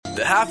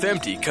The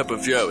Half-Empty Cup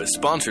of Joe is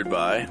sponsored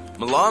by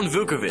Milan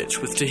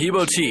Vukovic with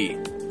Tahibo Tea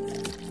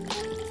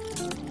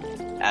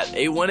at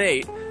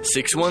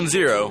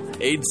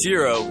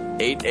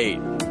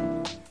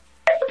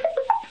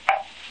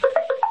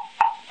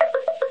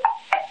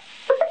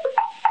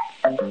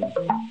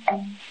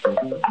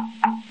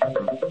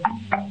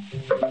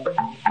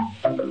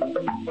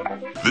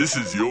This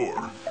is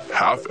your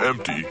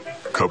half-empty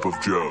cup of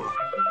Joe.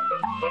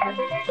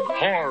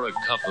 Pour a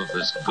cup of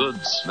this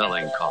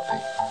good-smelling coffee.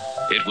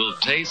 It will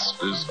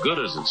taste as good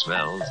as it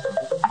smells.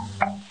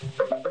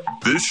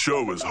 This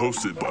show is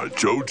hosted by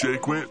Joe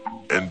Jaquint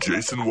and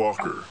Jason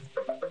Walker.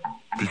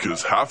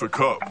 Because half a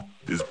cup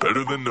is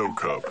better than no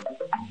cup.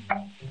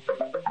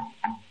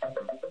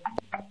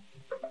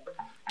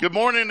 Good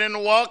morning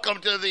and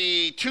welcome to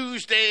the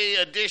Tuesday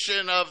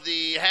edition of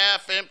the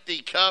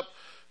Half-Empty Cup.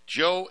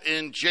 Joe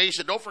and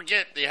Jason. Don't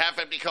forget the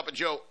Half-Empty Cup of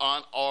Joe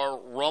on our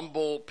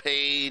Rumble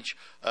page.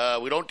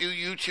 We don't do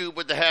YouTube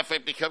with the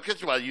Half-Empty Cup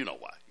because, well, you know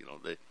why. You know,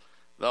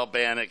 they'll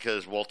ban it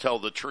because we'll tell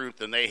the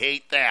truth, and they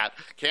hate that.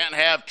 Can't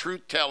have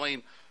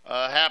truth-telling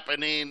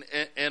happening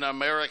in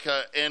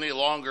America any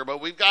longer.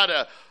 But we've got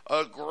a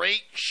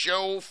great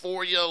show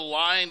for you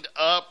lined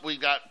up.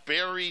 We've got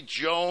Barry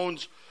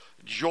Jones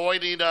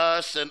joining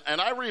us, and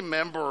I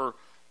remember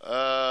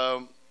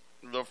I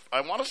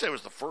want to say it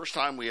was the first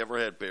time we ever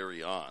had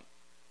Barry on.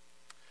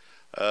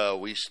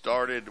 We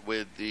started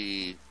with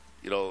the,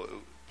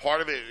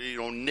 part of it,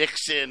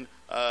 Nixon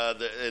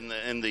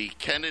in the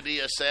Kennedy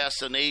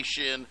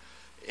assassination,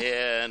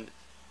 and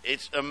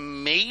it's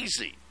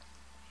amazing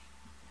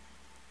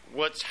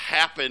what's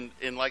happened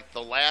in like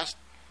the last,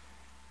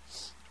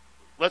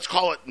 let's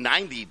call it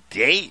 90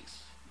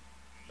 days,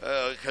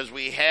 because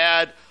we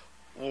had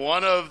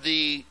one of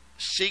the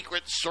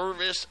Secret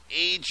Service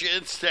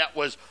agents that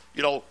was,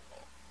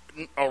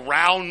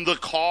 around the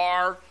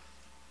car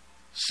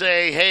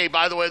say, hey,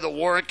 by the way, the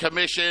Warren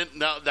Commission,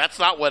 no, that's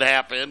not what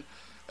happened.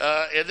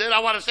 And then I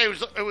want to say it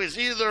was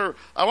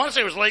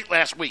late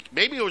last week.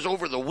 Maybe it was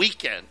over the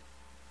weekend.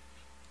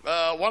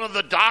 One of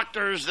the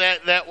doctors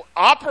that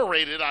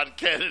operated on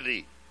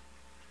Kennedy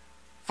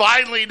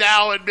finally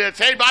now admits,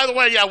 hey, by the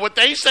way, yeah, what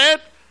they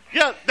said,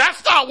 yeah,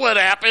 that's not what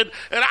happened.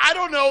 And I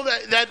don't know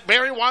that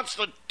Barry wants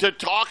to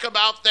talk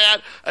about that.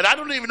 And I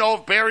don't even know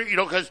if Barry,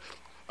 because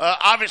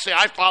obviously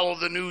I follow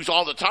the news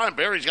all the time.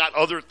 Barry's got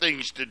other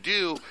things to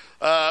do.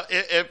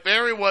 If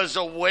Barry was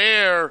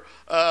aware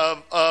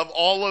of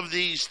all of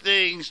these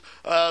things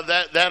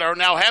that are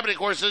now happening, of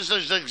course, this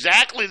is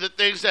exactly the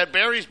things that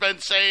Barry's been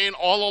saying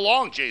all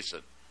along,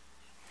 Jason.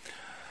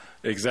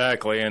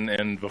 Exactly.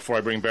 And before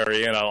I bring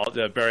Barry in,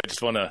 Barry, I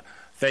just want to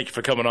thank you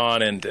for coming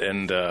on.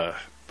 And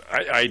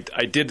I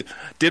did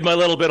my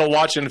little bit of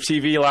watching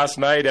TV last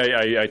night.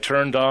 I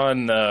turned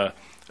on, I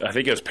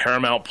think it was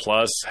Paramount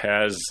Plus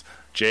has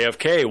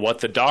JFK, What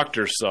the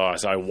Doctor Saw.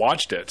 So I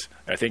watched it.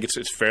 I think it's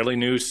a fairly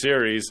new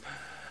series.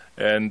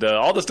 And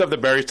all the stuff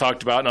that Barry's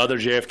talked about and other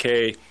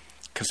JFK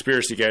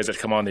conspiracy guys that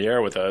come on the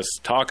air with us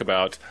talk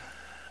about.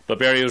 But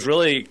Barry, it was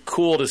really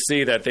cool to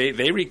see that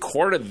they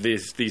recorded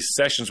these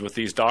sessions with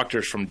these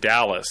doctors from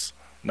Dallas,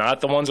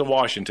 not the ones in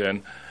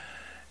Washington.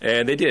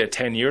 And they did it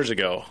 10 years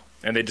ago.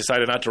 And they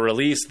decided not to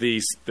release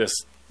these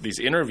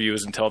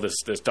interviews until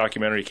this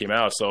documentary came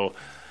out. So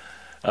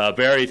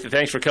Barry,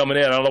 thanks for coming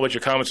in. I don't know what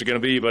your comments are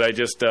going to be, but I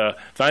just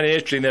find it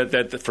interesting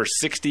that for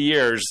 60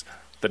 years,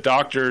 the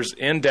doctors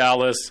in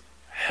Dallas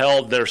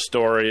held their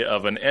story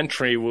of an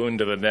entry wound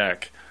to the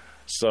neck.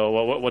 So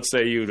what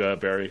say you,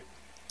 Barry?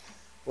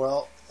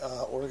 Well,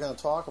 we're going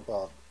to talk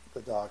about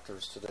the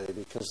doctors today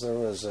because there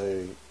was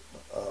a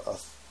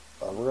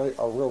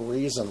real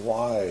reason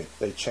why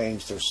they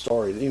changed their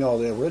story.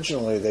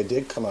 Originally they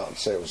did come out and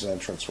say it was an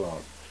entrance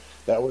wound.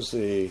 That was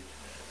the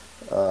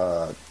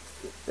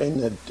in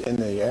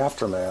the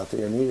aftermath,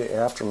 the immediate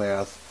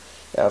aftermath,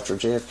 after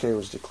JFK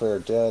was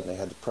declared dead and they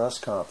had the press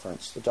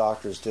conference, the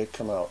doctors did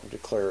come out and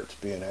declare it to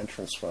be an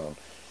entrance wound.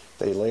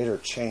 They later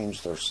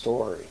changed their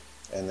story,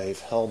 and they've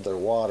held their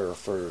water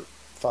for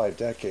 5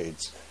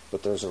 decades,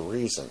 but there's a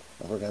reason,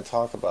 and we're going to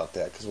talk about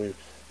that because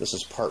this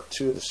is part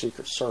 2 of the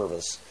Secret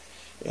Service.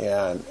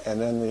 And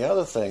then the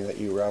other thing that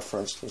you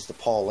referenced was the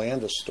Paul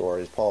Landis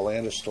story. Paul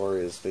Landis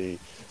story is the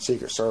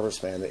Secret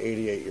Service man, the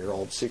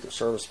 88-year-old Secret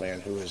Service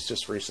man who has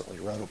just recently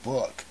wrote a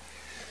book.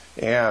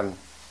 And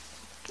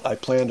I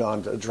planned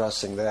on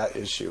addressing that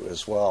issue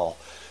as well.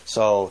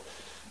 So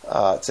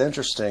it's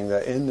interesting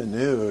that in the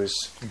news,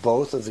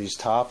 both of these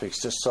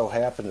topics just so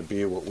happen to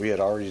be what we had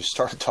already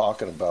started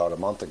talking about a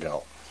month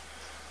ago.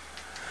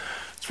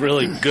 It's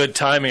really good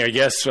timing, I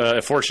guess.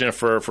 Fortunate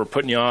for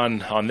putting you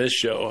on this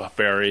show,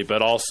 Barry.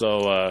 But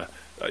also,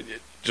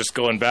 just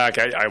going back,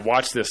 I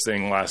watched this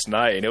thing last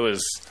night, and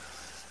it's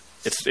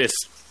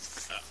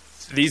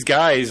these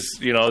guys.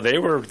 They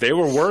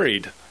were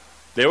worried.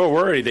 They were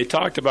worried. They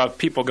talked about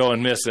people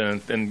going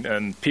missing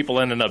and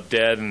people ending up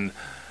dead, and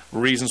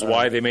reasons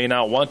why they may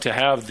not want to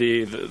have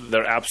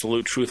their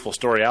absolute truthful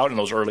story out in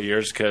those early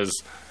years.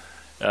 Because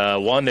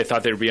one, they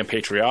thought they were being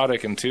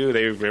patriotic, and two,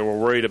 they were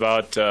worried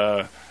about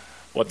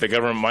what the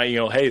government might,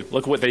 hey,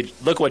 look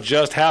what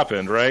just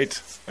happened,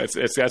 right?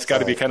 That's got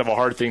to be kind of a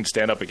hard thing to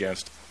stand up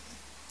against.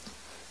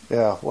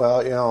 Yeah,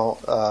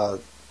 well,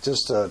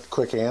 just a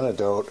quick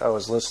anecdote. I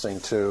was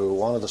listening to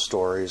one of the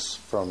stories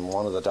from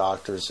one of the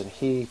doctors, and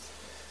he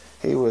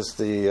was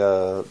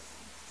the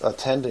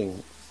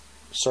attending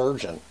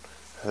surgeon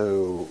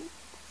who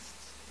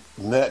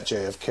met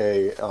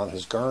JFK on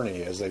his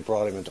gurney as they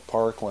brought him into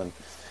Parkland.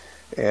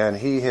 And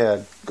he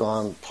had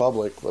gone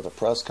public with a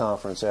press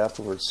conference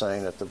afterwards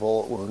saying that the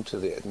bullet wound to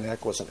the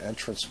neck was an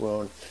entrance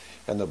wound,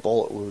 and the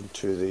bullet wound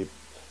to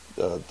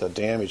the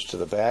damage to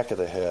the back of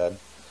the head,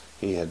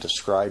 he had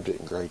described it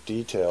in great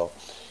detail.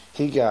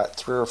 He got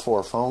 3 or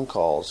 4 phone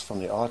calls from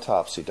the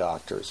autopsy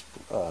doctors,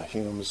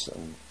 Humes,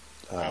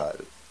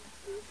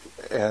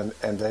 and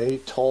they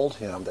told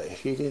him that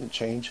if he didn't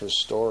change his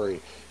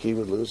story, he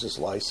would lose his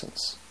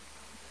license.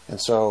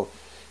 And so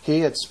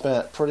he had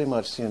spent pretty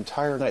much the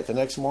entire night. The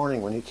next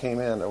morning when he came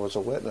in, there was a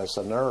witness,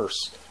 a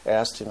nurse,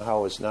 asked him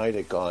how his night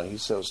had gone. He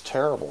said it was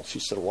terrible. She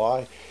said,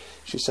 why?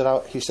 He said,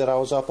 I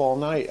was up all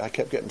night. I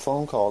kept getting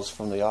phone calls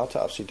from the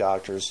autopsy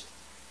doctors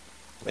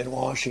in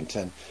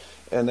Washington,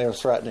 and they were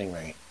threatening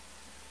me.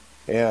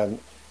 And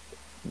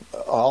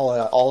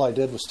all I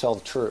did was tell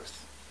the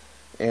truth.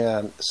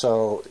 And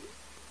so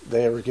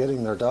they were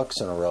getting their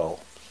ducks in a row.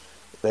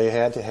 They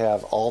had to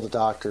have all the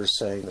doctors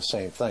saying the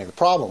same thing. The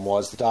problem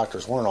was the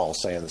doctors weren't all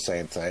saying the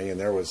same thing, and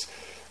there was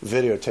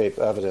videotape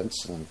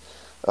evidence and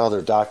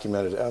other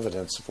documented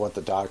evidence of what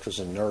the doctors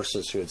and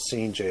nurses who had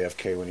seen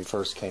JFK when he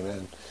first came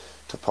in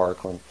to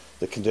Parkland,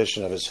 the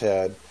condition of his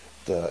head,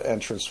 the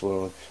entrance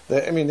wound.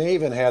 They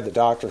even had the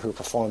doctor who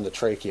performed the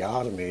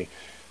tracheotomy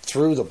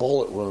through the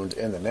bullet wound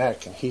in the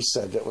neck, and he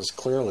said that was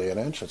clearly an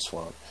entrance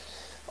wound.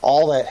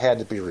 All that had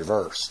to be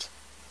reversed.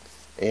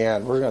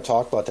 And we're going to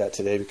talk about that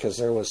today because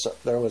there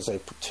was a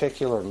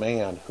particular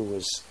man who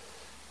was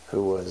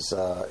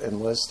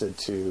enlisted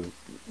to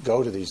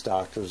go to these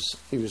doctors.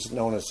 He was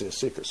known as the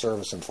Secret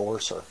Service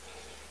enforcer,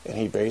 and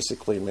he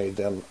basically made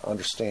them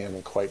understand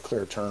in quite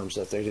clear terms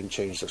that they didn't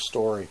change their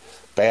story.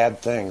 Bad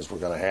things were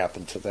going to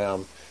happen to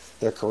them.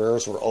 Their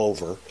careers were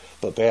over,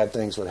 but bad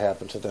things would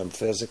happen to them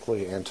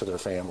physically and to their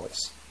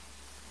families.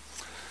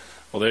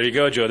 Well, there you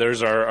go, Joe.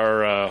 There's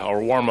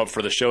our warm-up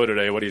for the show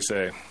today. What do you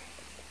say?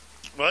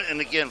 Well,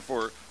 and again,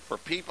 for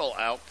people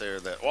out there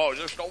that,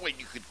 there's no way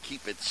you could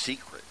keep it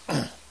secret.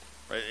 Right?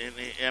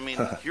 And,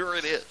 here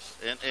it is.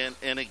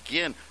 And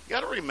again, you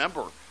got to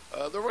remember,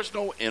 there was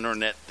no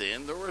internet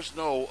then. There was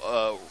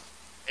no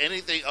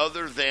anything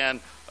other than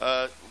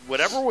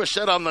whatever was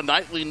said on the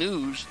nightly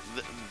news.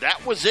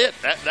 That was it.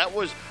 That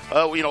was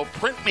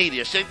print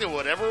media. Same thing.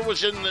 Whatever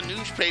was in the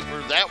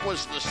newspaper, that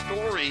was the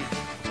story.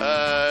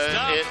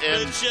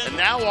 And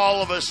now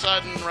all of a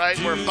sudden, right,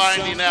 we're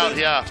finding out.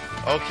 Yeah,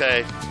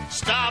 okay.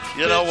 Stop.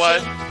 You know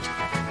what?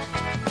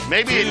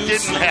 Maybe it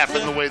didn't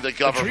happen the way the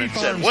government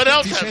said. What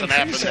else hasn't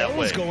happened that way?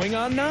 What's going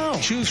on now?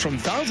 Choose from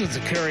thousands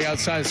of carry-out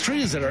size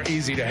trees that are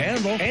easy to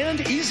handle and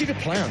easy to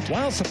plant.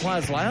 While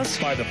supplies last,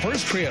 buy the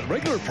first tree at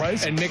regular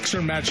price and mix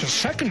or match a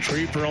second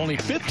tree for only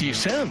 50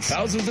 cents.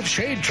 Thousands of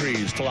shade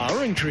trees,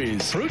 flowering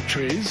trees, fruit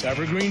trees,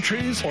 evergreen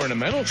trees,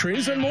 ornamental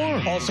trees, and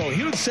more. Also,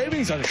 huge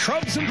savings on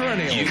shrubs and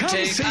perennials. You Come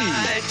take see.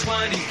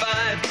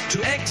 I-25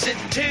 to exit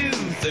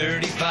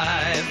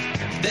 235.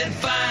 Then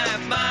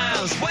 5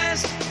 miles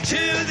west to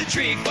the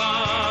tree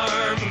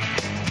farm.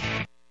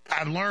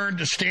 I've learned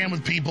to stand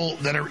with people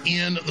that are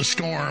in the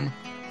storm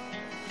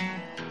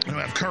who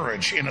have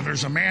courage. And if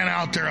there's a man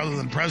out there other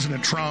than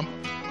President Trump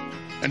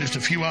and just a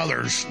few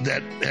others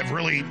that have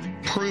really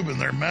proven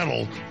their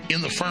mettle in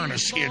the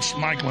furnace, it's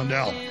Mike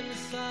Lindell.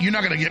 You're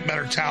not going to get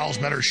better towels,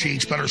 better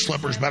sheets, better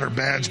slippers, better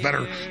beds,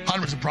 better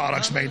hundreds of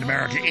products made in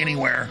America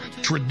anywhere.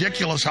 It's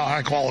ridiculous how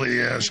high quality it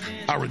is,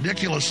 how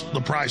ridiculous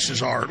the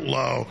prices are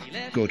low.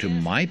 Go to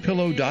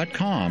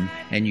MyPillow.com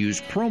and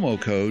use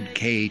promo code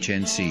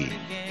KHNC.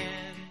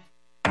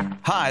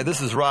 Hi, this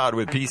is Rod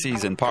with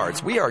PCs and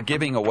Parts. We are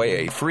giving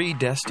away a free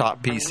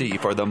desktop PC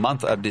for the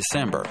month of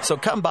December. So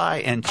come by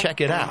and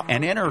check it out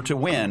and enter to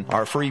win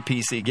our free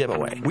PC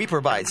giveaway. We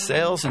provide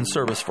sales and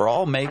service for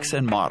all makes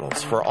and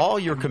models. For all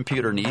your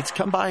computer needs,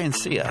 come by and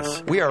see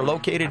us. We are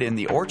located in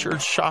the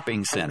Orchard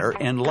Shopping Center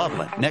in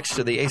Loveland, next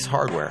to the Ace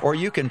Hardware, or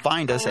you can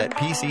find us at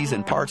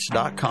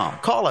PCsandParts.com.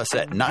 Call us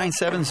at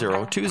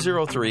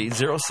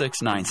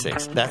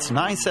 970-203-0696. That's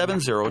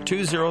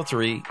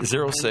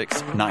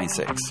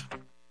 970-203-0696.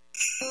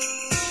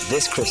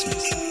 This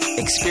Christmas,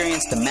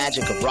 experience the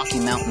magic of Rocky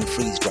Mountain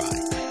Freeze Dry.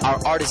 Our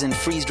artisan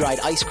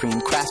freeze-dried ice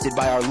cream crafted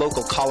by our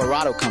local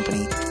Colorado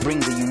company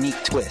brings a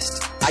unique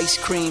twist. Ice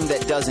cream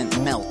that doesn't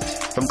melt.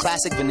 From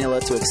classic vanilla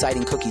to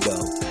exciting cookie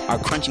dough, our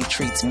crunchy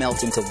treats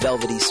melt into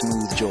velvety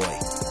smooth joy.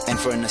 And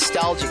for a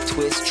nostalgic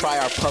twist, try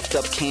our puffed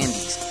up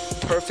candies,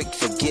 perfect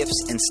for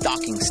gifts and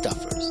stocking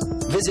stuffers.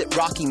 Visit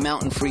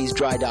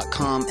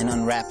RockyMountainFreezeDry.com and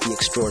unwrap the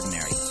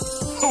extraordinary.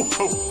 Ho,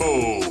 ho,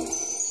 ho!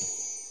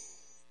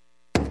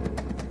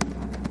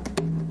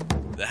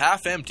 The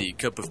half-empty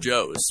cup of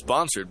Joe is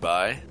sponsored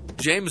by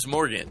James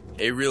Morgan,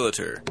 a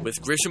realtor with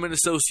Grisham &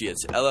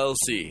 Associates,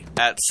 LLC,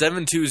 at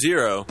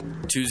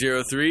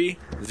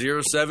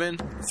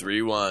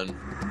 720-203-0731.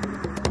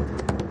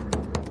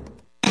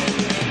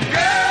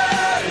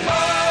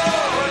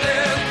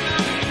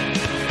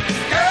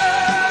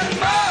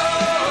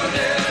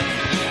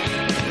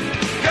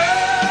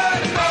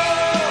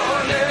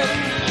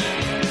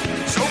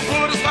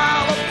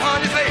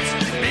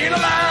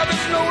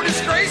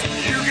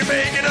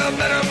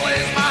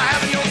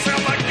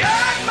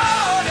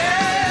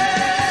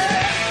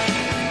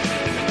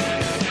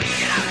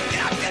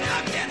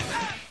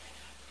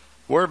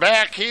 We're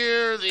back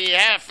here, the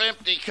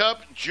half-empty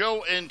cup,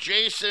 Joe and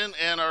Jason,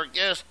 and our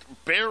guest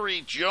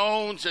Barry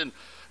Jones, and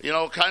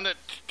kind of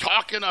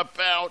talking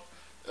about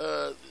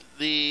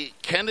the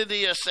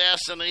Kennedy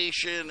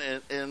assassination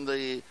and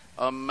the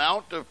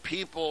amount of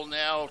people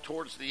now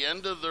towards the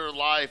end of their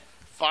life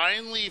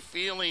finally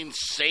feeling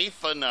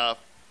safe enough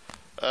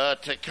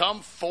to come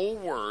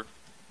forward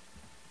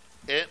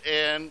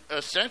and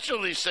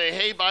essentially say,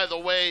 hey, by the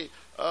way,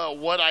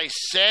 what I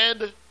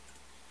said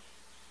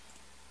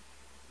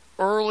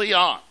early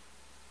on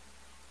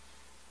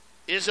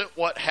isn't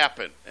what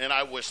happened, and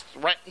I was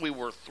threatened. We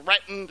were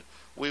threatened.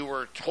 We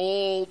were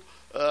told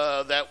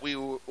that we,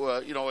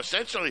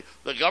 essentially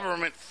the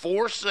government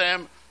forced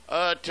them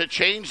to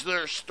change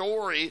their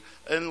story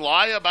and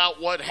lie about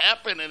what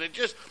happened. And it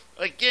just,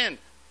 again,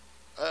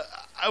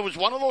 I was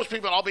one of those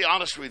people, and I'll be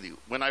honest with you,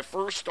 when I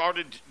first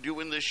started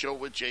doing this show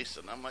with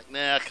Jason, I'm like,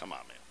 nah, come on,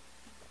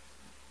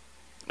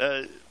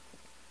 man.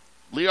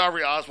 Lee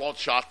Harvey Oswald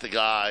shot the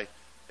guy.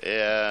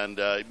 And,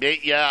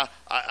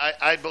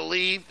 I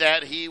believe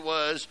that he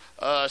was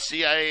a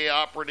CIA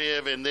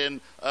operative, and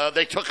then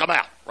they took him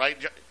out, right?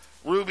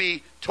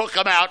 Ruby took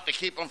him out to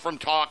keep him from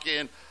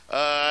talking.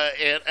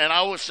 And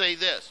I will say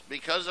this,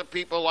 because of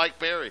people like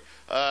Barry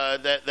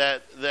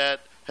that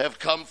have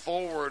come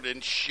forward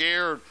and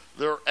shared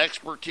their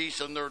expertise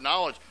and their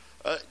knowledge,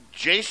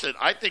 Jason,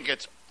 I think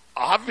it's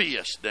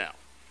obvious now.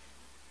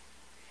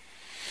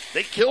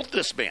 They killed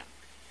this man.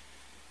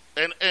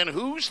 And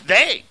who's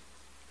they?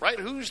 Right?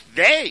 Who's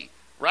they?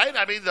 Right?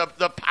 I mean,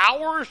 the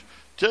powers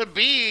to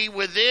be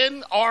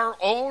within our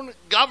own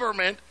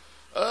government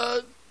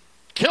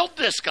killed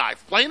this guy,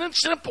 plain and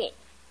simple.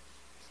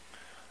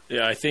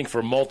 Yeah, I think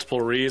for multiple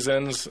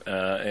reasons,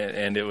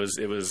 and it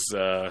was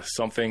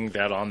something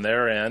that on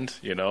their end,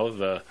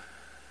 the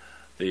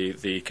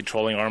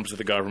controlling arms of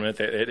the government,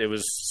 it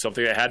was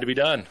something that had to be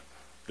done.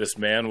 This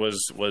man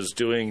was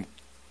doing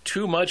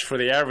too much for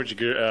the average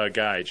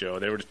guy, Joe.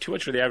 They were too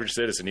much for the average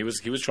citizen. He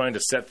was trying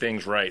to set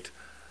things right.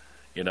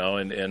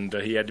 And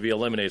he had to be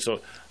eliminated.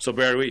 So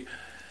Barry,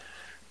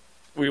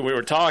 we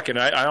were talking.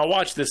 I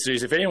watched this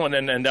series. If anyone,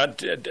 and I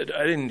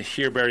didn't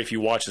hear, Barry, if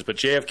you watched this, but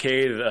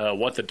JFK,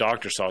 What the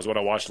Doctor Saw is what I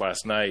watched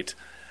last night.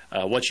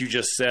 What you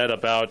just said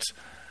about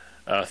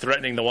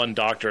threatening the one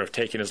doctor of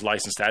taking his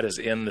license, that is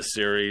in the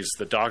series.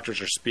 The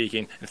doctors are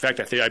speaking. In fact,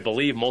 I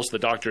believe most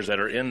of the doctors that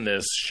are in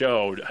this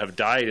show have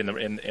died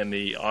in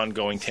the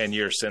ongoing 10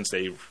 years since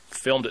they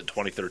filmed it in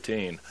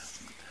 2013.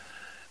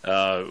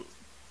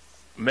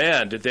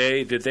 Man, did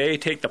they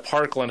take the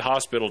Parkland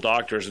Hospital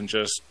doctors and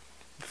just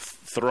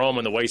throw them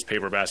in the waste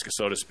paper basket,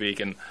 so to speak,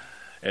 and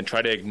try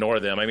to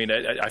ignore them? I mean,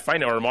 I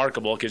find it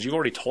remarkable because you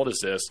already told us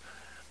this,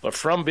 but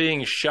from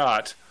being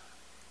shot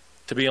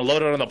to being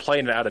loaded on the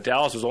plane out of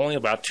Dallas was only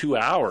about 2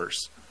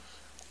 hours.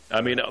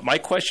 I mean, my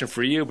question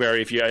for you,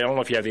 Barry, I don't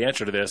know if you have the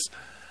answer to this.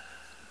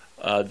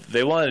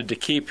 They wanted to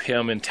keep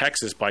him in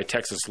Texas by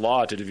Texas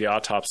law to do the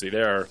autopsy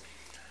there.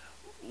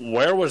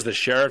 Where was the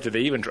sheriff? Did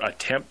they even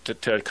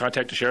attempt to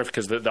contact the sheriff?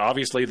 Because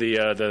obviously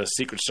the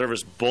Secret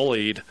Service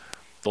bullied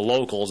the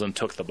locals and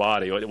took the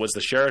body. Was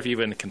the sheriff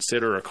even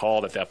considered or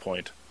called at that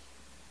point?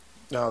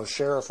 No, the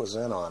sheriff was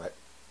in on it.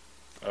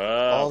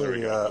 All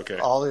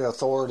the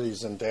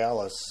authorities in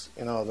Dallas,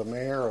 the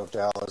mayor of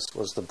Dallas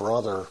was the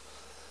brother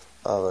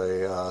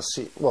of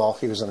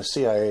he was in a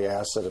CIA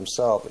asset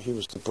himself, but he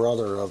was the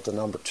brother of the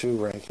number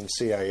 2 ranking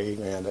CIA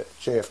man that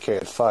JFK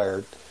had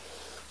fired.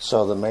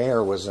 So the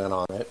mayor was in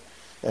on it.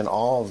 And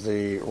all of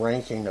the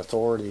ranking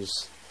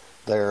authorities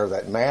there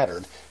that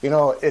mattered.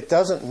 It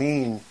doesn't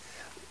mean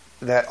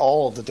that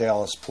all of the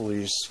Dallas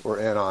police were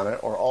in on it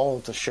or all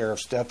of the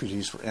sheriff's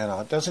deputies were in on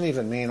it. It doesn't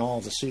even mean all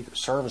of the Secret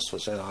Service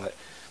was in on it.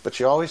 But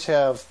you always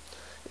have,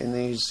 in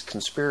these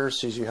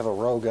conspiracies, you have a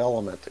rogue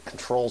element that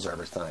controls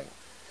everything.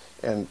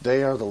 And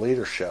they are the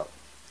leadership.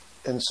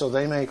 And so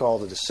they make all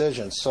the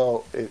decisions.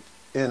 So, in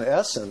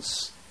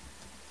essence,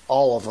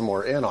 all of them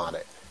were in on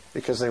it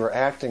because they were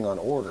acting on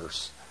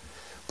orders.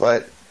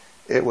 But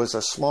it was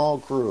a small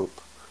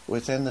group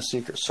within the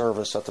Secret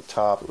Service at the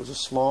top. It was a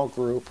small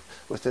group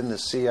within the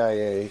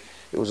CIA.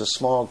 It was a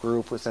small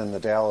group within the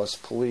Dallas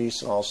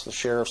police and also the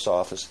sheriff's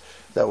office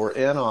that were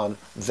in on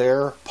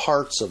their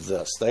parts of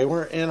this. They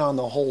weren't in on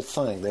the whole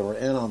thing. They were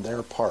in on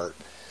their part.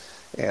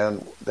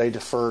 And they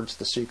deferred to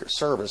the Secret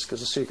Service because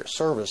the Secret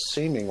Service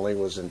seemingly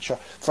was in charge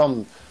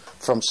from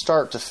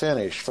start to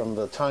finish, from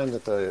the time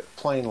that the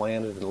plane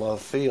landed in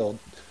Love Field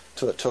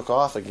till it took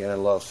off again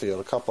in Love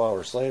Field. A couple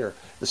hours later,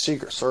 the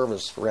Secret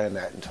Service ran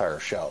that entire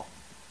show.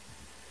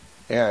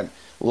 And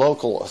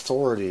local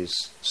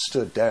authorities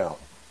stood down.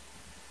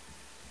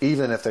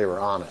 Even if they were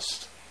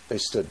honest, they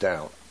stood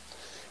down.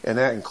 And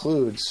that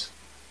includes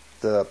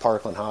the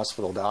Parkland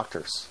Hospital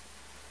doctors,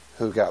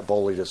 who got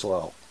bullied as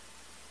well.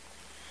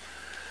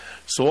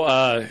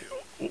 So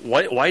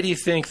why do you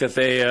think that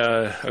they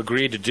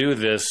agreed to do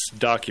this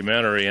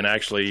documentary and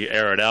actually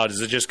air it out? Is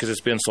it just because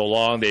it's been so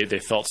long they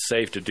felt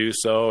safe to do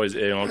so?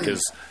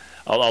 Because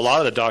a lot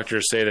of the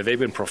doctors say that they've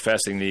been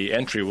professing the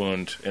entry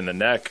wound in the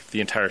neck the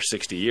entire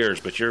 60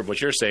 years. But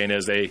what you're saying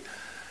is they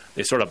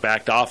sort of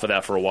backed off of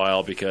that for a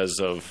while because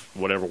of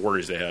whatever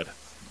worries they had.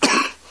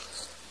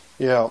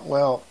 Yeah,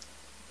 well,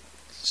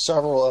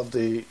 several of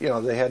the,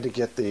 they had to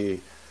get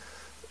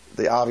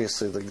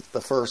obviously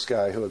the first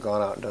guy who had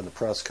gone out and done the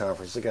press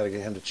conference, they got to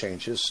get him to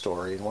change his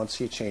story. And once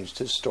he changed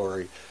his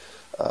story,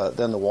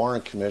 then the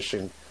Warren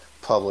Commission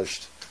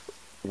published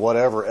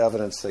whatever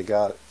evidence they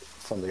got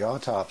from the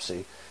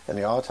autopsy, and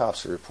the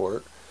autopsy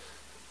report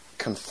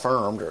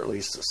confirmed, or at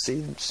least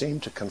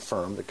seemed to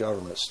confirm, the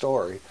government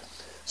story.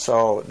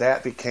 So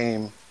that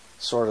became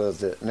sort of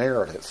the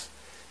narrative.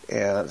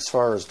 And as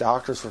far as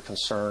doctors were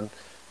concerned,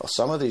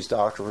 some of these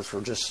doctors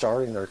were just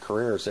starting their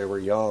careers. They were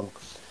young,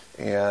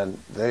 and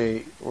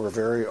they were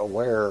very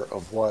aware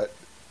of what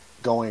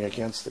going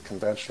against the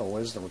conventional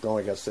wisdom, or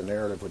going against the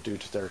narrative, would do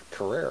to their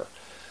career.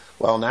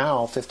 Well,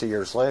 now, 50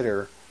 years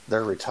later,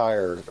 they're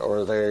retired,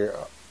 or they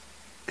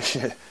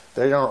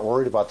aren't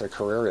worried about their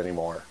career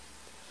anymore.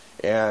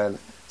 And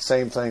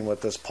same thing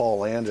with this Paul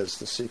Landis,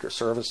 the Secret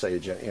Service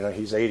agent.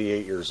 He's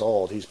 88 years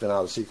old. He's been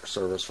out of the Secret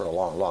Service for a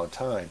long, long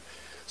time.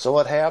 So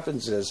what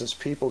happens is, as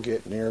people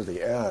get near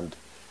the end,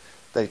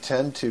 they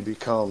tend to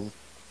become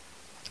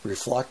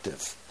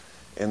reflective,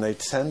 and they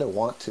tend to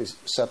want to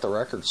set the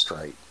record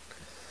straight.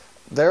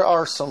 There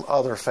are some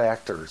other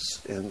factors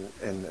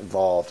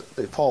involved.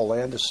 The Paul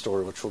Landis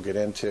story, which we'll get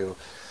into,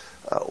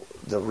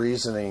 the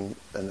reasoning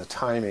and the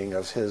timing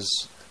of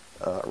his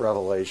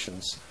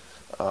revelations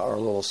are a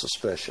little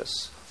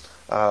suspicious.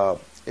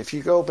 If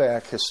you go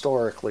back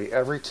historically,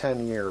 every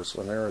 10 years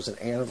when there is an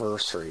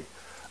anniversary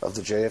of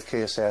the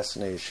JFK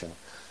assassination,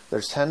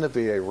 there's tend to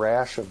be a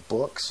rash of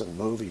books and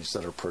movies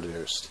that are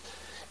produced.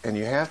 And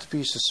you have to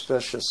be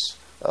suspicious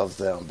of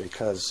them,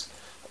 because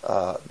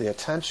the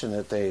attention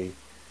that they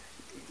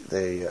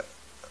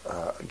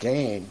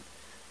gain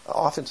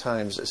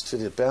oftentimes is to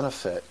the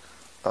benefit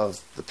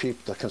of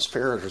the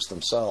conspirators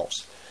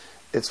themselves.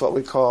 It's what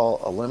we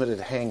call a limited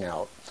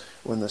hangout.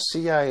 When the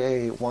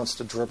CIA wants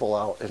to dribble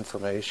out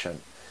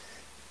information,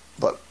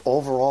 but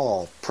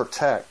overall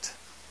protect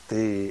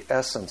the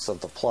essence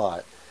of the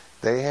plot,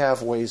 they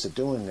have ways of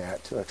doing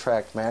that to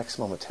attract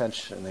maximum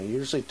attention, and they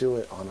usually do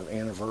it on an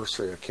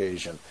anniversary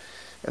occasion.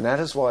 And that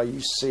is why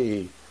you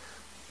see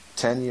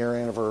 10-year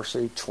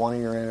anniversary,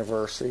 20-year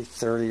anniversary,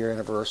 30-year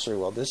anniversary.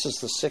 Well, this is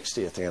the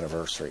 60th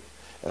anniversary.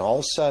 And all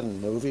of a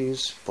sudden,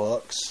 movies,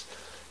 books,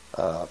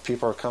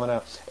 people are coming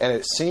out. And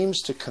it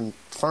seems to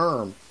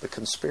confirm the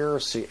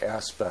conspiracy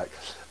aspect.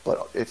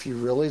 But if you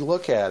really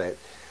look at it,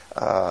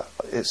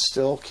 it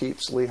still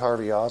keeps Lee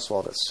Harvey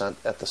Oswald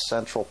at the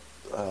central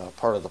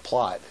part of the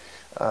plot.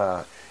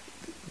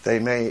 They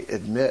may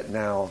admit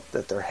now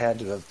that there had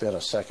to have been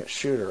a second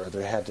shooter, or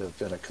there had to have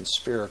been a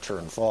conspirator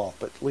involved,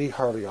 but Lee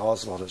Harvey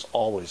Oswald is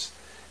always,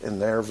 in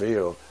their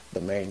view,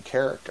 the main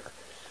character.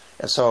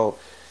 And so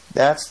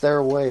that's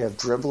their way of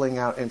dribbling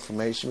out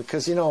information,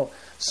 because,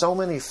 so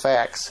many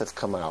facts have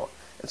come out,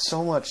 and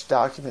so much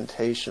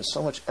documentation,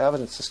 so much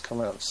evidence has come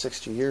out in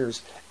 60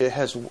 years, it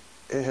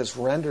has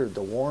rendered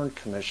the Warren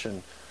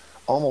Commission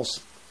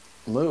almost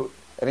moot.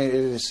 I mean,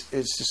 it's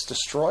just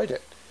destroyed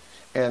it.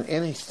 And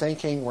any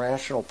thinking,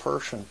 rational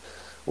person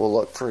will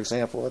look, for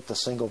example, at the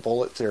single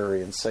bullet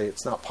theory and say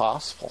it's not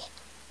possible.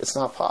 It's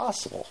not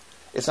possible.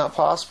 It's not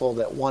possible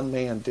that one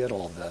man did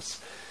all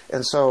this.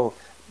 And so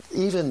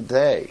even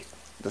they,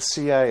 the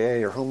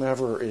CIA or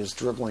whomever is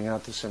dribbling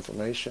out this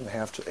information,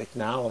 have to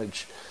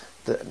acknowledge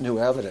the new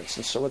evidence.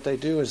 And so what they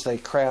do is they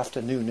craft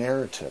a new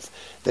narrative.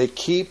 They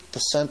keep the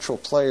central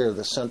player,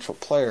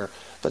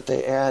 but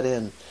they add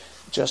in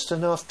just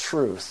enough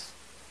truth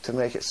to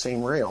make it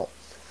seem real.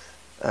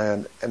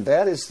 And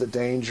that is the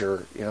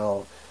danger,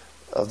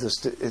 of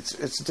this.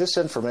 It's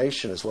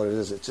disinformation is what it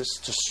is. It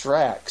just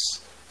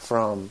distracts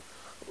from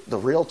the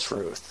real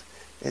truth.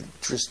 It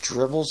just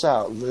dribbles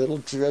out little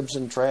dribs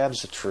and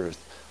drabs of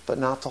truth, but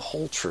not the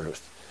whole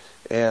truth.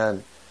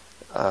 And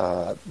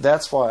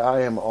that's why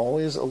I am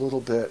always a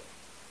little bit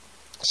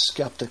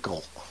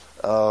skeptical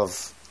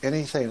of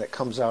anything that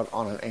comes out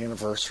on an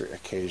anniversary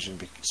occasion,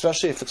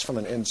 especially if it's from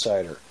an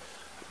insider.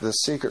 The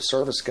Secret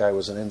Service guy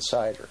was an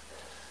insider.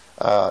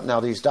 Now,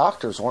 these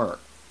doctors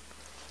weren't.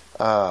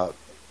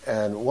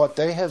 And what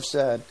they have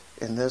said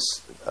in this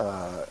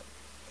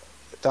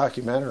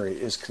documentary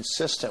is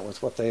consistent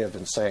with what they have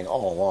been saying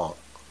all along.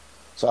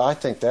 So I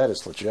think that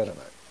is legitimate.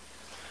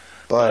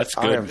 But That's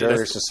good. I am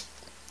very...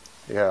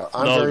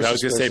 I'm very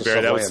suspicious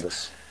of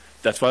Landis.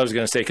 That's what I was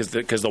going to say,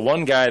 because the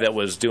one guy that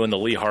was doing the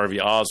Lee Harvey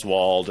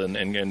Oswald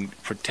and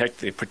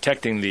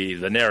protecting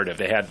the narrative,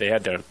 they had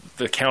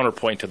the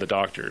counterpoint to the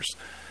doctors.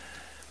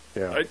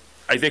 Yeah,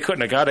 they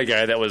couldn't have got a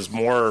guy that was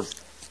more,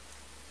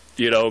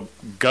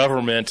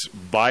 government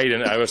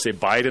Biden. I would say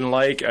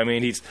Biden-like. I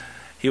mean,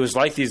 he was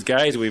like these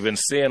guys we've been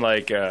seeing,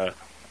 like what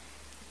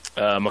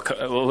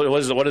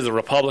is the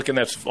Republican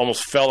that's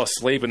almost fell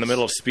asleep in the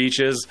middle of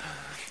speeches.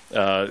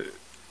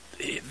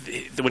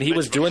 When he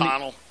was doing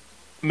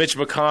Mitch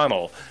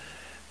McConnell,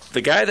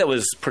 the guy that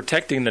was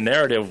protecting the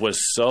narrative was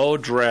so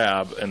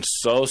drab and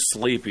so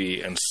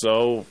sleepy and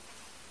so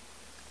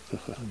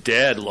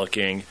dead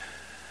looking.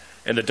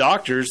 And the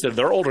doctors,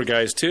 they're older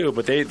guys too,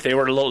 but they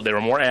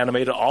were more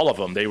animated. All of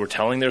them, they were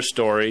telling their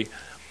story.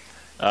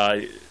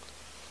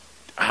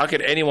 How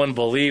could anyone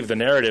believe the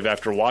narrative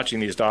after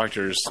watching these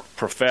doctors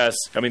profess?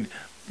 I mean,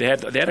 they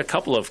had a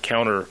couple of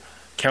counter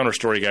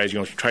story guys,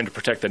 trying to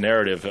protect the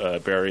narrative,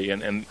 Barry,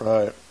 and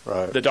right.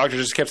 The doctors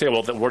just kept saying,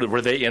 "Well,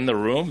 were they in the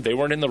room? They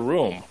weren't in the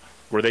room.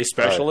 Were they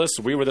specialists?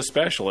 Right. We were the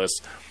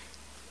specialists."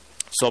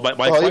 So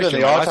my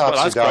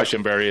last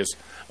question, Barry, is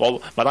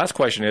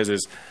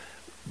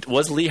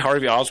was Lee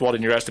Harvey Oswald,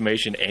 in your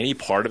estimation, any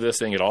part of this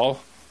thing at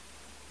all?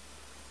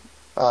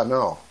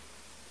 No,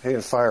 he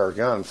didn't fire a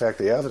gun. In fact,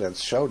 the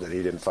evidence showed that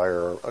he didn't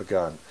fire a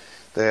gun.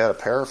 They had a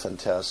paraffin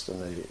test,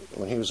 and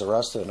when he was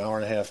arrested an hour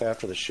and a half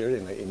after the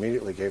shooting, they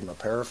immediately gave him a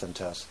paraffin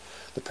test.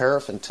 The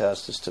paraffin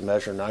test is to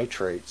measure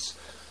nitrates,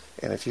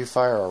 and if you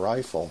fire a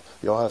rifle,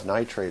 you'll have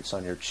nitrates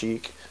on your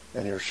cheek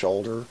and your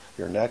shoulder,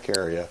 your neck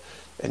area,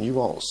 and you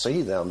won't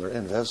see them. They're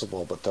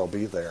invisible, but they'll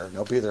be there, and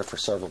they'll be there for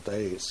several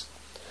days.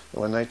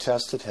 And when they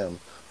tested him,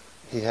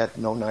 he had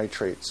no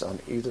nitrates on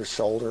either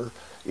shoulder,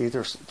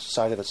 either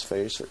side of his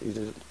face, or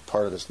either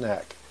part of his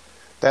neck.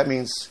 That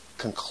means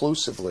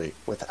conclusively,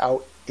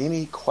 without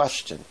any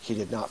question, he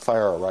did not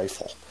fire a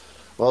rifle.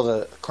 Well,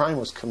 the crime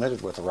was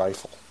committed with a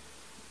rifle.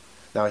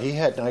 Now, he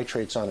had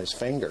nitrates on his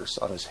fingers,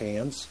 on his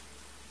hands.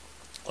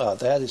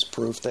 That is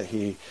proof that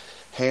he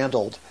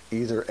handled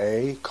either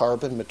A,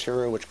 carbon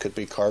material, which could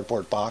be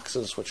cardboard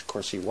boxes, which of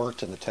course he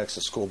worked in the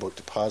Texas School Book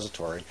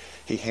Depository.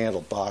 He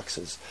handled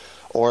boxes.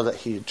 Or that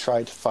he had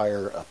tried to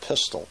fire a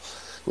pistol,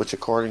 which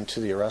according to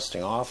the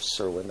arresting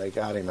officer, when they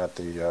got him at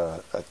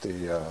the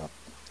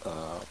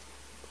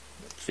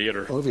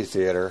movie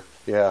theater,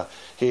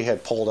 he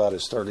had pulled out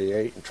his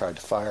 .38 and tried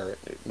to fire it.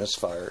 It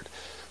misfired.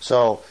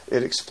 So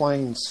it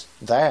explains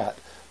that,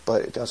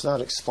 but it does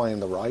not explain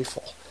the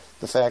rifle.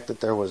 The fact that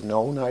there was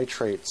no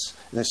nitrates.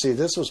 And you see,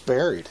 this was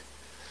buried.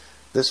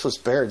 This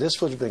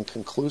would have been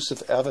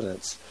conclusive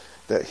evidence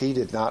that he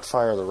did not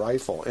fire the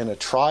rifle. In a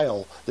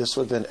trial, this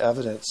would have been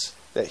evidence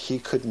that he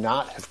could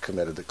not have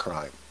committed the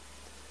crime.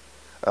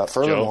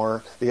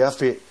 Furthermore, the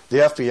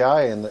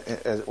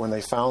FBI, when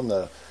they found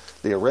the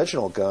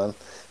original gun,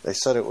 they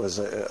said it was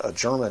a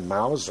German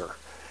Mauser.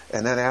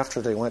 And then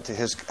after they went to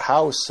his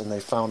house and they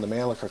found the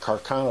Mannlicher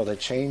Carcano, they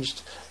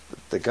changed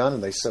the gun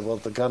and they said, well,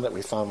 the gun that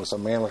we found was a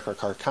Mannlicher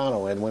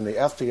Carcano. And when the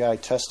FBI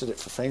tested it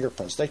for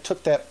fingerprints, they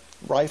took that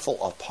rifle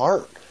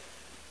apart.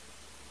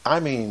 I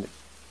mean,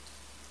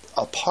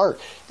 apart,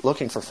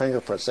 looking for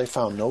fingerprints. They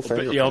found no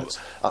fingerprints.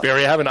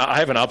 Barry, I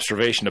have an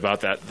observation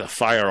about the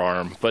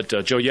firearm. But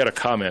Joe, you had a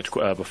comment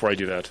before I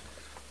do that.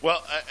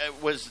 Well,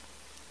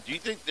 do you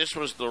think this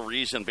was the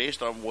reason,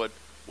 based on what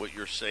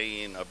you're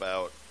saying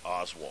about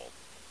Oswald,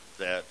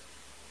 that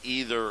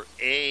either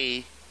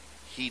A,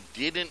 he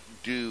didn't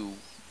do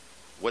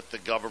what the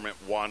government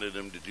wanted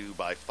him to do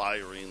by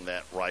firing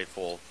that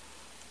rifle,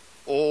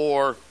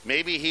 or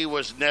maybe he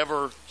was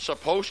never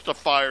supposed to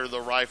fire the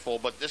rifle,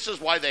 but this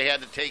is why they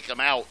had to take him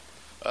out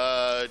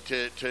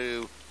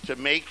to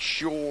make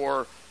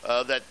sure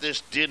that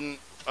this didn't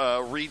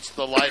reach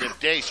the light of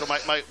day. So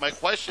my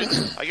question,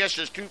 I guess,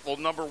 is twofold.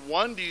 Number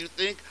one, do you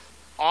think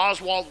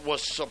Oswald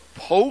was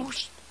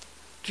supposed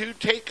to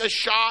take a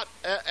shot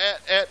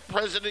at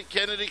President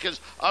Kennedy?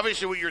 Because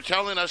obviously what you're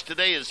telling us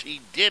today is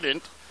he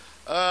didn't.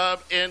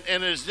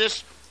 And is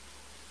this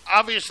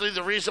obviously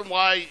the reason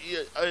why,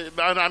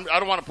 I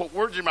don't want to put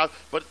words in your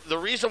mouth, but the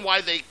reason why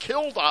they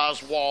killed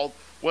Oswald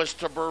was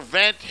to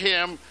prevent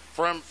him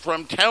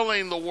from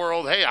telling the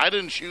world, hey, I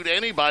didn't shoot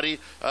anybody,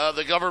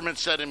 the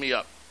government's setting me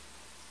up?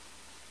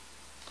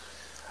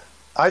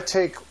 I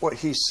take what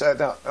he said.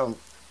 Now,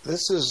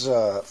 this is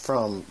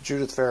from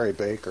Judith Vary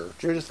Baker.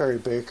 Judith Vary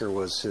Baker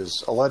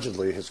was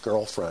allegedly his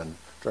girlfriend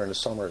during the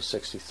summer of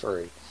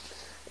 '63.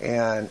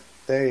 And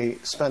they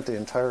spent the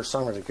entire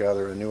summer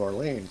together in New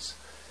Orleans.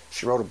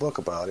 She wrote a book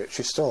about it.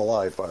 She's still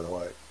alive, by the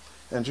way.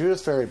 And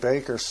Judith Vary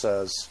Baker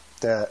says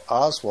that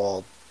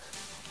Oswald,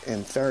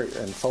 in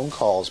phone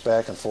calls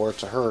back and forth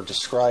to her,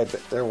 described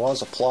that there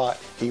was a plot.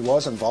 He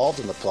was involved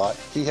in the plot.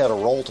 He had a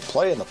role to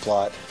play in the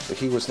plot, but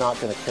he was not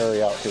going to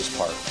carry out his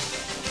part.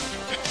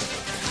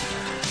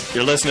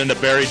 You're listening to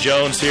Barry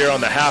Jones here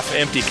on the Half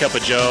Empty Cup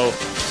of Joe.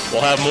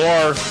 We'll have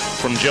more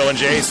from Joe and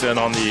Jason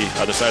on the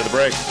other side of the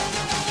break.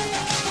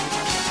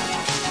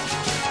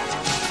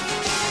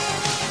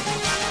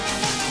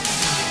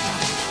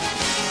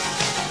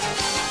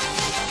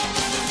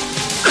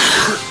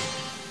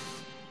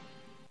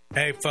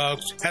 Hey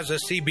folks, as a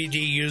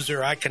CBD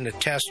user, I can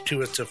attest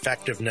to its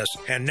effectiveness,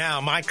 and now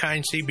My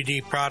Kind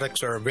CBD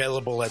products are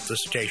available at the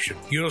station.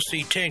 You'll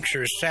see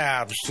tinctures,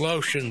 salves,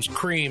 lotions,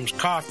 creams,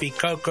 coffee,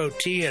 cocoa,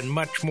 tea, and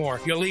much more.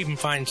 You'll even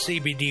find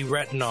CBD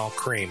retinol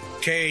cream.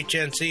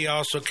 KHNC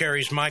also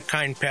carries My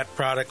Kind pet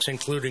products,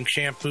 including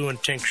shampoo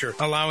and tincture,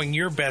 allowing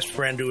your best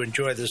friend to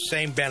enjoy the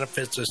same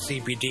benefits of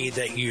CBD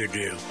that you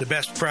do. The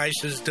best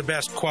prices, the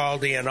best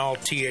quality, and all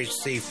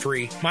THC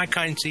free. My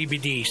Kind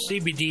CBD.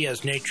 CBD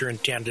as nature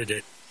intended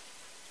it.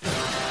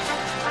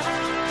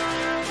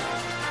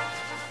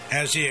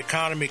 As the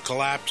economy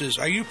collapses,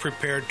 are you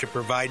prepared to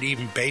provide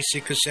even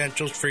basic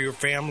essentials for your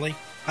family?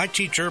 I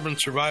teach urban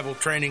survival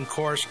training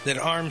course that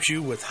arms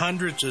you with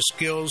hundreds of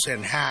skills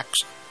and hacks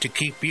to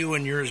keep you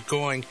and yours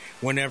going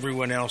when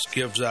everyone else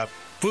gives up.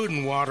 Food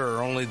and water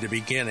are only the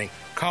beginning.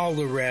 Call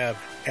the Rev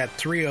at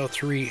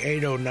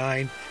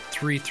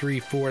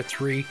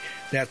 303-809-3343.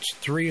 That's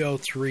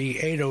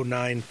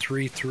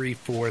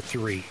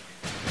 303-809-3343.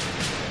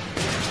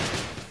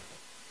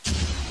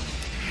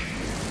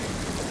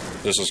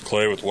 This is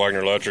Clay with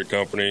Wagner Electric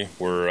Company.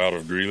 We're out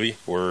of Greeley.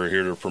 We're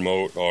here to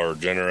promote our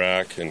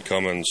Generac and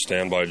Cummins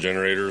standby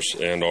generators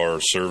and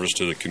our service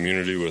to the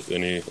community with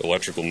any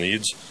electrical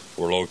needs.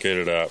 We're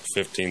located at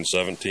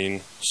 1517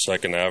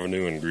 2nd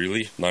Avenue in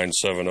Greeley,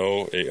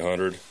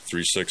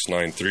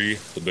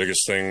 970-800-3693. The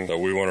biggest thing that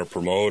we want to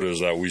promote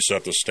is that we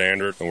set the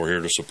standard, and we're here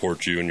to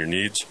support you and your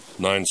needs.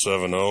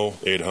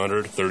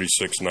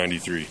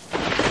 970-800-3693.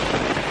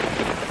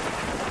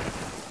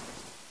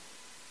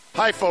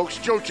 Hi, folks.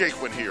 Joe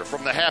Jaquin here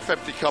from the Half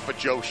Empty Cup of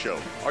Joe show.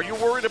 Are you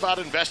worried about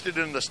investing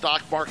in the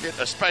stock market,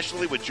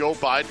 especially with Joe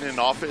Biden in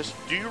office?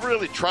 Do you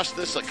really trust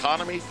this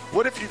economy?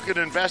 What if you could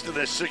invest in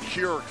a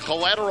secure,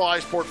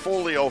 collateralized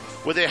portfolio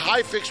with a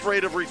high fixed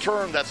rate of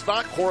return that's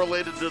not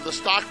correlated to the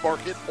stock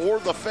market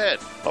or the Fed?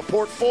 A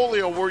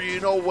portfolio where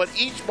you know what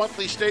each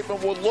monthly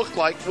statement will look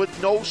like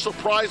with no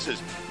surprises.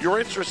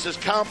 Your interest is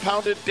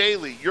compounded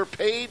daily. You're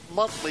paid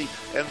monthly,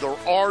 and there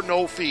are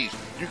no fees.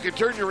 You can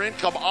turn your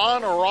income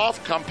on or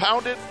off,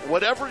 compound it,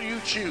 whatever you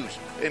choose.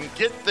 And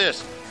get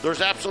this, there's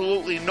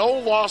absolutely no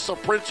loss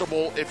of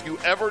principal if you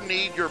ever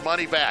need your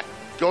money back.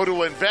 Go to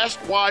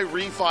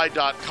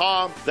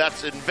investyrefi.com.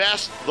 That's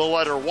invest, the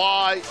letter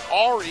Y,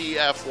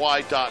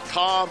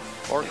 REFY.com,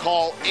 or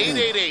call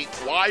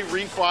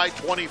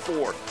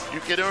 888-YREFI24.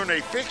 You can earn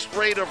a fixed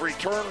rate of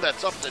return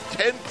that's up to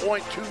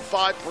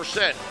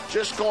 10.25%.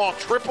 Just call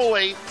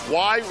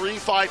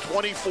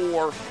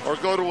 888-YREFI24 or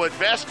go to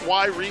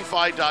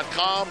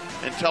investyrefi.com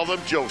and tell them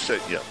Joe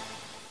sent you.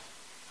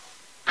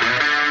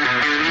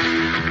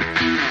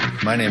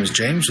 My name is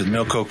James with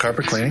Milco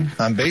Carpet Cleaning.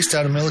 I'm based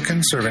out of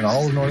Milliken, serving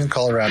all of northern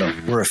Colorado.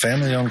 We're a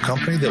family-owned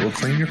company that will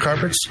clean your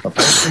carpets,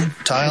 upholstery,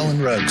 tile,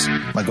 and rugs.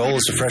 My goal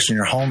is to freshen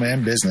your home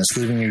and business,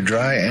 leaving you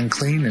dry and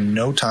clean in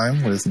no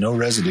time with no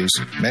residues.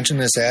 Mention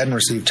this ad and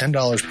receive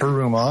 $10 per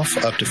room off,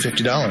 up to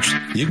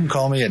 $50. You can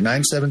call me at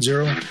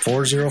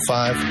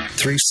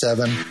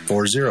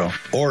 970-405-3740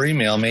 or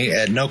email me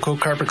at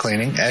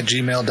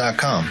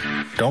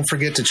nococarpetcleaning@gmail.com. Don't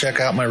forget to check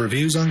out my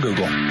reviews on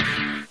Google.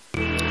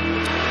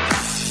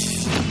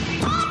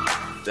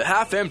 The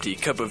Half Empty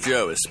Cup of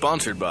Joe is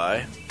sponsored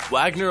by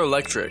Wagner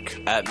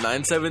Electric at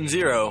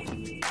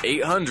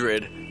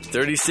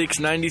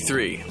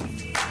 970-800-3693.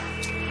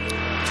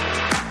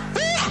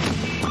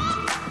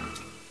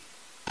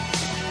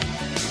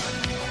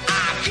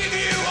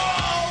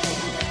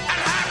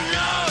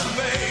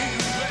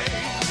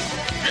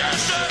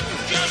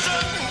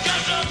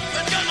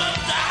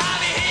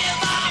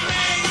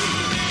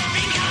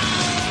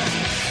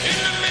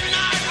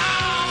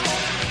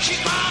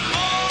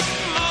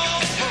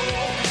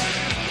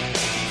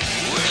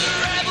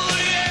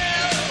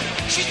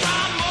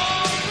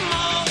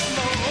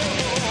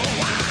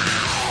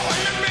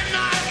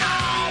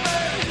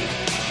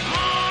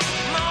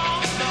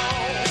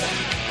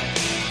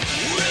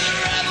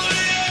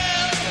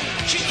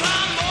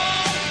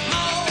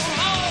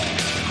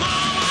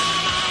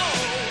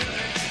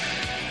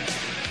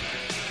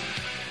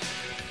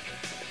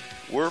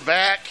 We're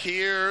back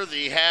here,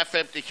 the Half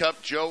Empty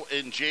Cup. Joe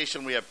and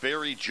Jason, we have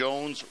Barry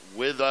Jones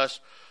with us.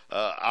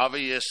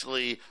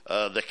 Obviously,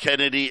 the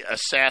Kennedy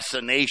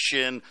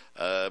assassination,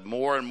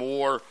 more and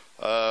more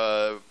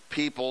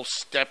people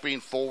stepping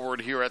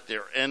forward here at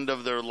their end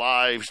of their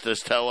lives to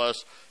tell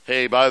us,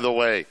 hey, by the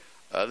way,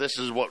 this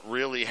is what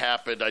really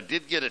happened. I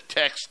did get a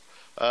text,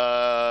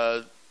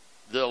 the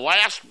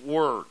last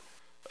word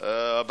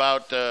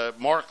about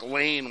Mark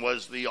Lane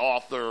was the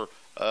author,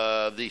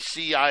 the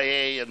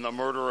CIA and the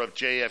murder of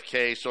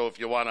JFK. So if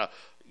you want to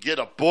get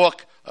a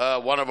book,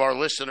 one of our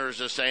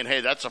listeners is saying,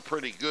 hey, that's a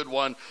pretty good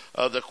one.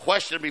 The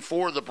question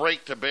before the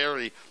break to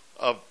Barry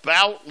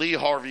about Lee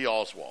Harvey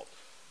Oswald.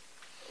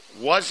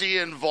 Was he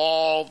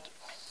involved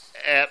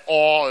at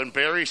all? And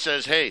Barry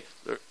says, hey,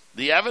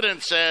 the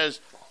evidence says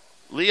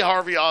Lee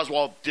Harvey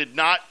Oswald did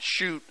not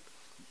shoot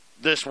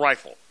this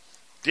rifle.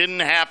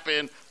 Didn't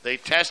happen. They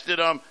tested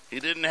him.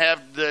 He didn't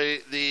have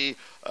the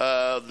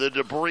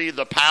debris,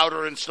 the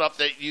powder and stuff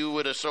that you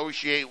would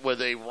associate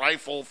with a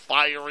rifle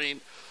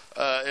firing.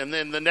 And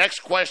then the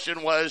next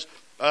question was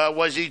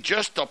he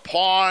just a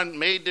pawn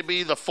made to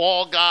be the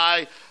fall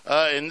guy?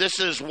 And this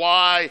is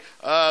why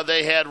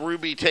they had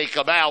Ruby take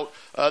him out.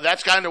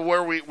 That's kind of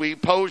where we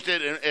posed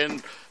it.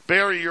 And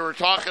Barry, you were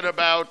talking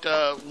about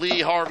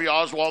Lee Harvey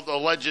Oswald, the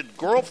alleged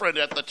girlfriend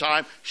at the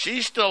time.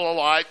 She's still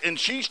alive, and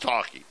she's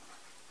talking.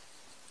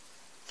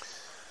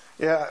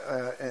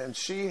 Yeah, and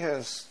she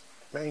has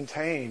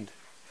maintained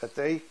that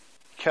they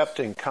kept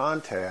in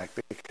contact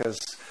because,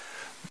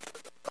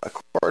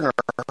 according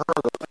to her,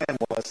 the plan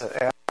was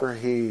that after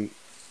he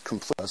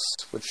completed,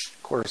 which,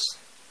 of course,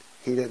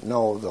 he didn't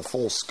know the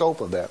full scope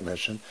of that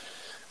mission,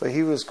 but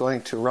he was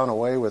going to run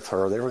away with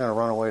her. They were going to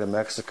run away to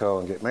Mexico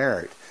and get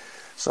married.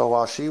 So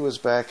while she was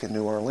back in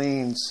New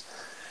Orleans,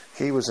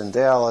 he was in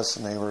Dallas,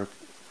 and they were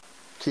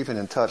keeping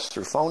in touch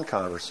through phone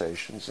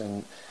conversations.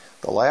 And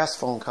the last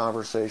phone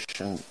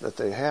conversation that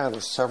they had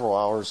was several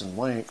hours in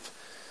length.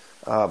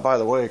 By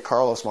the way,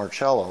 Carlos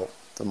Marcello,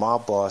 the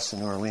mob boss in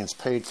New Orleans,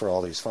 paid for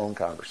all these phone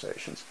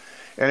conversations.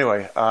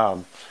 Anyway,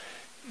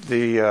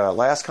 the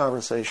last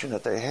conversation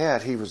that they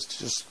had, he was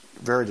just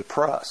very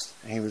depressed.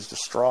 He was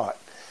distraught.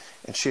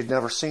 And she had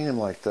never seen him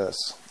like this.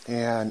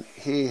 And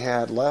he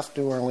had left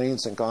New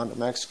Orleans and gone to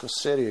Mexico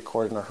City,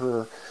 according to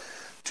her,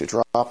 to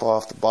drop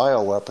off the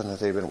bioweapon that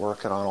they've been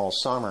working on all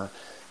summer,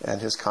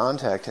 and his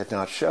contact had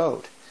not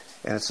showed.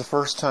 And it's the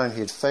first time he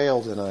had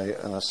failed in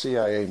a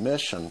CIA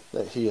mission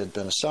that he had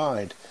been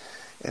assigned,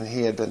 and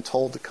he had been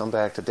told to come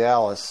back to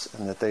Dallas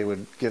and that they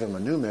would give him a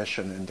new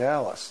mission in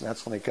Dallas. And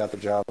that's when he got the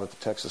job at the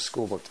Texas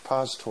School Book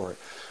Depository.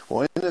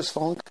 Well, in this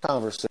phone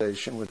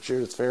conversation with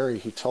Judith Ferry,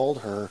 he told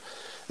her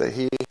that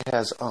he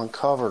has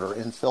uncovered or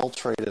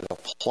infiltrated a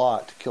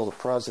plot to kill the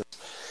president,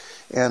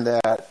 and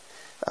that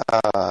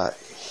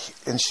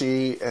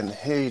she and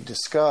he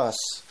discuss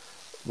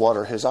what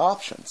are his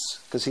options,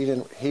 because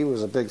he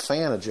was a big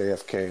fan of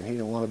JFK and he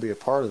didn't want to be a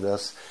part of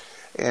this.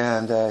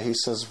 And he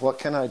says, what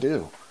can I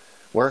do?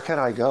 Where can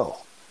I go?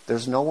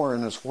 There's nowhere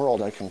in this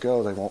world I can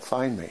go. They won't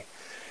find me.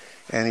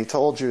 And he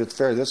told Judith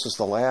Ferry, this was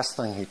the last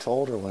thing he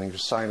told her when he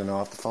was signing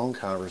off the phone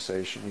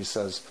conversation. He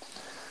says,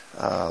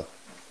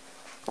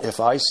 if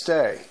I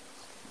stay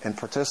and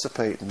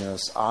participate in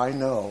this, I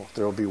know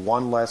there will be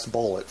one less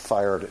bullet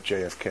fired at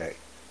JFK.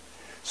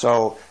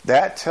 So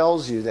that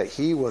tells you that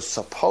he was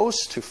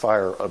supposed to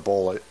fire a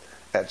bullet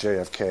at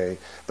JFK,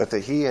 but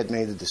that he had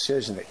made the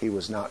decision that he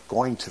was not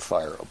going to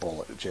fire a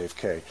bullet at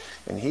JFK.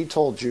 And he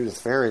told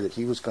Judith Ferry that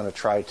he was going to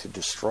try to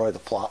destroy the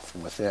plot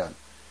from within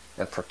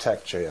and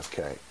protect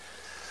JFK.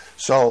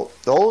 So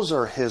those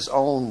are his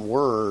own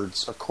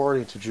words,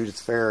 according to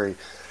Judith Ferry.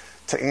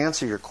 To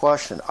answer your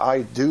question,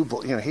 I do,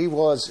 he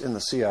was in the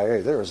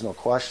CIA, there is no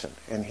question,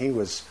 and he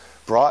was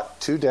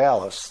brought to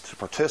Dallas to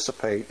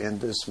participate in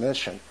this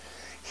mission.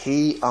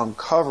 He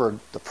uncovered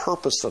the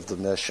purpose of the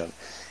mission.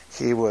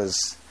 He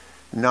was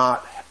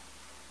not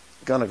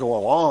going to go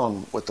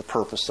along with the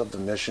purpose of the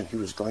mission. He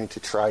was going to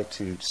try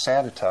to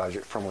sabotage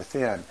it from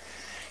within.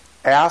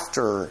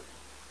 After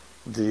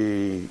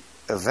the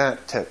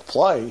event took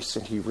place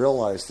and he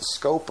realized the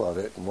scope of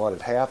it and what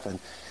had happened,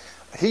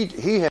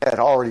 he had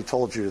already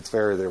told Judith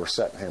Ferry they were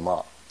setting him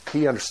up.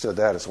 He understood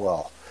that as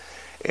well.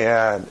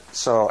 And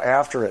so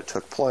after it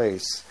took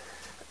place,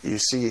 you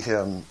see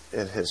him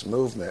in his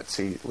movements.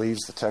 He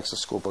leaves the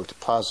Texas School Book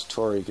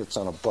Depository, gets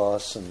on a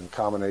bus, and a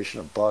combination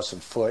of bus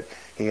and foot,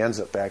 he ends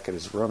up back at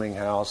his rooming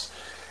house,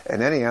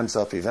 and then he ends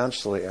up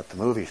eventually at the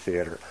movie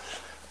theater.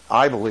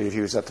 I believe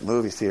he was at the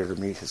movie theater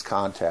to meet his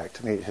contact,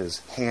 to meet his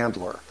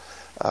handler.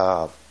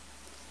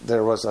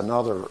 There was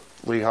another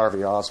Lee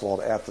Harvey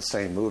Oswald at the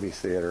same movie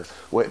theater.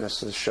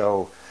 Witnesses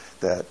show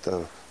that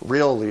the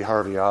real Lee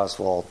Harvey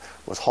Oswald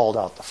was hauled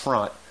out the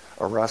front,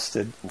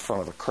 arrested in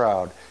front of a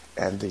crowd,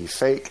 and the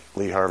fake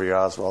Lee Harvey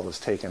Oswald was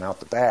taken out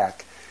the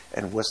back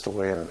and whisked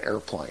away in an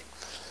airplane.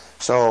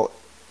 So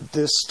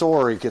this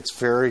story gets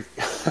very...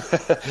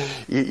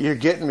 You're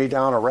getting me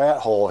down a rat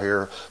hole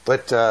here,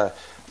 but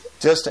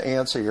just to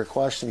answer your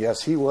question,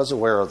 yes, he was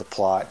aware of the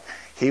plot.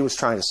 He was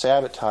trying to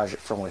sabotage it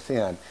from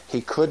within.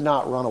 He could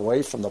not run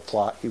away from the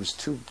plot. He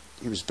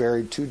was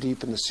buried too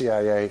deep in the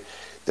CIA.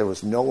 There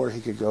was nowhere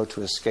he could go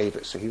to escape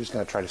it, so he was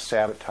going to try to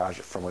sabotage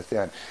it from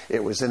within.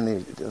 It was in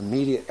the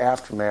immediate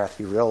aftermath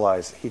he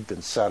realized that he'd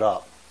been set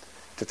up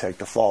to take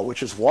the fall,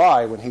 which is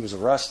why when he was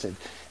arrested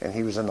and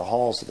he was in the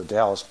halls of the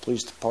Dallas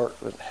Police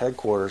Department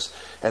headquarters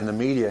and the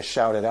media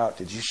shouted out,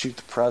 "Did you shoot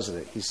the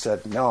president?" He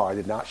said, "No, I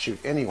did not shoot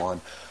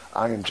anyone.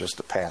 I am just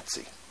a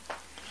patsy."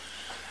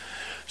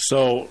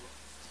 So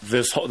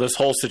this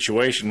whole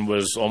situation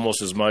was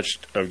almost as much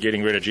of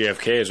getting rid of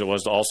JFK as it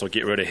was to also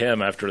get rid of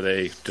him after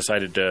they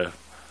decided to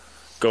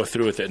go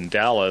through with it in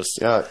Dallas.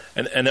 Yeah.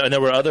 And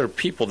there were other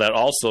people that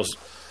also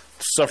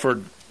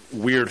suffered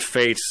weird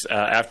fates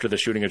after the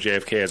shooting of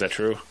JFK. Is that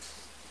true?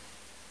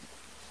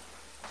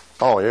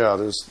 Oh yeah,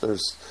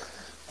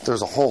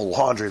 there's a whole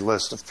laundry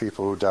list of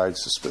people who died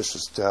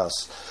suspicious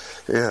deaths,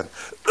 and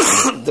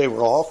they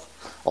were all,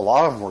 a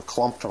lot of them were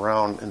clumped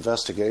around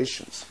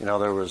investigations. You know,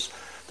 there was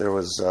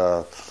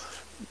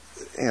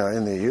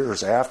in the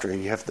years after,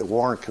 you have the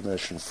Warren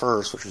Commission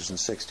first, which was in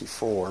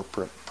 '64,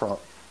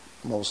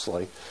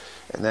 mostly,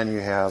 and then you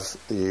have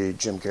the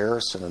Jim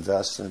Garrison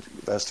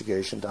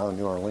investigation down in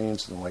New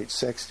Orleans in the late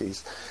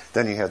 '60s.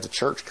 Then you have the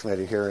Church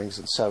Committee hearings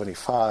in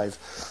 '75,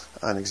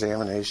 an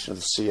examination of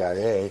the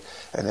CIA,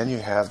 and then you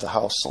have the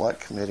House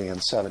Select Committee in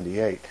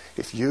 '78.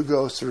 If you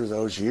go through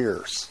those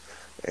years,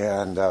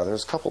 and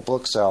there's a couple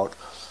books out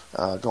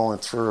going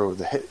through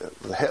the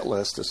hit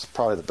list is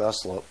probably the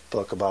best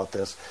book about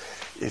this.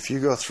 If you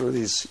go through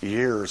these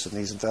years and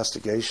these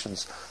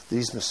investigations,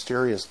 these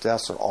mysterious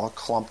deaths are all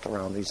clumped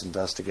around these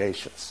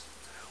investigations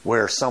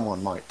where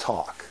someone might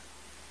talk.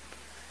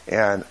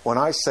 And when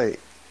I say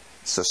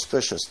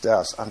suspicious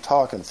deaths, I'm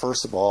talking,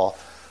 first of all,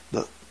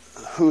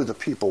 who the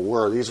people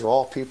were. These are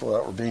all people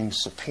that were being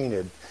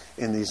subpoenaed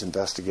in these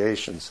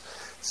investigations.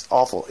 It's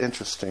awful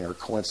interesting or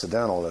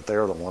coincidental that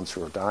they're the ones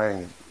who are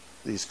dying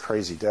these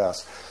crazy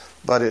deaths.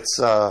 But it's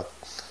the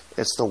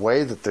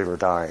way that they were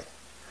dying.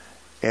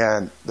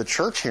 And the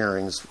church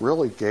hearings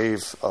really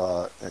gave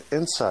an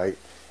insight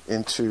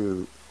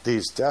into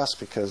these deaths,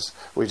 because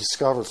we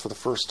discovered for the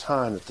first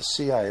time that the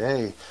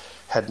CIA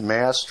had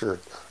mastered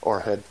or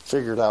had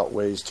figured out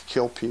ways to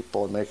kill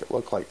people and make it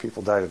look like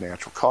people died of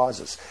natural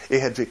causes.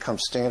 It had become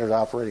standard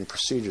operating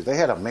procedure. They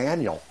had a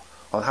manual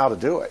on how to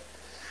do it.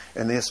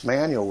 And this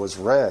manual was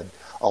read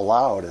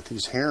aloud at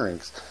these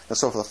hearings. And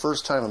so for the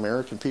first time,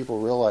 American people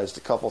realized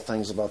a couple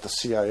things about the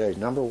CIA.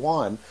 Number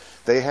one,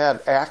 they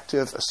had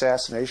active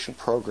assassination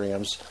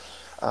programs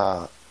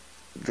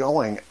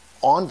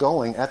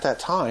ongoing at that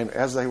time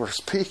as they were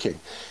speaking.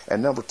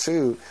 And number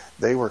two,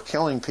 they were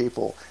killing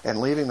people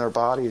and leaving their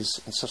bodies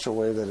in such a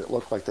way that it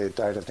looked like they had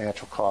died of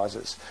natural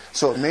causes.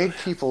 So it made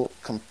people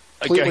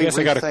completely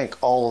rethink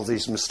all of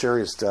these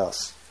mysterious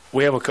deaths.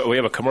 We have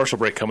a commercial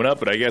break coming up,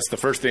 but I guess the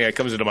first thing that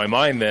comes into my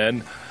mind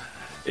then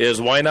is,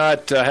 why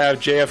not have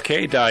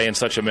JFK die in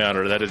such a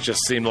manner that it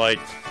just seemed like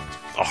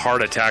a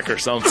heart attack or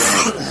something?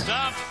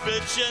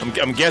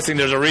 I'm guessing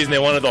there's a reason they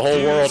wanted the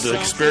whole world to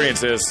experience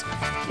this.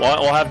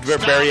 We'll have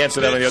Barry answer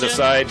that on the other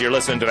side. You're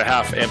listening to the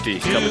Half Empty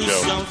Cup of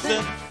Joe.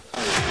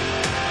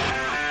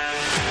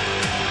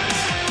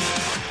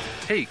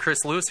 Hey,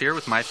 Chris Lewis here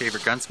with My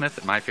Favorite Gunsmith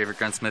at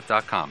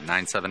MyFavoriteGunsmith.com,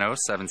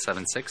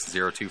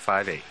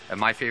 970-776-0258. At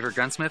My Favorite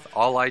Gunsmith,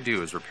 all I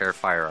do is repair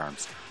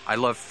firearms. I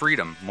love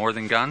freedom more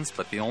than guns,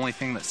 but the only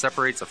thing that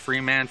separates a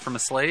free man from a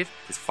slave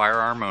is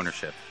firearm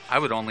ownership. I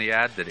would only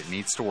add that it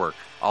needs to work.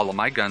 All of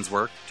my guns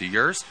work. Do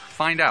yours?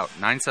 Find out.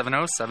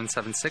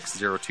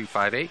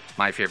 970-776-0258.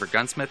 My Favorite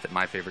Gunsmith at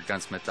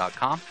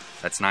MyFavoriteGunsmith.com.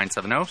 That's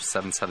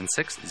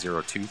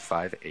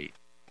 970-776-0258.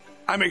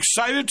 I'm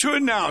excited to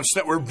announce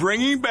that we're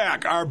bringing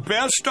back our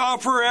best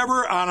offer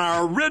ever on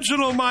our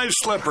original My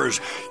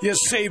Slippers. You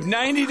save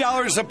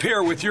 $90 a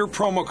pair with your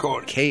promo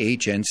code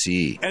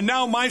KHNC. And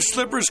now My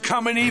Slippers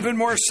come in even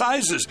more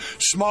sizes.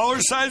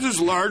 Smaller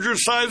sizes, larger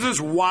sizes,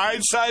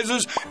 wide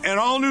sizes, and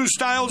all new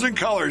styles and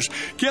colors.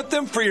 Get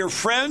them for your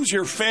friends,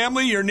 your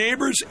family, your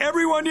neighbors,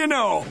 everyone you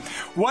know.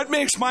 What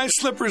makes My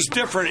Slippers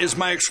different is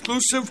my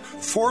exclusive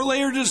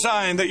 4-layer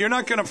design that you're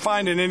not going to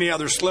find in any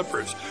other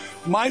slippers.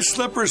 My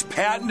Slippers'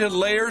 patented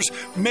layers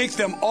make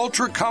them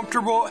ultra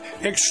comfortable,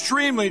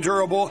 extremely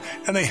durable,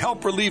 and they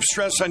help relieve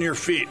stress on your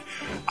feet.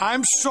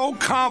 I'm so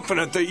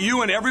confident that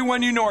you and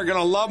everyone you know are going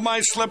to love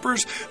My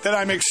Slippers that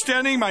I'm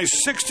extending my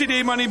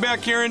 60-day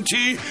money-back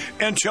guarantee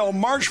until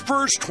March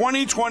 1st,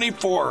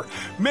 2024,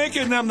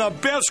 making them the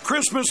best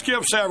Christmas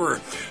gifts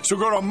ever. So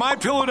go to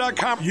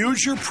MyPillow.com,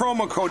 use your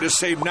promo code to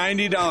save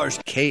 $90.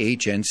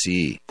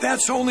 KHNC.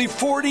 That's only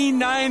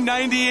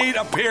 $49.98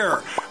 a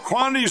pair.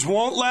 Quantities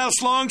won't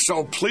last long,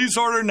 so please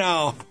order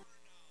now.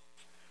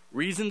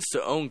 Reasons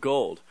to own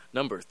gold,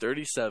 number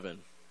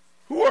 37.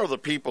 Who are the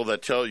people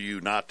that tell you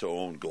not to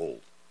own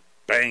gold?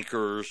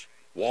 Bankers,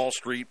 Wall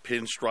Street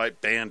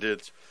pinstripe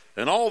bandits,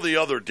 and all the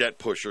other debt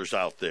pushers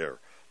out there.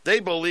 They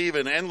believe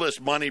in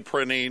endless money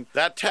printing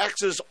that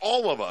taxes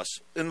all of us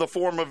in the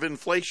form of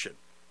inflation.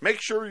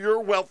 Make sure your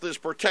wealth is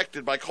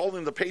protected by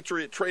calling the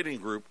Patriot Trading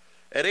Group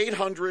at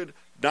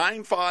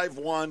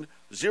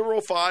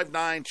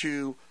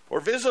 800-951-0592 or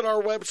visit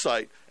our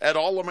website at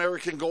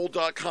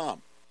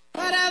allamericangold.com.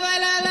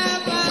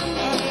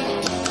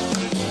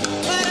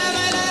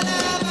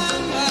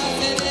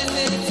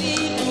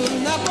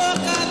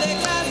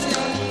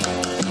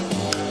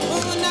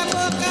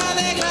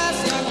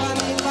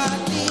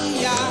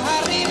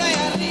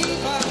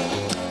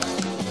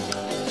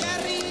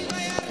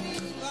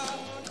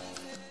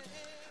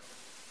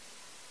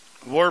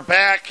 We're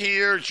back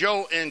here.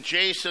 Joe and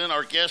Jason,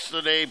 our guest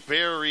today,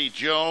 Barry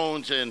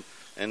Jones, and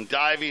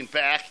diving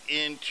back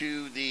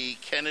into the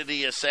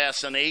Kennedy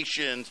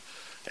assassinations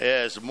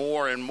as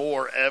more and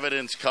more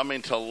evidence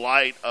coming to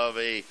light of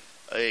a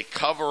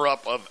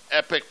cover-up of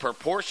epic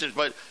proportions.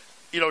 But,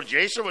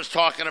 Jason was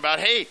talking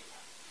about, hey,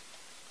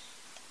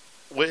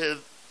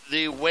 with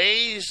the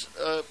ways,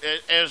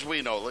 as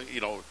we know,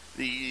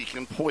 you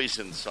can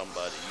poison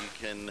somebody. You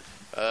can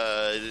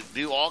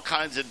do all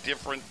kinds of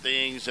different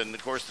things. And,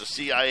 of course, the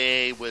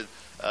CIA with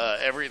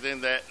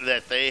everything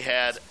that they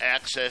had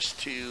access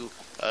to,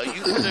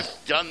 you could have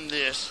done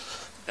this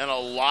in a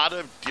lot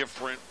of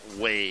different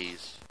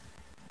ways.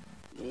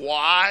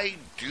 Why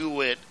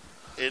do it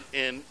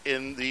in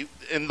the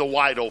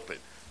wide open?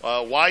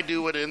 Why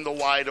do it in the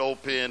wide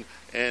open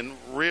and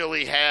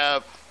really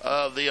have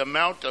the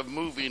amount of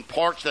moving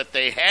parts that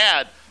they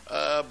had?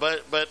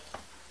 But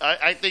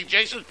I think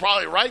Jason's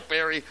probably right,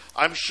 Barry.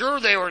 I'm sure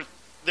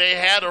they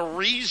had a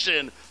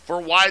reason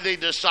for why they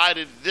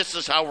decided this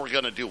is how we're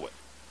going to do it.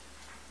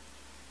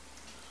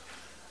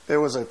 It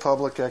was a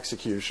public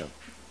execution.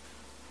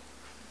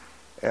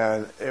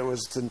 And it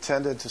was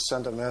intended to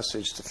send a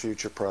message to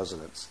future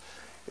presidents.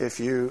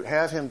 If you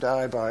have him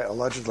die by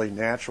allegedly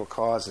natural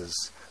causes,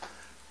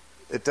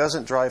 it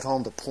doesn't drive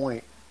home the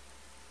point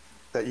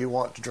that you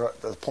want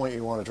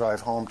to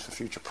drive home to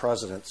future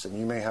presidents, and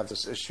you may have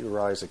this issue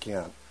rise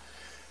again.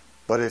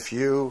 But if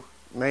you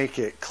make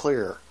it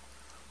clear,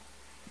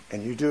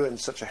 and you do it in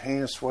such a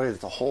heinous way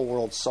that the whole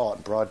world saw it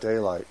in broad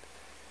daylight,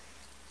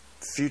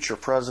 future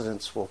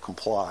presidents will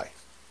comply.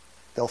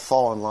 They'll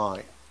fall in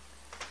line.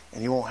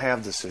 And you won't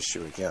have this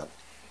issue again.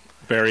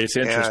 Barry, it's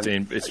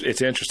interesting.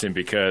 It's interesting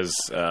because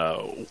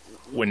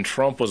when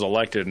Trump was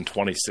elected in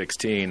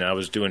 2016, I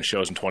was doing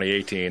shows in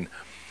 2018.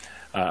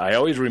 I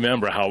always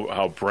remember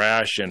how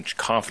brash and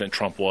confident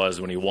Trump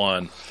was when he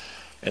won.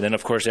 And then,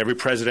 of course, every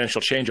presidential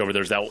changeover,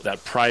 there's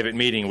that private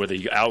meeting where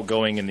the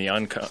outgoing and the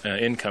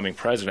incoming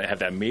president have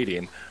that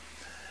meeting.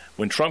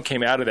 When Trump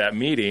came out of that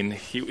meeting,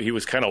 he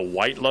was kind of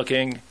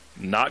white-looking,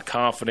 not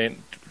confident,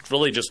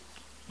 really just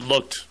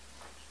looked...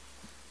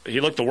 He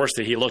looked the worst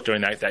that he looked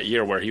during that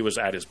year where he was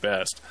at his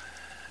best.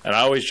 And I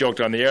always joked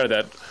on the air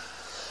that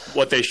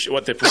what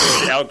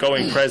the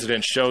outgoing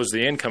president shows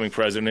the incoming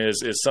president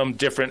is some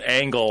different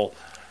angle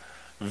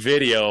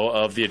video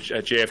of the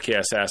JFK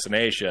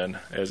assassination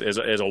as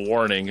a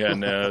warning.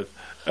 And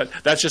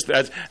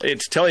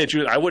it's telling you the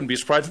truth. I wouldn't be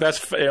surprised if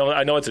that's,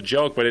 I know it's a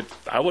joke, but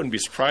I wouldn't be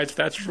surprised if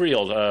that's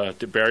real,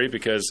 Barry,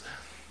 because,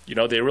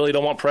 they really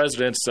don't want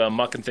presidents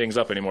mucking things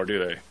up anymore,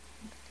 do they?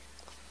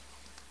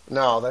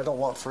 No, they don't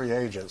want free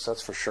agents,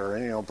 that's for sure.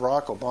 And,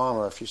 Barack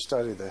Obama, if you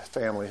study the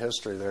family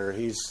history there,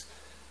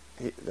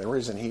 the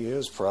reason he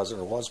is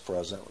president or was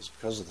president was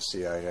because of the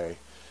CIA.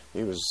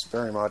 He was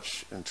very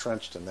much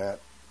entrenched in that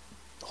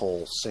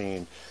whole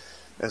scene.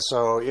 And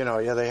so,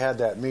 they had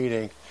that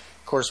meeting.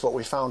 Of course, what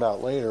we found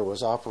out later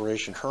was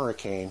Operation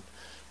Hurricane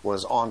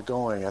was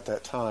ongoing at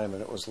that time,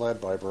 and it was led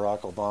by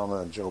Barack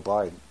Obama and Joe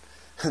Biden.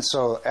 And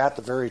so at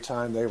the very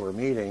time they were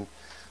meeting,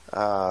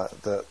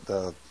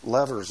 the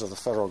levers of the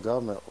federal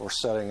government were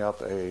setting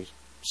up a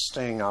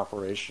sting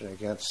operation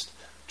against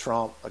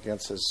Trump,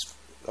 against his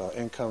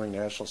incoming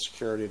national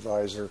security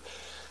advisor,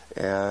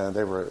 and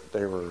they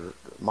were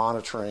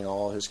monitoring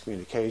all his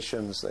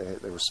communications.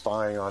 They were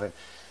spying on him.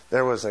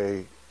 There was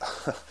a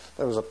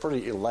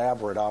pretty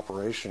elaborate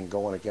operation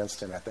going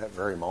against him at that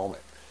very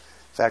moment.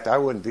 In fact, I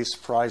wouldn't be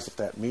surprised if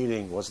that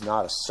meeting was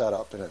not a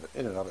setup in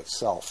and of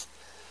itself.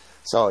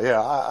 So,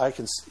 I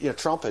can.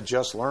 Trump had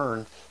just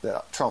learned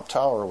that Trump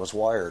Tower was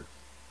wired.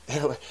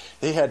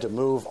 He had to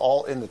move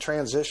in the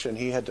transition.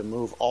 He had to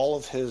move all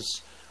of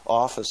his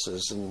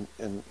offices, and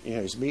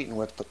he's meeting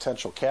with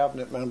potential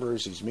cabinet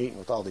members. He's meeting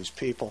with all these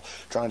people,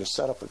 trying to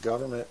set up a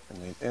government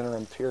in the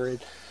interim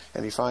period.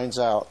 And he finds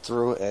out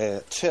through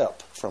a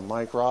tip from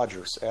Mike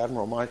Rogers,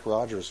 Admiral Mike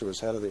Rogers, who was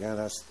head of the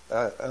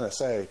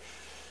NSA,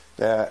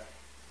 that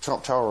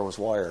Trump Tower was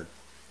wired.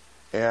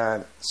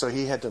 And so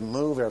he had to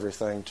move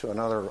everything to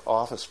another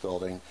office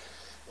building.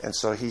 And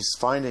so he's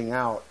finding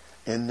out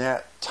in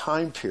that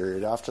time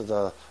period, after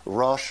the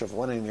rush of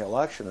winning the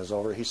election is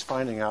over, he's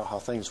finding out how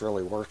things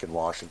really work in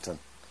Washington.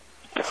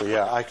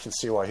 So, I can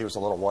see why he was a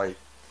little white.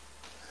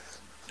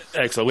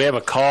 Excellent. We have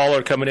a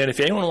caller coming in. If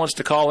anyone wants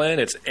to call in,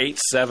 it's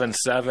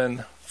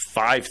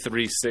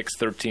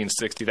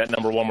 877-536-1360. That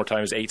number one more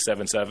time is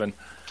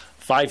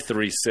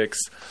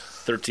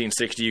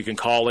 877-536-1360. You can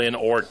call in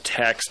or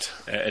text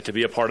to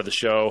be a part of the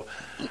show.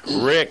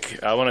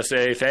 Rick, I want to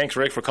say thanks,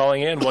 Rick, for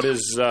calling in. What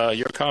is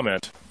your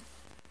comment?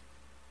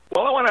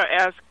 Well, I want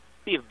to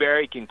see if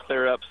Barry can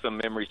clear up some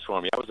memories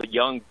for me. I was a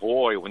young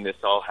boy when this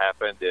all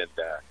happened, and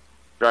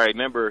I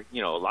remember, a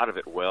lot of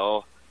it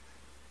well.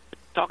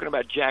 Talking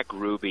about Jack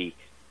Ruby,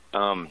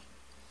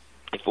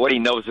 if what he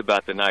knows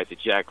about the night that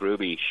Jack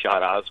Ruby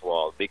shot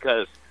Oswald,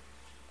 because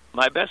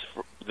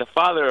the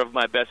father of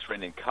my best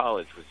friend in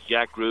college was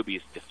Jack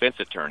Ruby's defense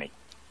attorney.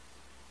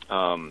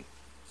 And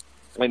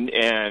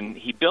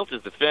he built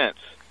his defense,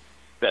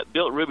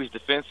 built Ruby's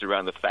defense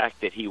around the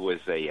fact that he was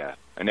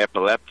an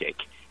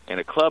epileptic and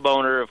a club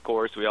owner, of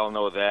course, we all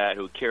know that,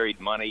 who carried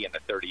money in a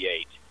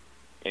 .38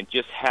 and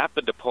just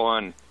happened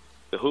upon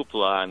the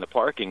hoopla in the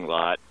parking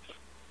lot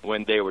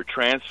when they were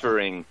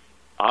transferring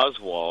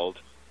Oswald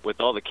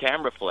with all the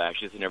camera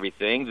flashes and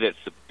everything.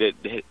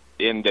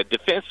 And the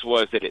defense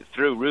was that it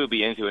threw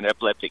Ruby into an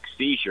epileptic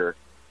seizure,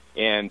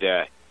 and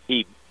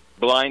he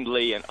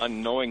blindly and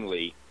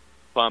unknowingly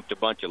pumped a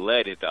bunch of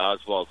lead into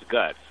Oswald's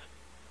guts.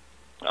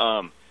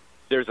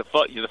 There's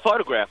the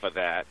photograph of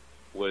that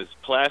was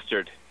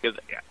plastered, because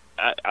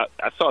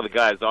I saw the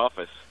guy's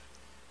office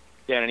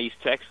down in East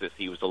Texas.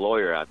 He was a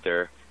lawyer out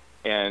there,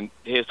 and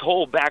his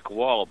whole back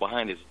wall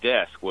behind his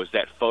desk was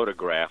that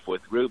photograph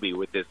with Ruby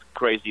with this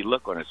crazy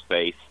look on his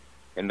face,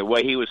 and the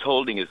way he was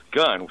holding his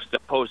gun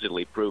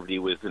supposedly proved he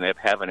was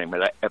having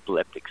an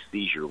epileptic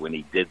seizure when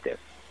he did this.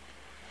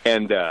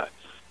 And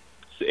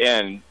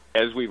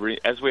as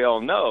we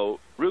all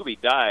know, Ruby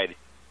died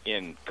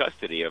in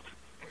custody of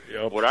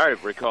what I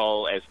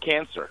recall as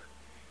cancer.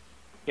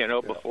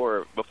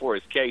 Before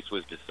his case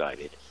was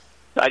decided.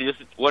 I just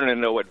wanted to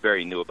know what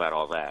Barry knew about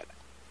all that.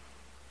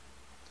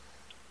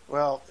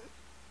 Well,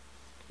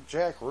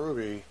 Jack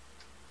Ruby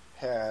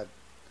had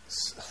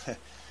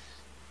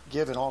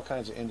given all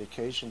kinds of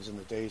indications in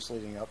the days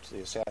leading up to the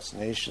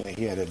assassination that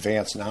he had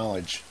advanced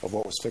knowledge of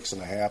what was fixing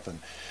to happen.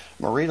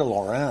 Marita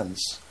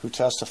Lorenz, who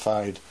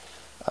testified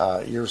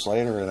years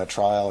later in a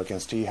trial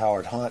against E.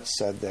 Howard Hunt,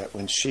 said that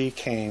when she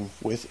came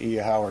with E.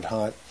 Howard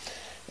Hunt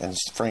and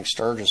Frank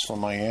Sturgis from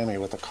Miami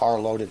with a car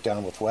loaded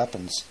down with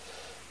weapons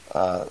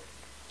 2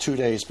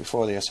 days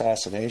before the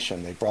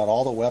assassination, they brought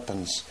all the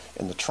weapons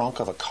in the trunk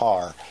of a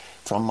car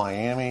from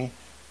Miami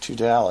to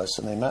Dallas,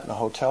 and they met in a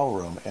hotel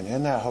room. And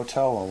in that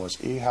hotel room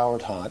was E.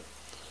 Howard Hunt,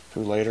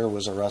 who later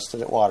was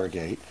arrested at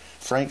Watergate,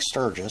 Frank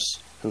Sturgis,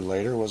 who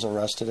later was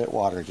arrested at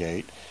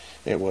Watergate.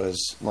 It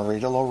was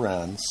Marita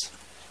Lorenz,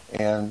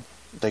 and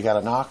they got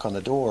a knock on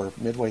the door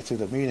midway through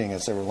the meeting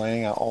as they were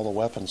laying out all the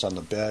weapons on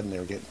the bed, and they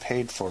were getting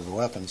paid for the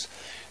weapons.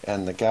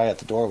 And the guy at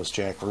the door was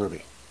Jack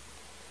Ruby.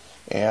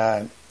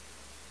 And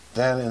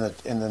then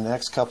in the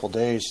next couple of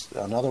days,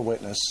 another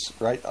witness,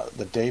 right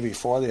the day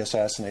before the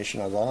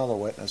assassination, another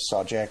witness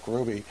saw Jack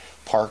Ruby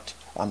parked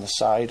on the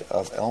side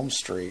of Elm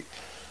Street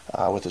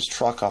with his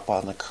truck up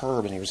on the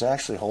curb, and he was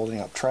actually holding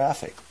up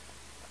traffic.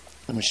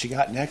 And when she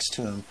got next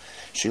to him,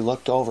 she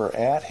looked over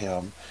at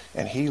him,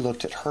 and he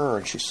looked at her,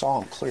 and she saw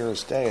him clear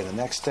as day. And the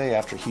next day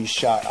after he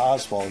shot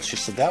Oswald, she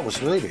said, that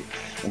was Ruby.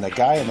 And the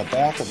guy in the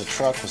back of the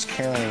truck was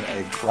carrying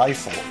a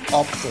rifle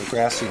up the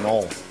grassy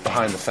knoll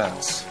behind the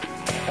fence.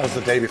 That was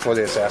the day before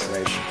the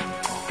assassination.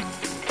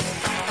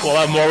 We'll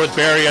have more with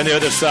Barry on the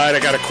other side. I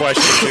got a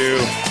question, too.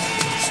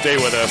 Stay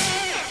with us.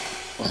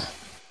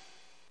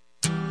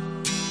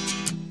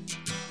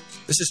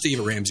 This is Steve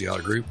at Ramsey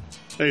Auto Group.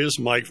 Hey, this is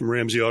Mike from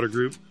Ramsey Auto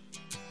Group.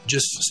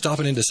 Just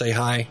stopping in to say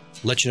hi,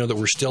 let you know that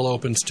we're still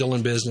open, still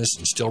in business,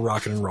 and still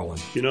rocking and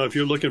rolling. You know, if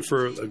you're looking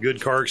for a good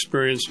car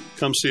experience,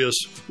 come see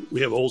us.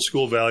 We have old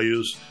school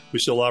values. We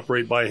still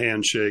operate by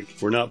handshake.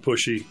 We're not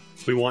pushy.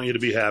 We want you to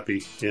be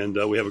happy, and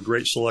we have a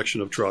great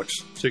selection of trucks.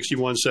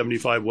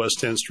 6175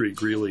 West 10th Street,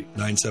 Greeley.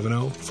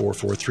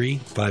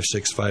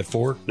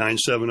 970-443-5654.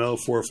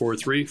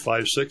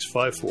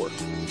 970-443-5654.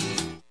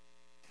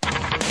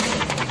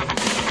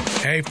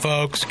 Hey,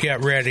 folks,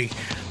 get ready.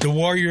 The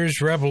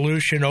Warriors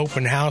Revolution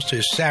Open House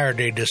is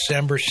Saturday,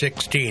 December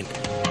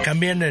 16th.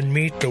 Come in and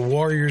meet the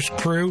Warriors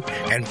crew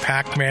and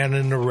Pac-Man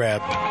and the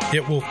Rev.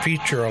 It will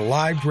feature a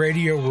live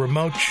radio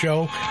remote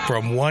show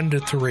from 1 to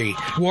 3.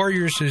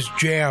 Warriors is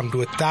jammed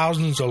with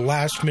thousands of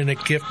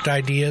last-minute gift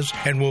ideas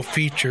and will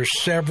feature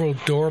several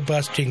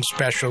door-busting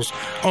specials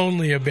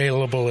only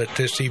available at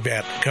this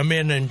event. Come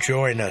in and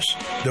join us.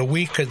 The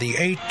week of the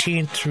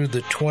 18th through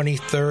the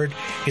 23rd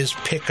is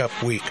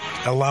pickup week,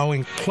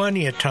 allowing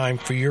plenty of time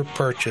for your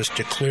purchase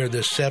to clear the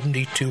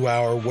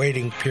 72-hour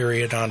waiting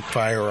period on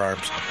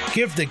firearms.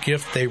 Give the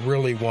gift they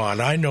really want.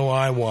 I know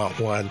I want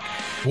one.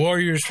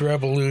 Warriors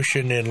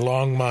Revolution in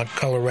Longmont,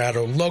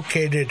 Colorado,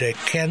 located at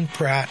Ken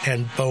Pratt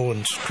and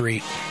Bowen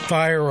Street.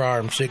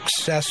 Firearms,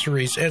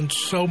 accessories, and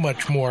so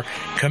much more.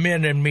 Come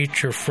in and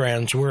meet your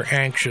friends. We're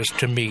anxious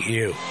to meet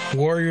you.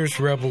 Warriors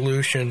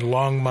Revolution,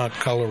 Longmont,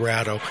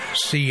 Colorado.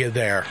 See you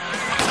there.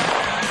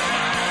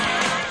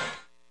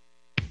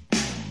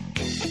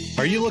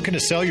 Are you looking to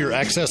sell your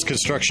excess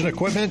construction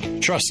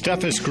equipment? Trust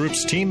Steffes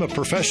Group's team of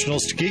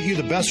professionals to get you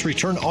the best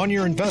return on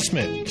your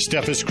investment.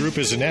 Steffes Group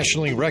is a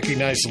nationally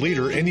recognized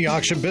leader in the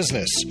auction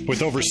business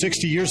with over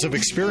 60 years of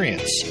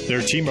experience.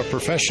 Their team of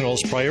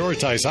professionals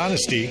prioritize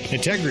honesty,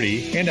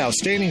 integrity, and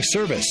outstanding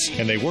service,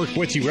 and they work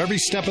with you every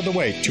step of the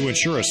way to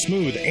ensure a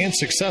smooth and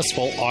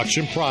successful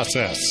auction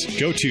process.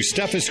 Go to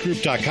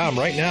SteffesGroup.com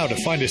right now to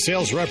find a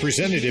sales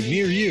representative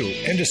near you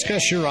and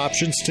discuss your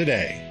options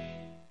today.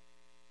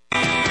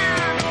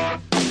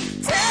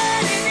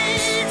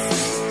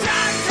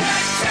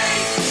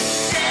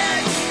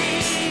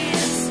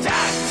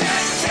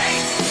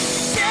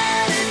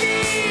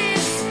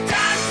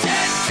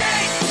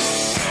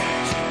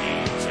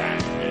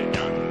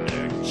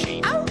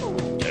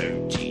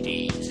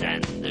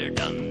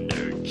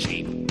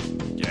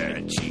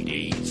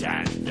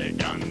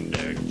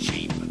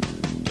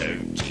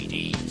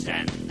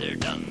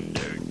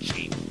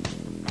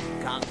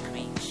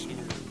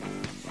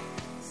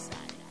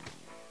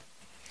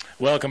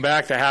 Welcome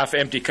back to Half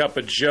Empty Cup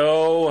of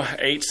Joe,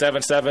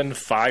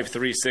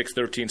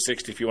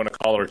 877-536-1360 if you want to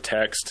call or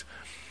text.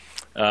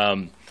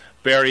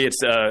 Barry,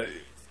 it's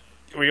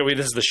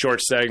this is the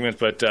short segment,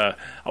 but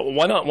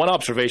one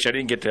observation I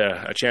didn't get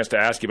a chance to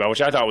ask you about,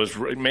 which I thought was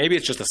maybe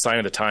it's just a sign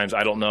of the times.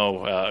 I don't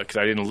know because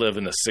I didn't live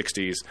in the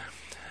 60s.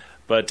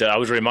 But I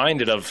was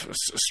reminded of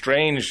a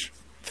strange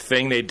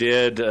thing they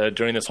did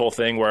during this whole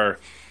thing where,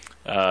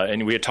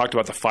 and we had talked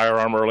about the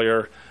firearm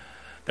earlier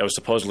that was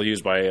supposedly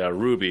used by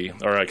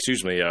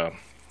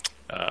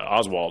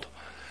Oswald.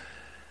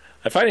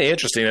 I find it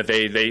interesting that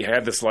they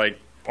had this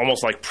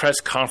almost like press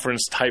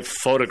conference type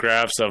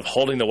photographs of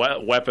holding the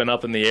weapon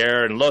up in the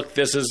air and look,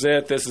 this is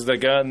it. This is the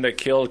gun that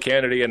killed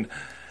Kennedy. And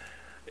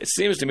it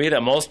seems to me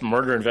that most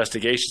murder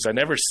investigations, I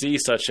never see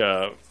such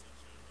an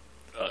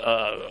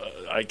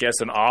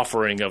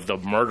offering of the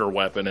murder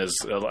weapon as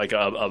like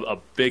a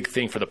big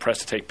thing for the press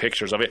to take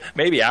pictures of it.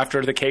 Maybe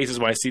after the cases,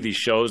 when I see these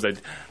shows,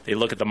 that they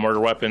look at the murder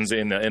weapons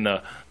in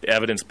the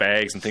evidence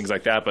bags and things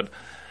like that. But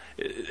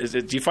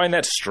do you find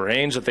that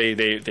strange that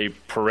they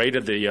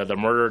paraded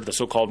the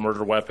so-called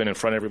murder weapon in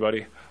front of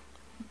everybody?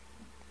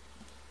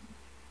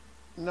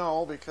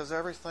 No, because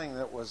everything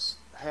that was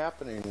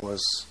happening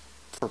was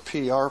for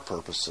PR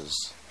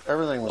purposes.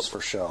 Everything was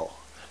for show.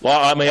 Well,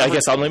 I mean, I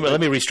guess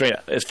let me restrain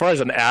it. As far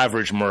as an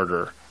average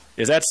murder,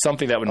 is that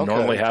something that would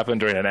normally happen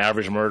during an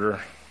average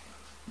murder?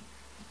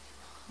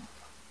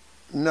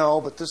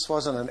 No, but this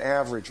wasn't an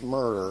average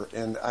murder,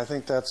 and I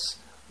think that's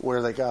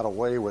where they got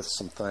away with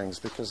some things,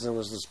 because there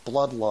was this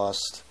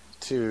bloodlust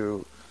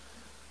to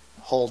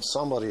hold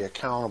somebody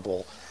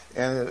accountable,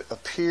 and it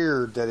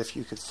appeared that if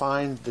you could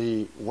find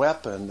the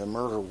weapon, the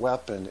murder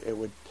weapon, it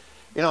would,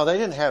 they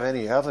didn't have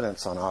any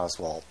evidence on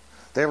Oswald.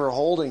 They were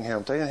holding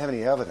him. They didn't have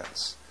any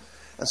evidence.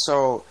 And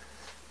so,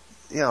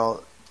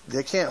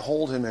 they can't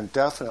hold him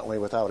indefinitely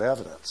without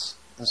evidence.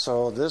 And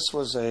so this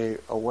was a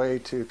way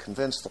to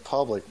convince the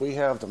public, we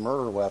have the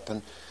murder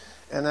weapon,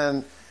 and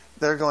then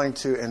they're going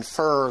to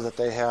infer that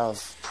they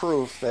have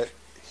proof that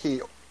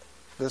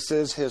this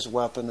is his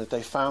weapon, that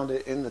they found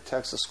it in the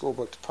Texas School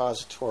Book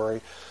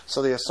Depository.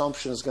 So the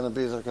assumption is going to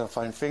be they're going to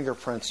find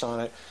fingerprints on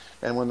it,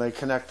 and when they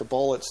connect the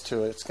bullets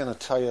to it, it's going to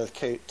tie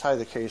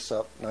the case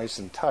up nice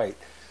and tight.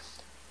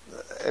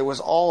 It was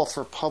all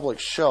for public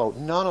show.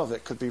 None of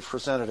it could be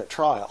presented at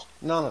trial.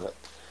 None of it.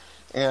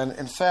 And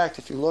in fact,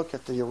 if you look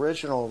at the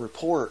original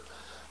report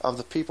of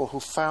the people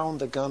who found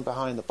the gun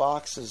behind the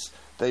boxes,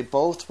 they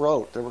both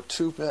wrote, there were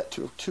two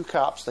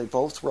cops, they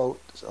both wrote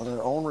on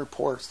their own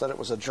reports that it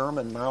was a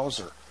German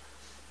Mauser.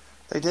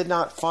 They did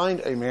not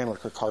find a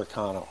Mannlicher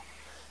Carcano.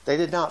 They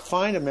did not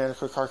find a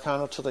Mannlicher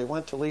Carcano until they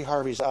went to Lee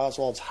Harvey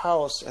Oswald's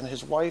house, and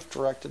his wife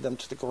directed them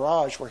to the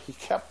garage where he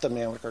kept the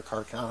Mannlicher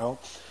Carcano.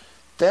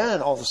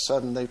 Then, all of a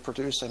sudden, they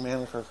produced a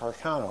Mannlicher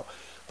Carcano.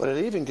 But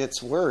it even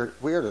gets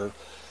weirder,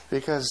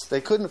 because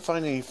they couldn't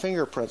find any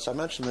fingerprints. I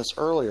mentioned this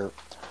earlier.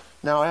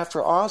 Now,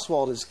 after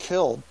Oswald is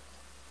killed,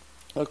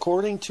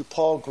 according to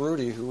Paul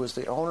Grudy, who was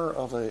the owner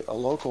of a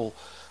local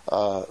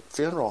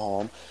funeral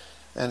home,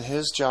 and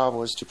his job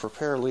was to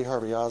prepare Lee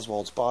Harvey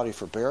Oswald's body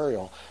for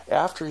burial.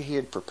 After he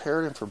had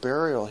prepared him for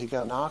burial, he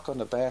got a knock on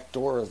the back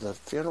door of the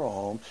funeral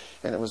home,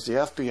 and it was the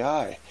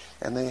FBI,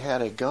 and they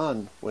had a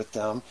gun with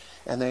them,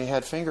 and they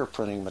had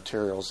fingerprinting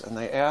materials, and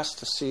they asked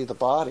to see the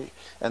body,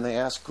 and they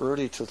asked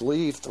Grudy to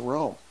leave the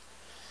room.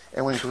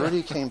 And when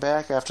Grudy came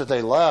back after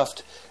they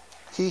left,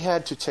 he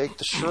had to take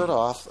the shirt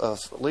off of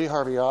Lee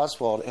Harvey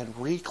Oswald and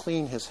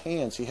re-clean his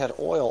hands. He had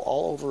oil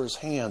all over his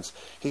hands.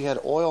 He had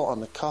oil on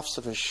the cuffs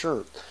of his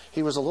shirt.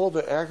 He was a little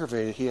bit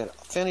aggravated. He had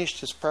finished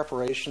his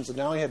preparations, and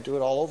now he had to do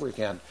it all over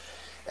again.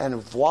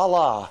 And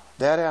voila,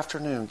 that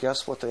afternoon,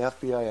 guess what the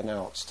FBI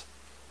announced?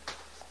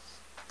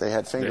 They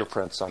had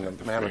fingerprints on the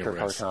Mannlicher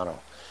Carcano.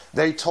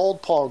 They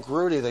told Paul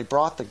Grudy, they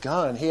brought the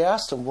gun. He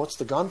asked him, what's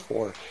the gun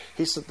for?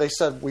 They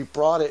said, we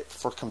brought it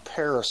for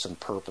comparison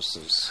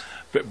purposes.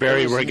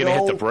 Barry, we're going to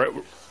hit the break.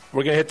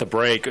 We're going to hit the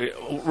break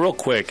real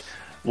quick.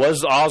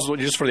 Was Oswald,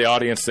 just for the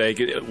audience's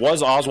sake,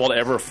 was Oswald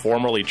ever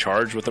formally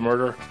charged with the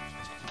murder?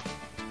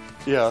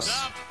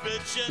 Yes.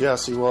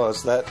 Yes, he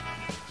was. That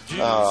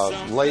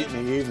late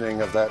in the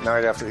evening of that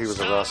night after he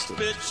was arrested.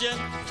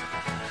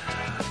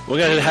 We're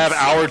going to have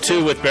hour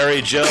 2 with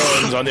Barry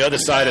Jones on the other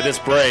side of this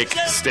break.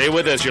 Stay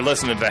with us. You're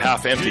listening to the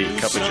Half Empty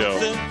Cup of Joe.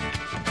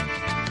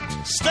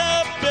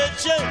 Stop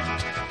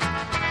bitching.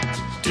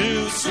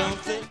 Do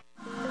something.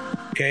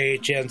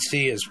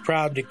 KHNC is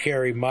proud to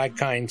carry My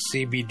Kind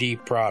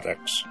CBD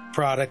products.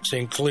 Products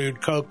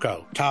include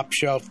cocoa, top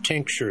shelf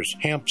tinctures,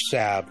 hemp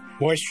salve,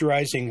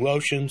 moisturizing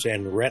lotions,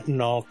 and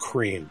retinol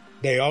cream.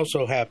 They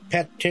also have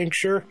pet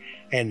tincture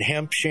and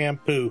hemp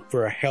shampoo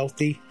for a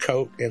healthy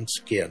coat and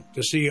skin.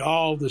 To see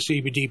all the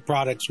CBD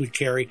products we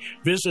carry,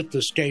 visit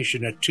the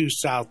station at 2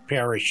 South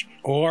Parish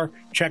or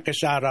check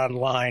us out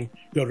online.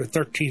 Go to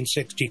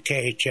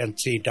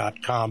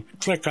 1360khnc.com.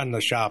 Click on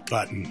the shop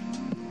button.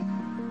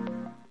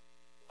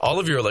 All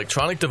of your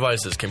electronic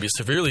devices can be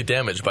severely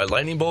damaged by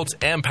lightning bolts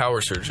and power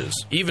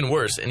surges. Even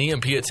worse, an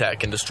EMP attack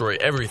can destroy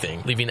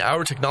everything, leaving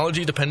our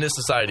technology-dependent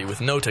society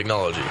with no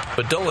technology.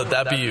 But don't let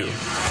that be you.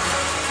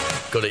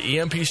 Go to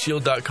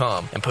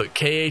EMPshield.com and put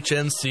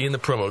KHNC in the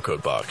promo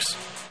code box.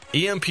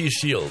 EMP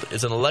Shield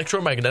is an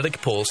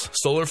electromagnetic pulse,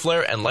 solar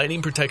flare, and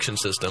lightning protection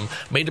system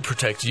made to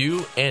protect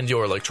you and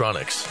your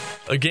electronics.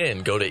 Again,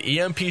 go to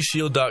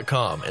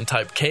EMPShield.com and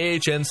type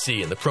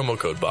KHNC in the promo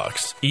code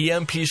box.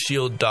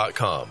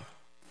 EMPShield.com.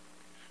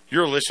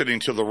 You're listening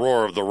to the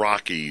Roar of the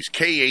Rockies,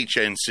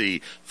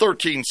 KHNC,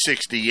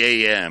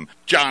 1360 AM,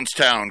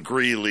 Johnstown,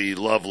 Greeley,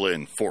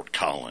 Loveland, Fort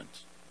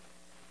Collins.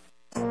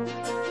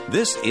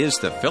 This is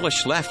the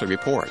Phyllis Schlafly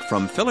Report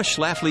from Phyllis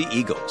Schlafly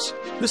Eagles.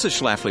 Mrs.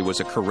 Schlafly was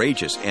a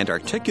courageous and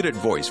articulate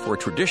voice for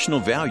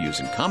traditional values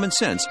and common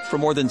sense for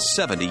more than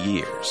 70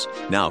 years.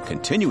 Now,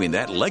 continuing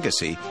that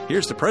legacy,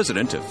 here's the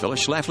president of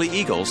Phyllis Schlafly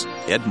Eagles,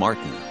 Ed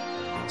Martin.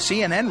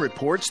 CNN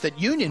reports that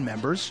union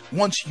members,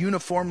 once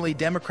uniformly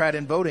Democrat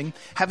in voting,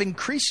 have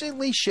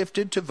increasingly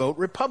shifted to vote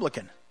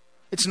Republican.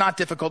 It's not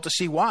difficult to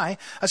see why,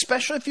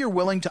 especially if you're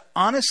willing to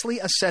honestly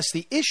assess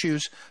the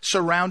issues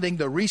surrounding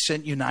the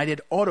recent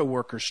United Auto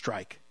Workers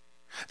strike.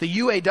 The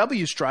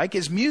UAW strike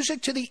is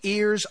music to the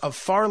ears of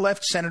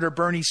far-left Senator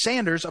Bernie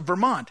Sanders of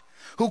Vermont,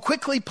 who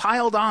quickly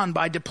piled on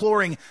by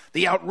deploring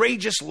the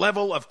outrageous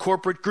level of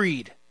corporate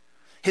greed.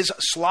 His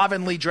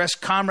slovenly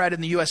dressed comrade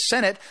in the U.S.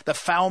 Senate, the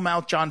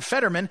foul-mouthed John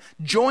Fetterman,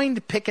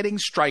 joined picketing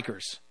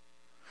strikers.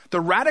 The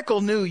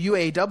radical new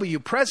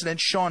UAW president,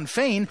 Shawn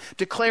Fain,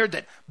 declared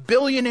that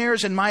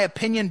billionaires, in my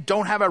opinion,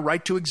 don't have a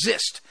right to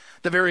exist.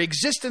 The very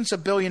existence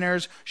of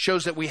billionaires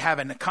shows that we have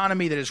an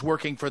economy that is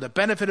working for the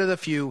benefit of the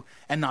few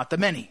and not the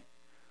many.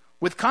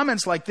 With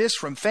comments like this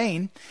from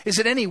Fain, is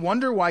it any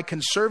wonder why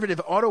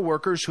conservative auto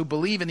workers who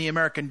believe in the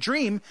American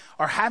dream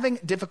are having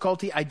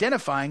difficulty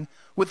identifying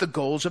with the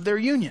goals of their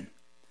union?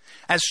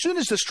 As soon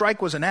as the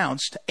strike was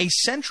announced, a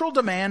central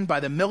demand by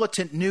the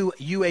militant new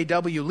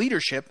UAW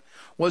leadership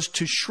was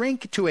to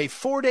shrink to a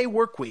 4-day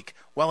work week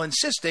while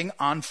insisting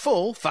on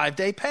full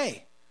 5-day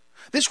pay.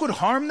 This would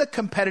harm the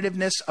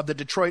competitiveness of the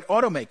Detroit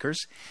automakers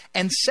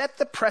and set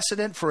the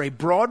precedent for a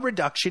broad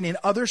reduction in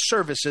other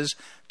services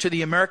to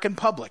the American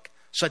public,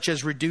 such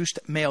as reduced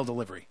mail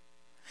delivery.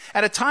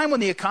 At a time when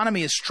the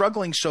economy is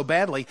struggling so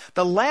badly,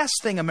 the last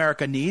thing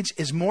America needs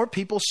is more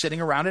people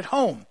sitting around at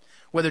home,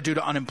 whether due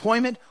to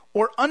unemployment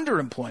or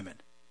underemployment.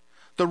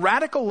 The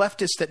radical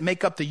leftists that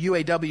make up the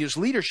UAW's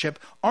leadership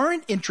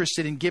aren't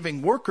interested in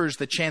giving workers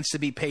the chance to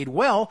be paid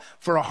well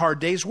for a hard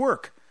day's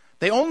work.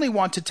 They only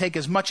want to take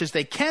as much as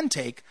they can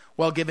take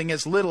while giving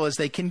as little as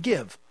they can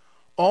give,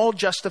 all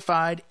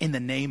justified in the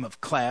name of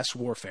class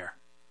warfare.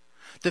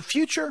 The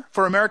future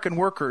for American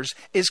workers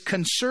is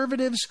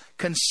conservatives'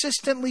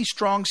 consistently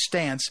strong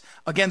stance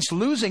against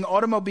losing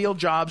automobile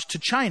jobs to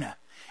China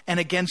and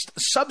against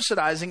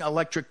subsidizing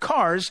electric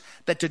cars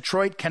that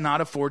Detroit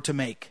cannot afford to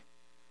make.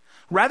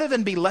 Rather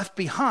than be left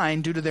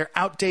behind due to their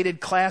outdated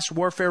class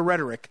warfare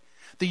rhetoric,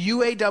 the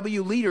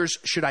UAW leaders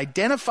should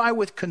identify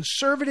with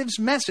conservatives'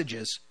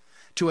 messages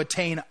to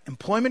attain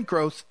employment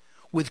growth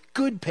with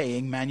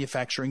good-paying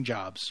manufacturing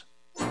jobs.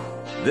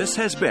 This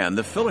has been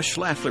the Phyllis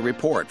Schlafly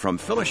Report from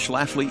Phyllis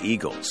Schlafly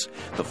Eagles.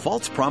 The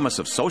false promise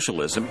of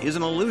socialism is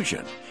an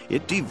illusion.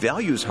 It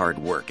devalues hard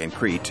work and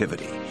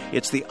creativity.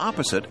 It's the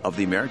opposite of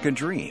the American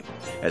dream.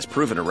 As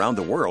proven around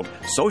the world,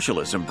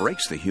 socialism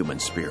breaks the human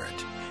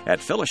spirit. At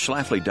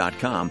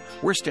PhyllisSchlafly.com,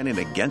 we're standing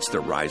against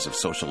the rise of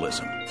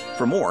socialism.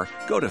 For more,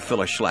 go to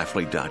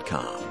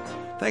PhyllisSchlafly.com.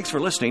 Thanks for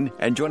listening,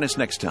 and join us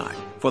next time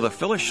for the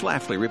Phyllis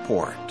Schlafly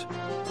Report.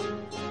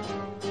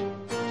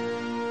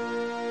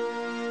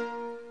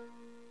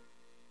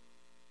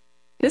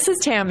 This is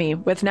Tammy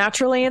with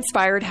Naturally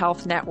Inspired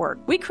Health Network.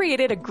 We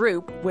created a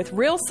group with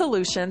real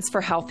solutions for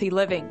healthy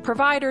living.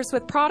 Providers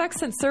with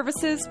products and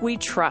services we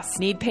trust.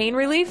 Need pain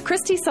relief?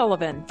 Christy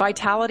Sullivan,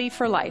 Vitality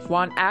for Life.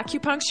 Want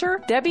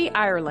acupuncture? Debbie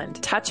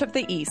Ireland, Touch of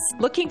the East.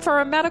 Looking for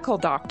a medical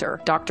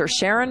doctor? Dr.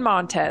 Sharon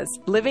Montez,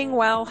 Living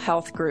Well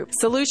Health Group.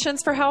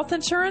 Solutions for health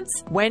insurance?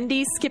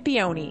 Wendy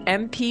Scipione,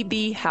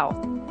 MPB Health.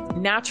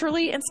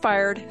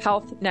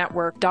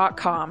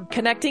 NaturallyInspiredHealthNetwork.com.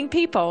 Connecting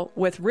people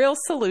with real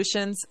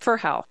solutions for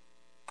health.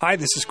 Hi,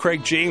 this is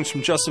Craig James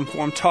from Just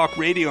Informed Talk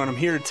Radio, and I'm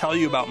here to tell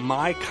you about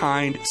My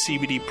Kind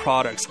CBD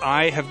products.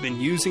 I have been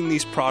using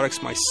these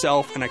products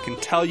myself, and I can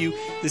tell you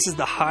this is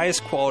the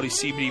highest quality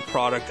CBD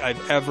product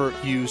I've ever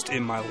used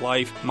in my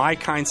life. My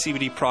Kind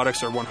CBD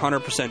products are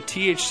 100%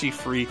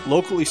 THC-free,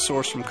 locally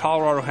sourced from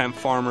Colorado hemp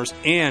farmers,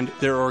 and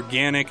they're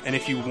organic. And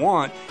if you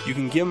want, you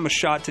can give them a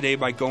shot today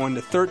by going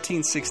to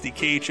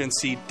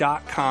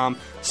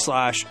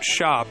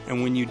 1360khnc.com/shop.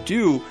 And when you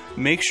do,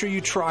 make sure you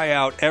try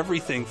out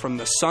everything from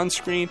the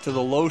sunscreen to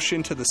the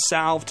lotion to the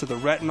salve to the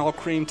retinol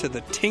cream to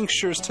the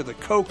tinctures to the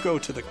cocoa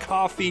to the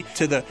coffee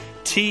to the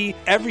tea,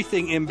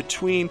 everything in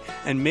between.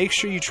 And make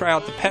sure you try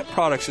out the pet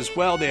products as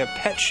well. They have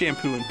pet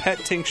shampoo and pet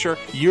tincture.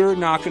 You're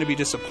not going to be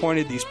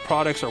disappointed. These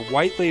products are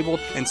white labeled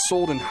and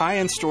sold in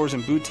high-end stores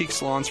and boutique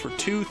salons for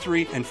 2,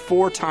 3, and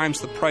 4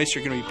 times the price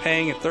you're going to be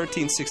paying at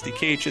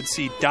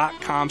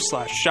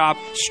 1360khnc.com/shop,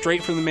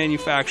 straight from the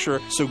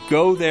manufacturer. So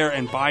go there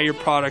and buy your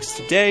products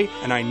today,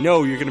 and I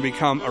know you're going to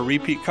become a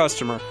repeat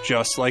customer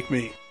just like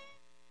me.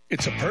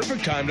 It's a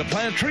perfect time to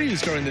plant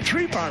trees during the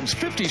Tree Farm's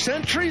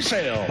 50-cent tree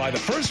sale. Buy the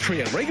first tree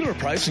at regular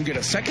price and get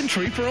a second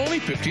tree for only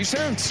 50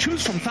 cents.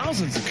 Choose from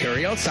thousands of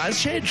carry-out size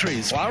shade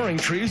trees, flowering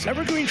trees,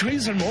 evergreen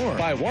trees, and more.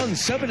 Buy one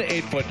 7 to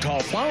 8 foot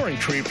tall flowering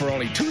tree for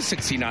only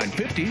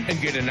 $269.50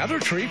 and get another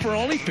tree for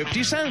only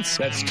 50 cents.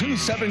 That's 2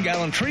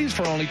 7-gallon trees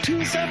for only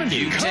 $2.70.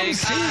 You Come take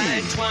see.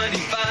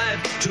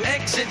 I-25 to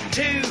exit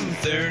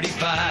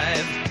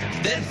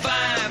 235, then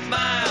 5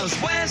 miles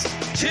west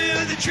to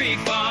the Tree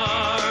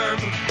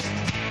Farm.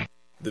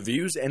 The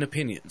views and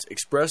opinions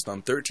expressed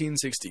on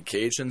 1360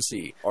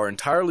 KHNC are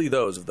entirely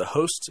those of the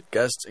hosts,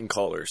 guests, and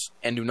callers,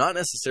 and do not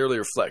necessarily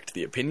reflect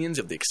the opinions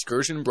of the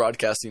Excursion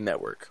Broadcasting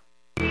Network.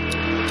 The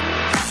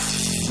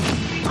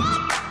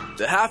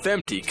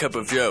Half-Empty Cup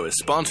of Joe is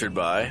sponsored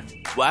by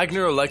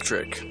Wagner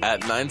Electric at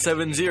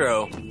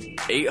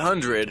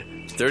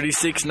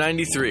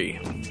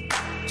 970-800-3693.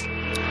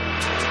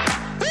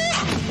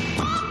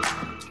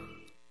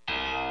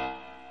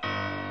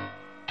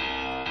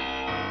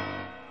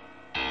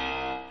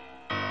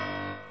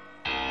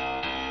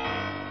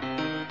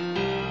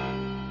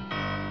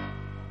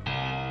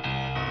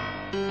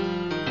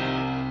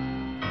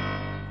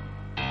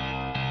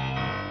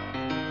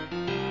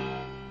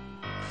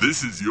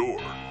 This is your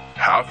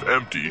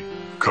half-empty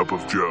cup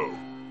of Joe.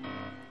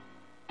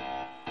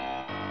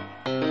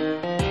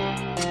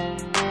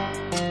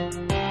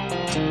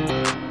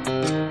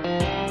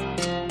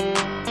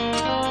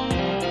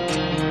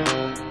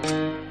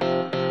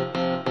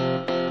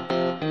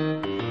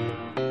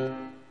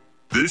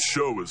 This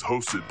show is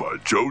hosted by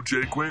Joe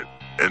Jaquint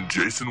and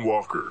Jason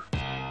Walker.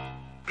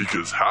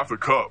 Because half a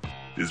cup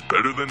is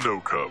better than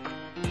no cup.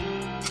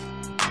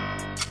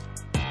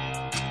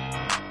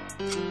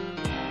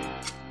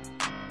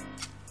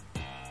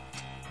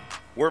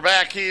 We're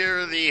back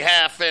here, the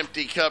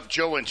half-empty cup.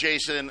 Joe and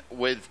Jason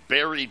with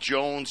Barry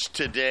Jones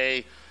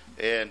today,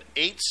 and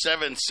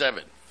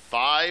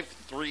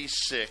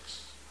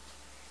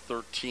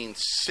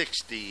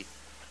 877-536-1360.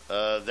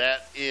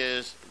 That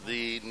is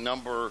the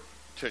number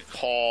to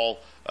call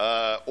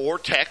or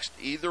text,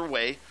 either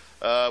way.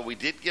 We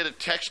did get a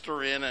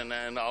texter in,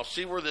 and I'll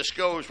see where this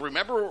goes.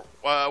 Remember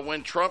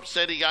when Trump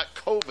said he got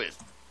COVID?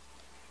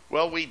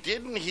 Well, what we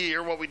didn't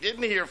hear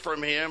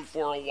from him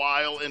for a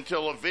while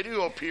until a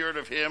video appeared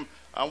of him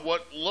on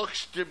what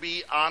looks to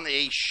be on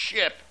a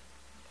ship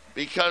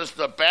because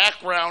the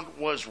background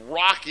was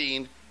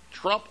rocking.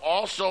 Trump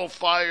also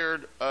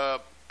fired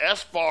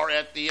Esbar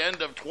at the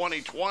end of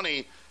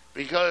 2020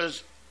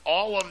 because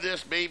all of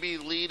this may be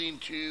leading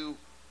to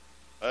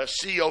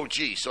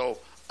COG. So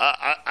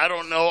I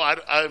don't know.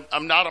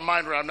 I'm not a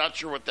miner. I'm not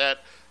sure what that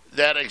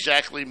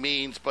exactly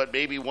means, but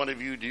maybe one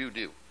of you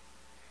do.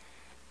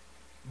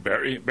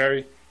 Barry?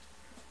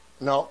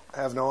 No,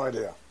 I have no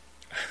idea.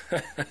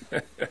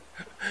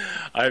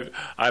 I'd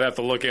have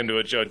to look into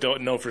it, Joe.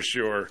 Don't know for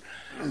sure.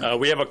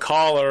 We have a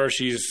caller.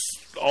 She's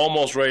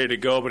almost ready to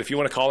go, but if you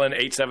want to call in,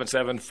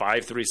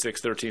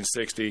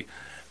 877-536-1360.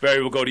 Barry,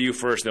 we'll go to you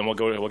first, then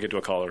we'll get to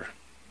a caller.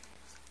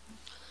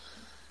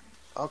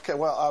 Okay,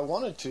 well, I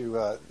wanted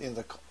to,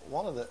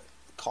 one of the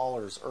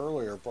callers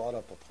earlier brought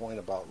up a point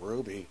about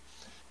Ruby,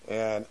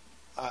 and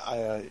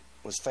I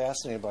was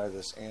fascinated by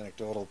this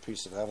anecdotal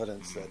piece of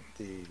evidence that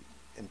the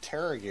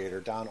interrogator,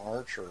 Don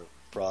Archer,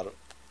 brought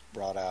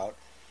out.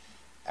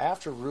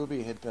 After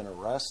Ruby had been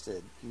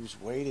arrested, he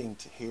was waiting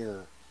to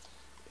hear,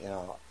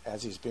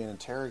 as he's being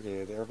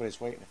interrogated,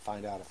 everybody's waiting to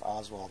find out if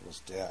Oswald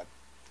was dead.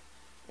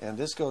 And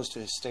this goes to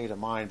his state of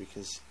mind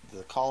because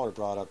the caller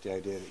brought up the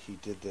idea that he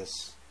did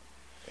this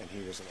and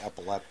he was an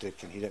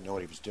epileptic and he didn't know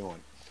what he was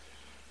doing.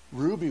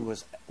 Ruby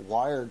was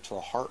wired to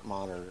a heart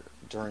monitor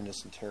during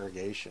this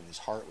interrogation. His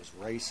heart was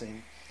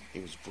racing. He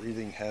was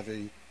breathing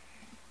heavy.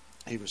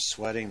 He was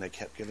sweating. They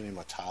kept giving him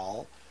a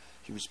towel.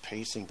 He was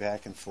pacing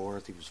back and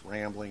forth. He was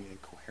rambling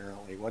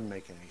incoherently. He wasn't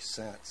making any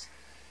sense.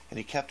 And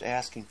he kept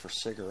asking for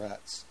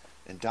cigarettes.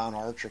 And Don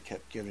Archer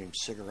kept giving him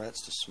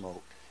cigarettes to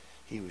smoke.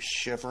 He was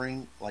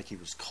shivering like he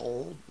was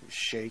cold. He was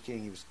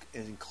shaking. He was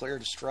in clear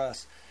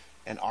distress.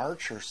 And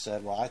Archer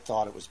said, well, I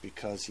thought it was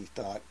because he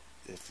thought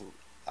if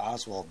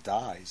Oswald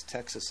dies,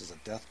 Texas is a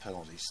death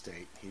penalty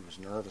state. He was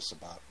nervous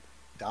about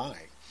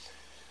dying.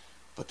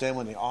 But then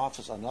when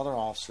another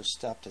officer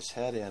stepped his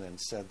head in and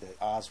said that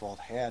Oswald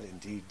had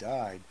indeed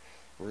died,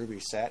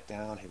 Ruby sat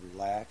down, he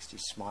relaxed, he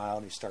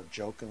smiled, he started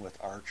joking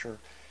with Archer.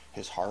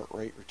 His heart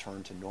rate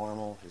returned to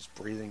normal, his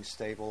breathing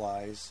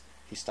stabilized,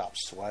 he stopped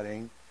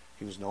sweating,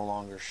 he was no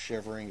longer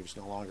shivering, he was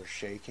no longer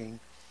shaking.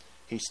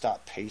 He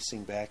stopped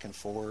pacing back and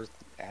forth,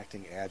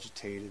 acting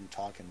agitated and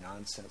talking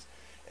nonsense.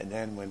 And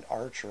then when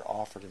Archer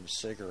offered him a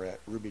cigarette,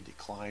 Ruby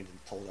declined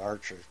and told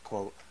Archer,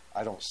 quote,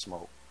 I don't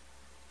smoke.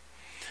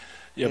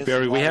 Yeah, His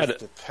Barry,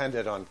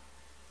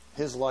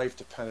 his life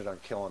depended on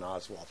killing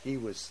Oswald. He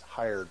was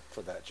hired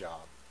for that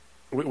job.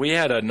 We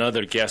had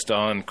another guest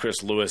on,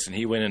 Chris Lewis, and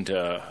he went into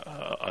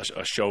a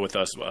show with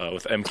us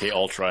with MK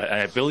Ultra. And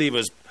I believe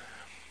it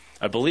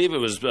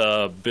was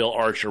Bill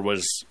Archer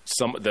was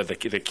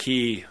the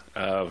key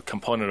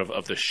component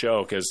of the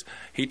show because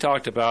he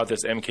talked about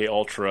this MK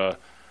Ultra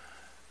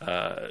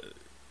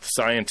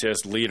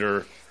scientist,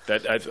 leader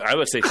that I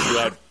would say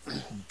throughout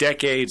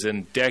decades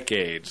and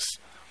decades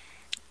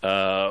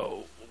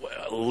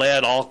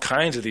led all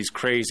kinds of these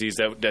crazies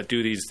that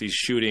do these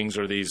shootings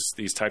or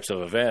these types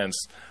of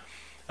events.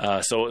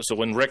 So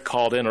when Rick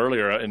called in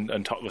earlier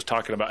and was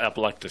talking about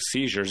epileptic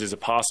seizures, is it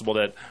possible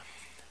that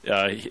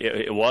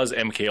it was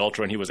MK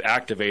Ultra and he was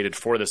activated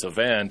for this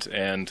event?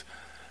 And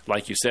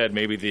like you said,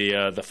 maybe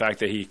the fact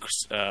that he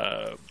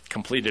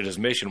completed his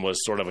mission was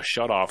sort of a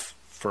shutoff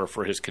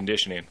for his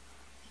conditioning.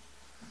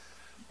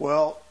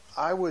 Well,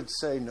 I would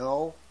say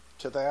no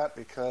to that,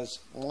 because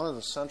one of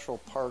the central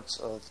parts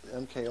of the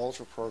MK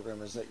Ultra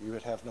program is that you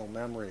would have no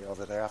memory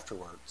of it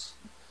afterwards.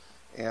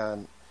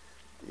 And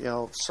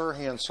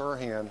Sirhan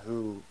Sirhan,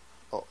 who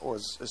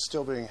is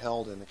still being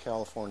held in the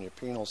California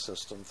penal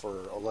system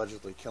for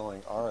allegedly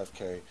killing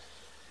RFK,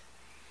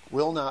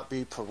 will not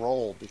be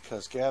paroled,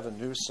 because Gavin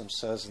Newsom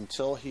says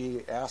until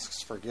he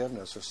asks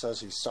forgiveness or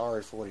says he's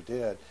sorry for what he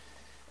did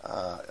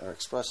or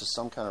expresses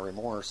some kind of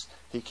remorse,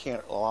 he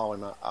can't allow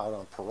him out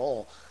on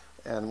parole.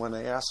 And when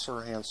they asked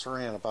Sirhan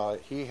Sirhan about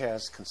it, he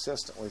has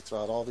consistently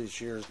throughout all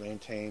these years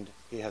maintained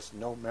he has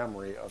no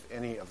memory of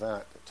any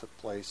event that took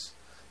place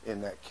in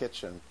that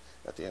kitchen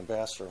at the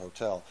Ambassador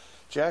Hotel.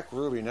 Jack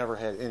Ruby never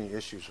had any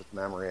issues with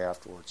memory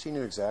afterwards. He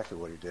knew exactly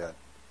what he did.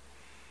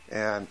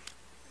 And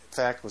in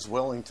fact was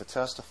willing to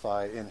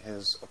testify in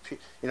his appeal.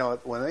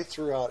 When they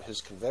threw out his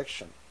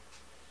conviction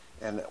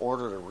and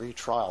ordered a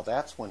retrial,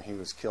 that's when he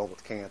was killed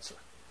with cancer,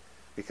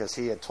 because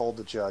he had told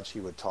the judge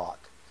he would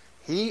talk.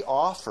 He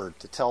offered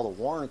to tell the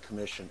Warren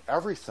Commission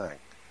everything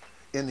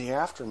in the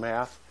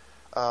aftermath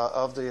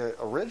of the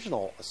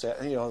original,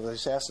 the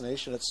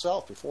assassination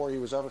itself, before he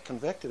was ever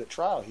convicted at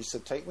trial. He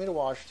said, "Take me to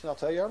Washington, I'll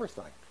tell you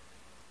everything.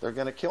 They're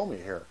going to kill me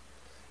here."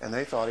 And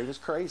they thought he was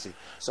crazy.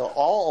 So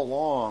all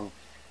along,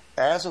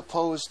 as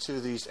opposed to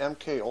these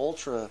MK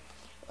Ultra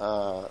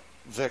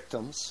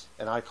victims,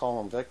 and I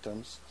call them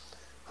victims,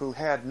 who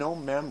had no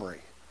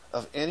memory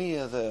of any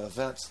of the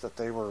events that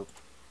they were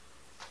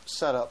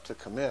set up to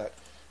commit,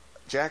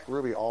 Jack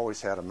Ruby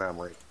always had a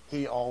memory.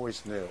 He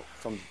always knew.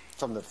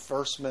 From the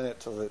first minute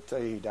to the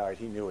day he died,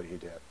 he knew what he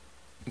did.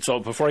 So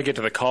before I get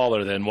to the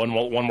caller, then one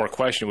more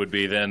question would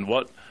be then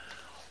what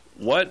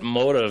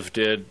motive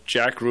did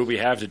Jack Ruby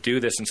have to do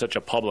this in such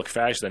a public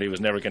fashion that he was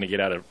never going to get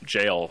out of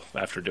jail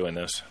after doing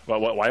this?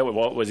 Why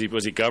was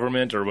he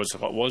government, or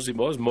what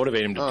was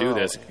motivating him to do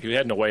this? He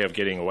had no way of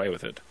getting away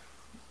with it.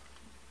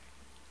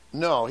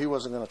 No, he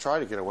wasn't going to try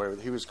to get away with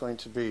it. He was going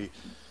to be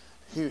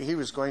he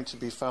was going to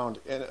be found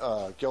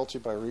guilty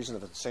by reason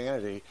of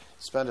insanity,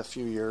 spend a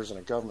few years in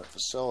a government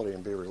facility,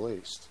 and be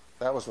released.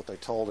 That was what they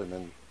told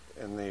him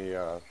in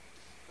the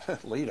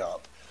lead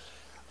up.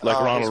 Like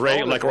Ronald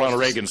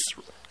Reagan's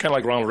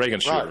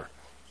shooter. Right.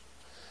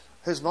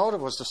 His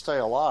motive was to stay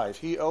alive.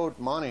 He owed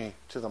money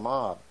to the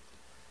mob,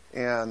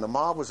 and the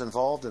mob was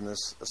involved in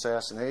this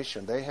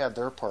assassination. They had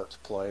their part to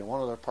play, and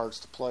one of their parts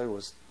to play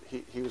was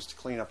he was to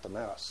clean up the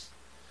mess.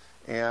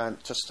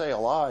 And to stay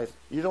alive,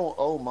 you don't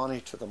owe money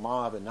to the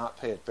mob and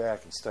not pay it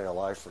back and stay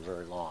alive for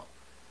very long.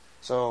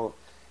 So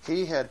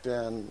he had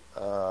been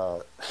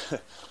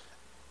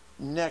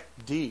neck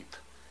deep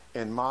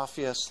in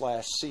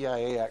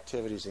mafia/CIA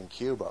activities in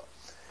Cuba.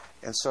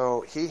 And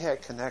so he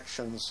had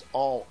connections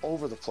all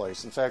over the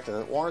place. In fact,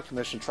 the Warren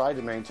Commission tried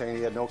to maintain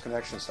he had no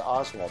connections to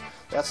Oswald.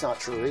 That's not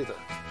true either.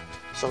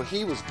 So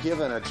he was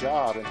given a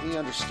job, and he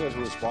understood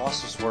who his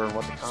bosses were and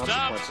what the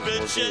consequences would be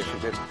if he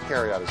didn't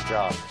carry out his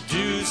job.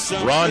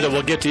 Rhonda,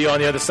 we'll get to you on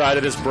the other side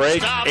of this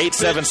break.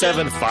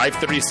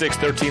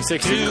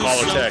 877-536-1360. Call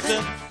or text.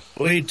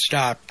 Bleed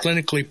Stop,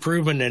 clinically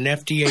proven and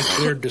FDA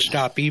cleared to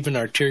stop even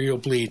arterial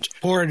bleeds.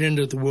 Pour it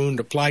into the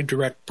wound, apply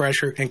direct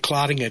pressure, and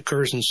clotting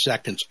occurs in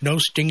seconds. No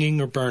stinging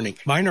or burning.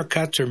 Minor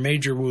cuts or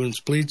major wounds,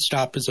 Bleed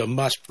Stop is a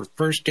must for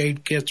first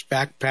aid kits,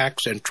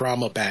 backpacks, and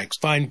trauma bags.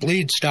 Find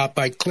Bleed Stop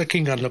by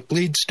clicking on the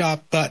Bleed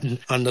Stop button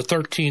on the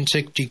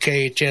 1360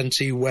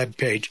 KHNC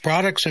webpage.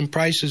 Products and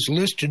prices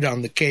listed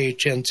on the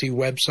KHNC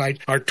website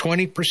are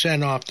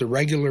 20% off the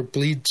regular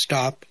Bleed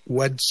Stop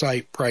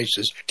website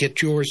prices.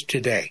 Get yours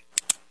today.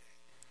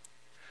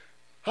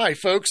 Hi,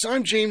 folks.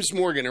 I'm James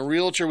Morgan, a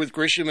realtor with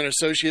Grisham &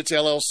 Associates,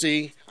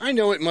 LLC. I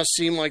know it must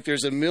seem like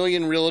there's a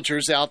million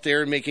realtors out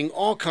there making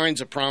all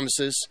kinds of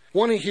promises.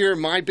 Want to hear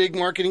my big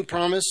marketing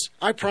promise?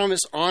 I promise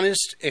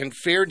honest and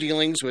fair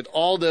dealings with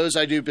all those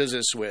I do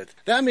business with.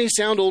 That may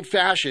sound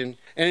old-fashioned,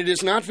 and it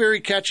is not very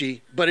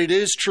catchy, but it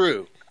is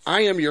true.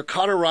 I am your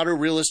Colorado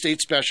real estate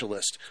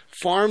specialist.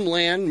 Farm,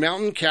 land,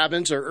 mountain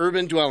cabins, or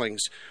urban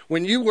dwellings.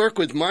 When you work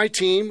with my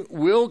team,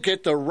 we'll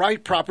get the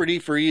right property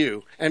for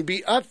you and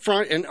be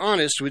upfront and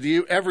honest with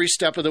you every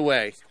step of the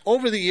way.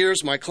 Over the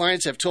years, my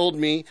clients have told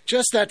me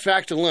just that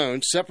fact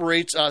alone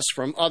separates us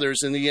from others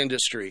in the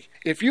industry.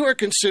 If you are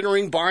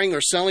considering buying or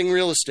selling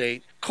real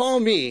estate, call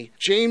me,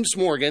 James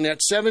Morgan, at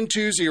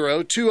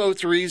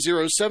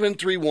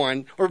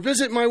 720-203-0731 or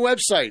visit my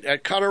website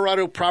at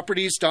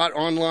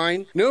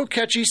coloradoproperties.online. No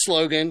catchy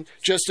slogan,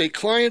 just a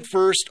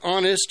client-first,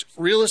 honest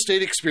real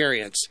estate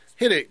experience.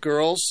 Hit it,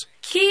 girls.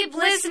 Keep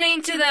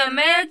listening to the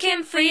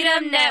American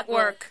Freedom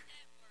Network.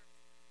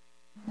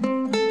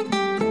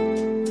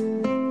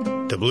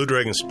 Blue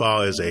Dragon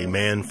Spa is a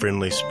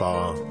man-friendly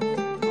spa,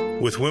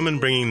 with women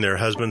bringing their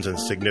husbands and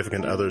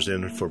significant others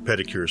in for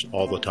pedicures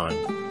all the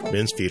time.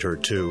 Men's feet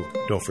hurt too,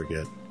 don't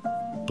forget.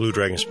 Blue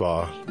Dragon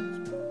Spa,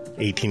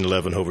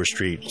 1811 Hover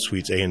Street,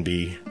 Suites A and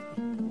B,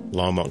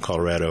 Longmont,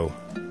 Colorado,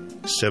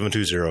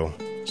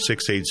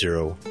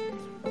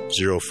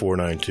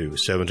 720-680-0492,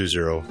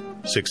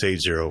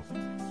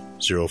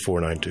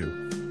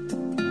 720-680-0492.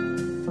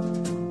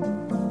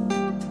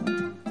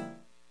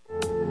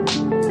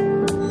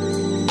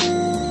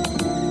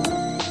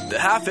 The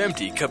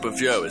Half-Empty Cup of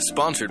Joe is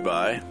sponsored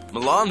by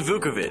Milan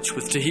Vukovic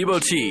with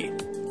Tahibo Tea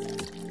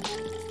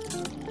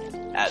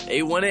at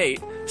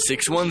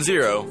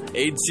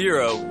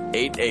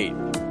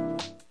 818-610-8088.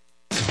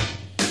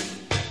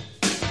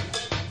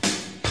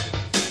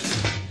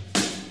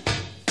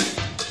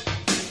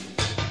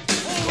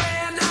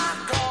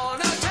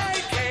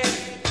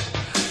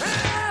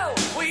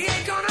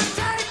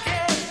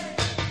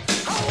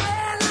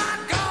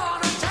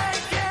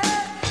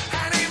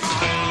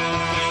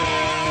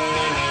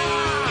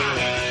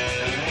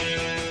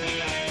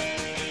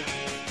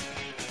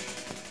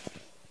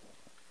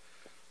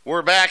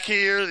 We're back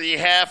here, the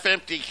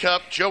Half-Empty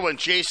Cup. Joe and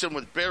Jason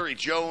with Barry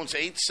Jones,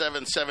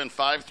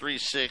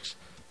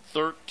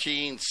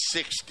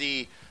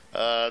 877-536-1360.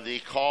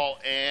 The call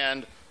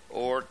and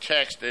or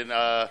text. And,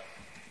 there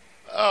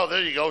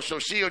you go. So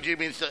COG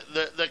means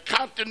the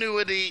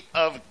continuity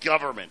of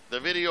government.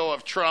 The video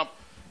of Trump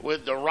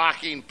with the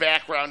rocking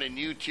background in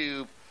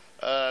YouTube.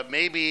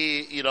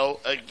 Maybe,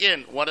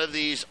 again, one of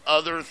these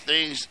other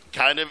things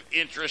kind of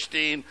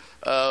interesting,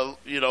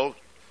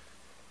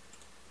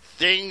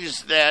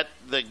 things that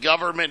the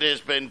government has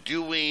been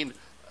doing,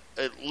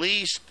 at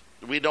least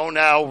we know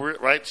now,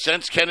 right,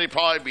 since Kennedy,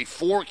 probably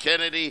before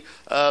Kennedy,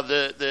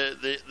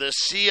 the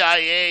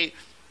CIA,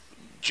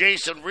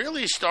 Jason,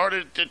 really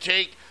started to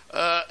take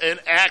an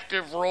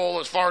active role,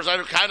 as far as I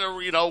know, kind of,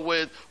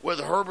 with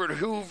Herbert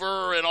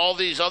Hoover and all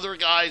these other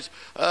guys,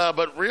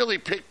 but really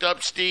picked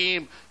up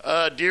steam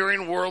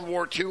during World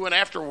War II and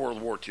after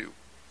World War II.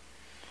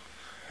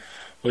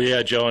 Well,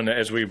 yeah, Joe, and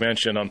as we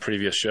mentioned on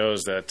previous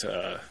shows, that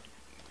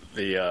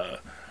the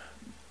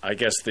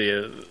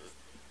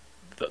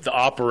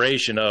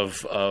operation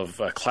of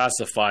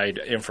classified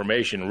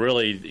information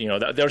really,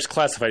 there's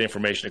classified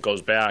information that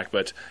goes back,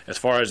 but as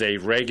far as a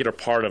regular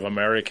part of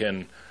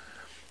American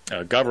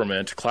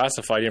government,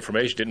 classified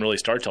information didn't really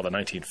start till the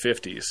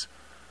 1950s.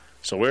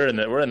 So we're in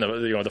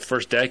the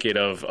first decade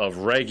of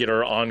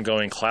regular,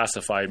 ongoing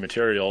classified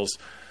materials.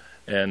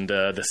 And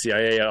the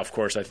CIA, of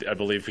course, I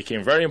believe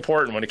became very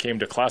important when it came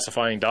to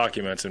classifying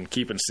documents and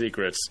keeping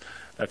secrets.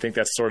 I think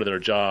that's sort of their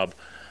job.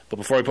 But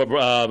before we put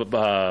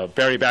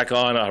Barry back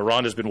on,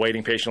 Rhonda's been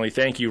waiting patiently.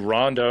 Thank you,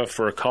 Rhonda,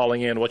 for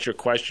calling in. What's your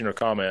question or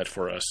comment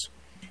for us?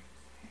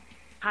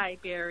 Hi,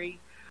 Barry.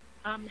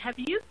 Have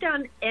you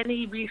done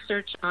any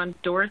research on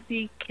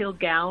Dorothy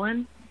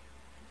Kilgallen?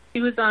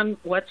 She was on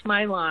What's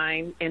My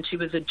Line, and she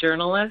was a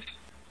journalist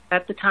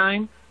at the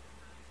time.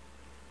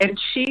 And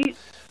she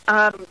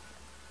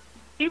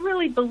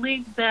really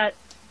believed that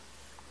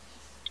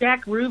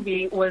Jack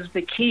Ruby was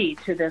the key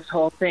to this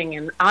whole thing,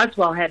 and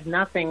Oswald had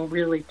nothing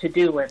really to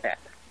do with it.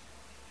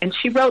 And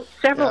she wrote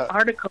several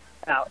articles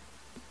about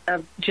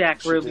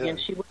Jack Ruby, and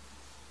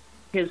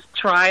his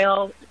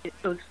trial. It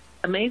was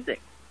amazing.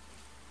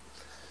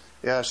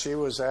 Yeah, she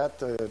was at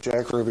the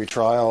Jack Ruby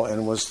trial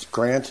and was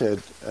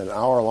granted an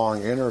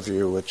hour-long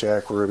interview with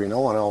Jack Ruby. No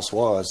one else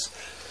was.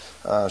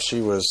 She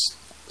was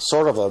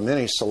sort of a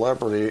mini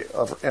celebrity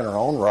in her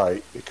own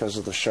right because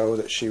of the show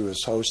that she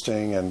was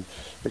hosting and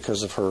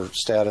because of her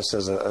status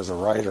as a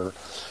writer.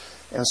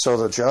 And so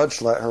the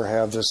judge let her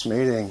have this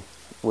meeting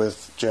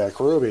with Jack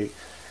Ruby,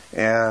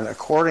 and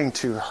according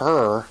to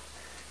her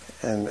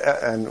and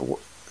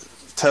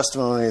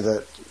testimony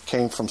that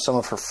came from some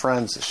of her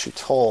friends that she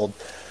told,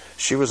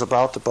 she was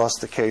about to bust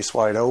the case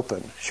wide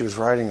open. She was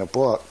writing a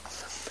book,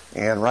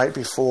 and right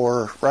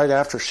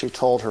after she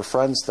told her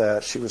friends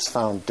that, she was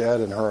found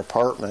dead in her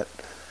apartment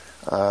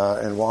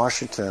in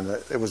Washington.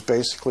 It was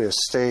basically a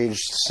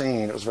staged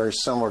scene. It was very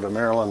similar to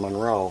Marilyn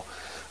Monroe.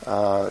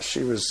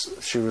 She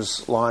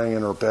was lying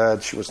in her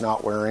bed. She was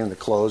not wearing the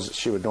clothes that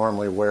she would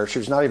normally wear. She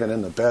was not even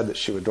in the bed that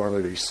she would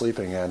normally be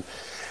sleeping in.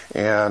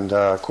 And,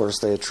 of course,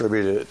 they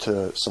attributed it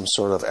to some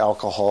sort of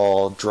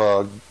alcohol,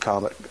 drug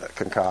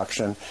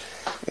concoction.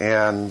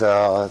 And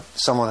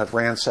someone had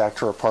ransacked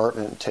her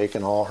apartment and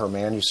taken all her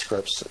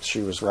manuscripts that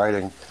she was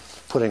writing,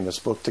 putting this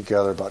book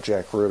together about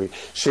Jack Ruby.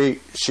 She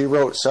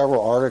wrote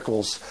several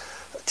articles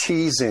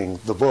teasing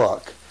the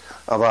book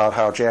about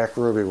how Jack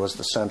Ruby was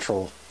the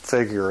central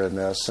figure in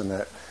this, and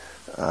that,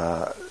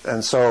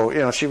 and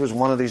so she was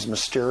one of these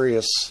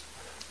mysterious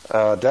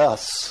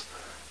deaths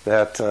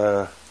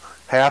that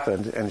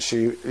happened, and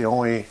the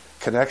only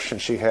connection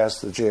she has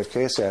to the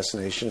JFK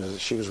assassination is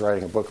that she was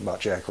writing a book about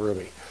Jack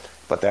Ruby,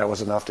 but that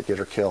was enough to get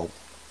her killed.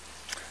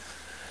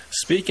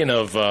 Speaking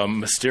of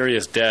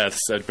mysterious deaths,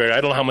 Barry, I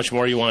don't know how much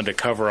more you wanted to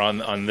cover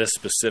on this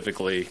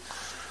specifically,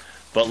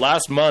 But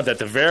last month, at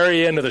the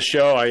very end of the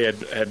show, I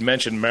had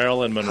mentioned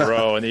Marilyn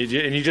Monroe, and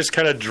you just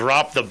kind of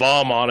dropped the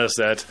bomb on us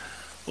that,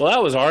 well,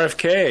 that was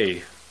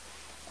RFK.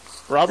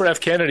 Robert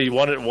F. Kennedy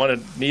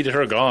needed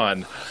her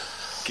gone.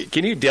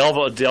 Can you delve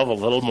a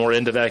little more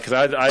into that?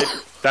 Because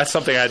that's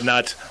something I had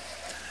not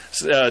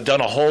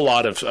done a whole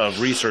lot of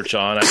research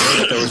on. I know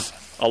that there was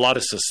a lot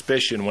of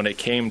suspicion when it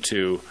came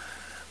to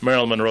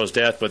Marilyn Monroe's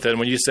death, but then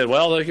when you said,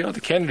 well,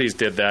 the Kennedys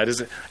did that,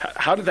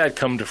 how did that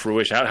come to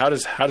fruition? How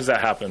does that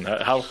happen?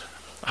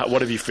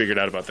 What have you figured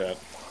out about that?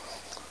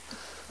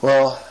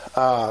 Well,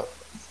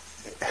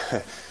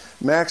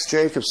 Max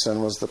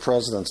Jacobson was the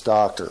president's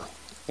doctor,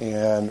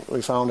 and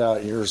we found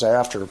out years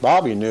after.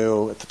 Bobby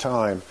knew at the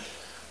time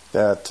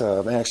that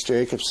Max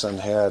Jacobson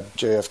had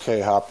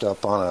JFK hopped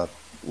up on a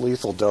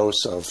lethal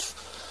dose of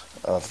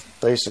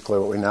basically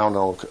what we now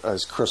know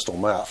as crystal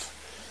meth.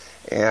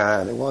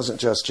 And it wasn't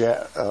just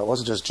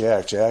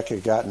Jack. Jack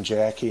had gotten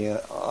Jackie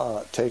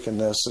taking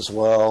this as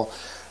well.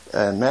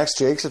 And Max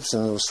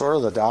Jacobson was sort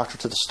of the doctor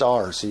to the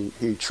stars.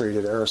 He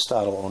treated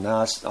Aristotle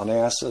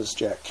Onassis,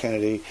 Jack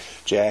Kennedy,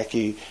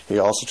 Jackie. He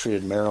also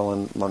treated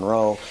Marilyn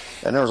Monroe.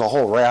 And there was a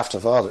whole raft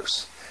of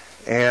others.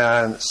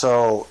 And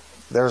so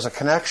there's a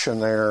connection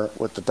there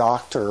with the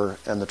doctor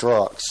and the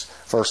drugs,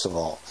 first of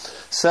all.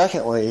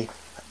 Secondly,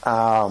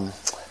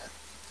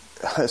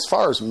 as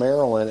far as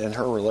Marilyn and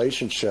her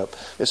relationship,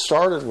 it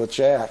started with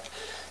Jack.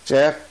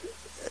 Jack,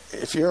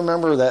 if you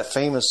remember that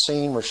famous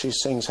scene where she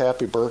sings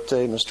Happy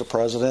Birthday, Mr.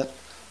 President,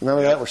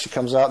 remember that, where she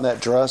comes out in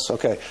that dress?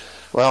 Okay.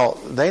 Well,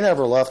 they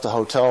never left the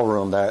hotel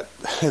room.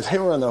 They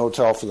were in the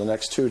hotel for the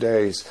next 2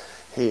 days,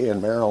 he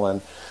and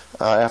Marilyn,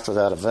 after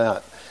that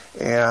event.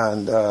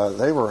 And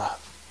they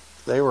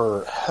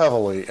were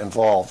heavily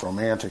involved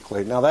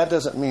romantically. Now, that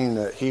doesn't mean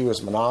that he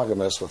was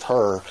monogamous with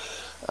her.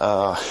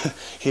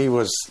 He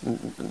was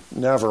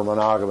never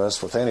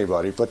monogamous with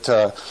anybody, but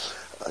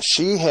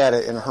she had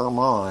it in her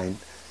mind,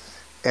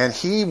 and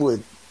he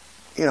would,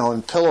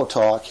 in pillow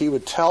talk, he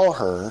would tell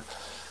her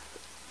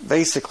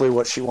basically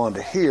what she wanted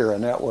to hear,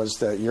 and that was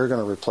that you're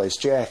going to replace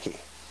Jackie,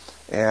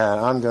 and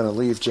I'm going to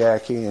leave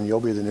Jackie, and you'll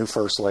be the new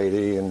first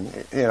lady, and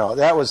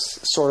that was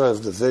sort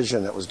of the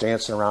vision that was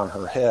dancing around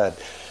her head.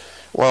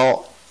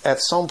 Well, at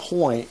some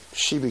point,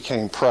 she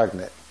became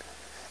pregnant.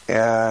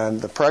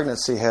 And the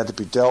pregnancy had to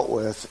be dealt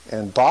with.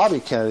 And Bobby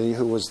Kennedy,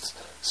 who was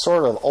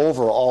sort of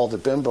over all the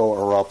bimbo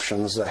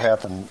eruptions that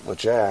happened with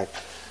Jack,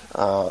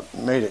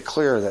 made it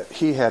clear that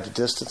he had to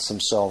distance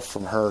himself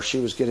from her. She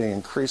was getting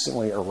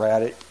increasingly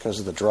erratic because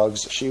of the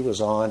drugs that she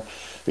was on,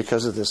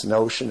 because of this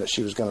notion that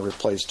she was going to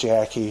replace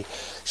Jackie.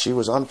 She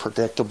was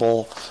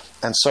unpredictable.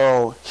 And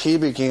so he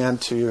began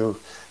to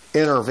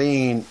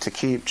intervene to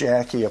keep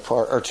Jackie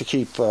apart, or to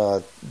keep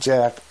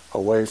Jack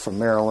away from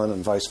Marilyn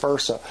and vice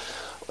versa.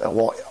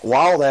 Well,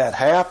 while that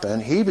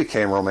happened, he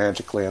became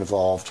romantically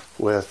involved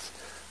with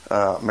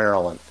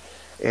Marilyn.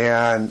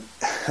 And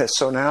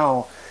so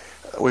now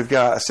we've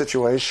got a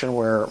situation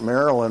where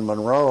Marilyn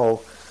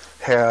Monroe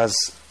has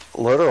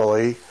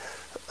literally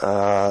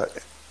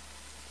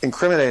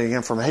incriminating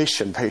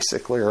information,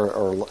 basically,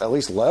 or at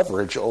least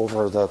leverage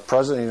over the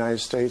President of the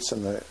United States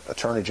and the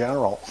Attorney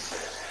General.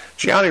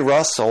 Gianni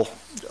Russo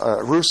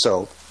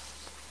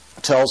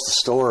tells the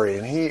story,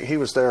 and he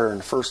was there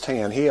in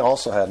firsthand. He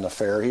also had an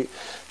affair.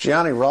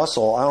 Gianni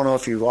Russell, I don't know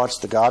if you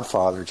watched The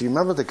Godfather. Do you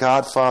remember the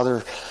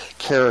Godfather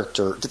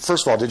character?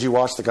 First of all, did you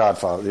watch The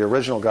Godfather, the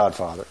original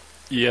Godfather?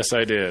 Yes,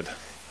 I did.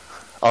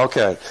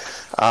 Okay.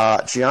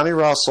 Gianni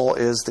Russell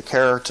is the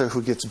character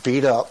who gets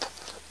beat up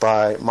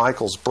by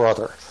Michael's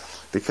brother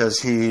because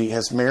he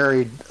has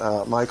married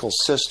Michael's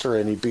sister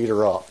and he beat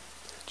her up.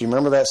 Do you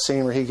remember that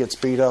scene where he gets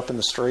beat up in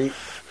the street?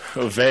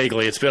 Oh,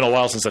 vaguely. It's been a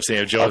while since I've seen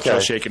it.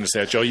 Joe's shaking his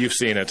head. Joe, you've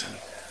seen it.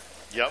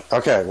 Yep.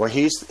 Okay. Well,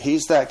 he's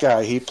that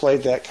guy. He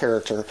played that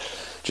character.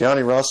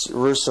 Gianni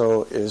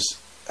Russo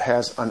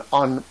has an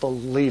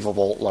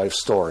unbelievable life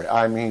story.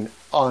 I mean,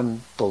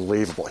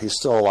 unbelievable. He's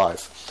still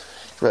alive.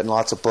 He's written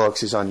lots of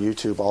books. He's on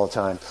YouTube all the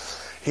time.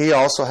 He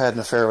also had an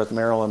affair with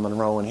Marilyn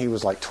Monroe when he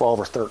was like 12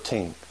 or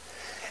 13.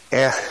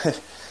 And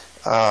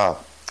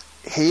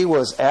he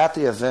was at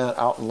the event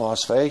out in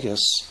Las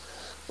Vegas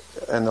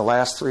in the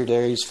last 4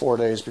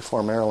 days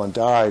before Marilyn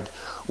died,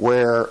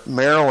 where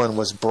Marilyn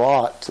was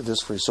brought to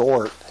this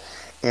resort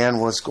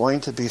and was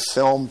going to be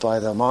filmed by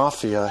the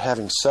mafia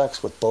having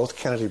sex with both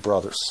Kennedy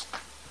brothers.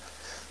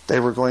 They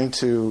were going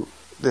to,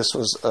 this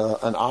was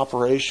an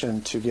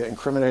operation to get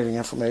incriminating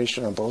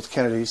information on both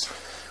Kennedys.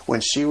 When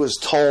she was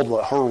told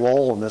what her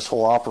role in this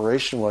whole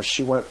operation was,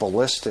 she went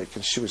ballistic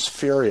and she was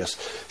furious.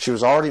 She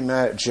was already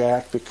mad at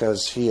Jack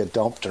because he had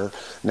dumped her.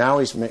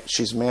 Now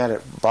she's mad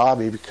at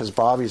Bobby because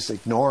Bobby's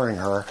ignoring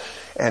her.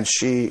 And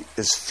she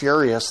is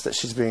furious that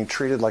she's being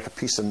treated like a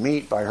piece of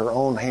meat by her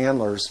own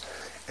handlers.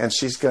 And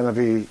she's going to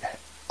be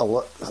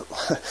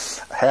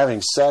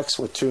having sex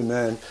with two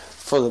men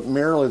for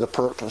merely the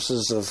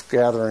purposes of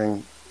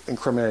gathering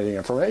incriminating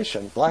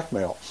information,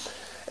 blackmail.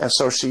 And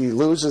so she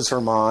loses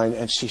her mind,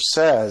 and she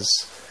says,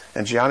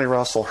 and Gianni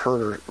Russo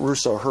heard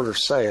her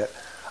say it,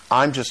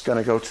 I'm just going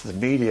to go to the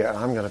media, and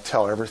I'm going to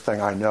tell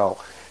everything I know.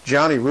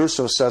 Gianni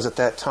Russo says at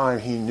that time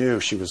he knew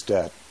she was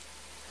dead.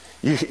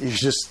 You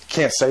just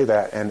can't say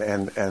that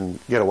and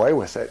get away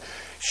with it.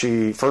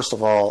 She, first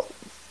of all,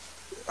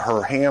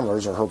 her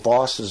handlers or her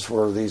bosses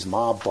were these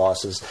mob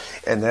bosses,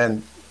 and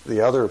then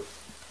the other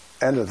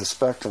end of the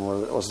spectrum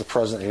was the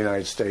President of the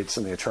United States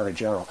and the Attorney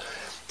General.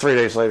 3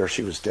 days later,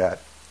 she was dead.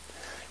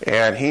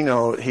 And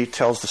he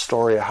tells the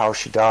story of how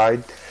she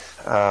died.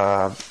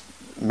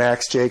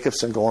 Max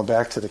Jacobson, going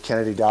back to the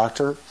Kennedy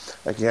doctor,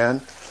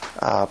 again,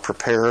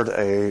 prepared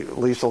a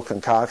lethal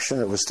concoction.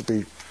 It was to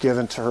be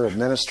given to her,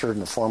 administered in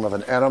the form of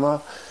an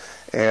enema.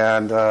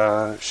 And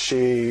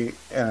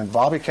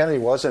Bobby Kennedy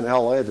was in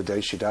L.A. the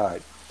day she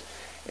died.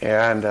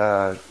 And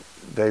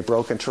they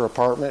broke into her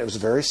apartment. It was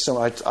very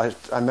similar.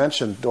 I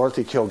mentioned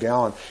Dorothy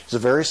Kilgallen. It's a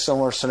very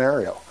similar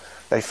scenario.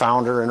 They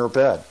found her in her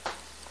bed.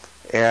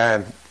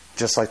 And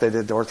just like they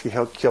did Dorothy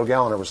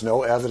Kilgallen, there was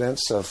no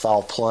evidence of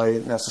foul play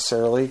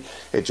necessarily.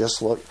 It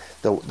just looked,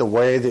 the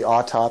way the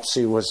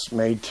autopsy was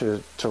made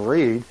to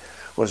read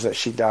was that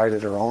she died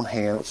at her own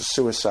hand. It was a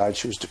suicide.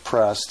 She was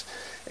depressed.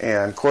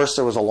 And, of course,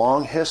 there was a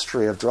long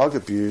history of drug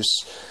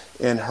abuse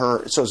in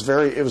her. So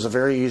it was a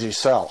very easy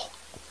sell.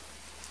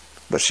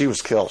 But she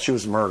was killed. She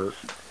was murdered.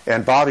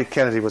 And Bobby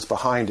Kennedy was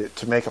behind it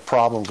to make a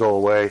problem go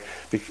away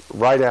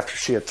right after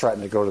she had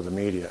threatened to go to the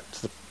media,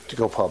 to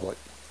go public.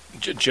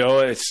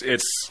 Joe,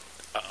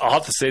 I'll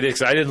have to say this,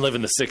 because I didn't live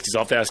in the 60s.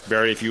 I'll have to ask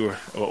Barry if you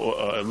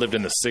lived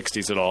in the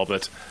 60s at all.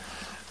 But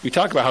we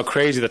talk about how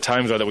crazy the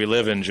times are that we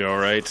live in, Joe,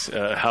 right?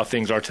 How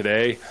things are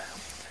today.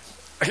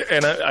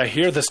 And I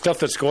hear the stuff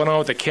that's going on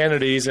with the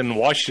Kennedys in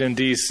Washington,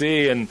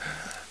 D.C., and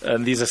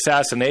these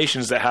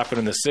assassinations that happened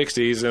in the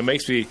 60s. And it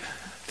makes me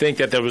think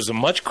that there was a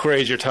much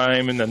crazier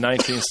time in the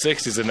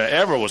 1960s than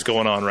ever was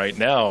going on right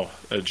now,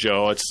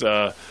 Joe.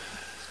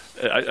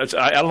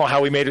 I don't know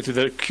how we made it through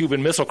the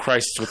Cuban Missile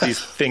Crisis with these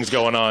things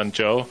going on,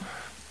 Joe.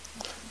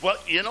 Well,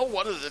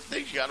 one of the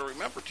things you got to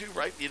remember, too,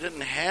 right? You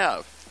didn't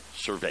have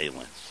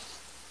surveillance,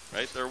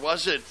 right? There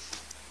wasn't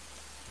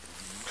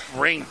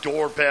Ring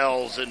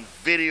doorbells and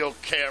video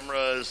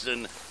cameras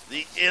and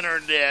the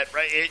internet,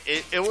 right?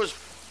 It was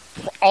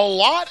a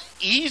lot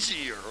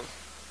easier.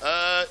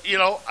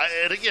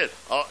 And again,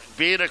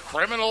 being a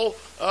criminal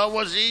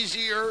was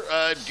easier.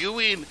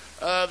 Doing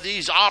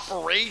these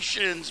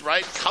operations,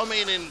 right,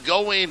 coming and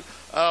going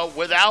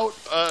without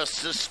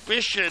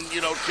suspicion.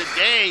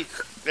 Today,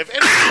 if any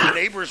of the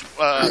neighbors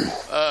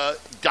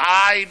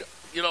died,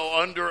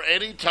 under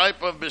any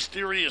type of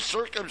mysterious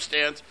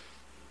circumstance,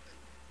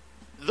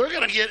 they're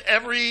going to get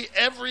every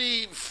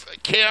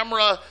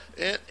camera,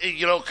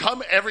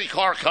 every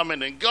car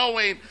coming and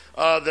going,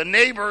 the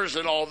neighbors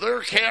and all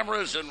their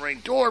cameras and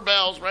Ring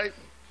doorbells, right?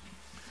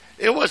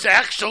 It was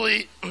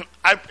actually,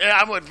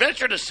 I would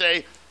venture to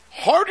say,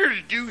 harder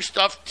to do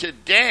stuff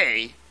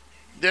today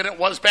than it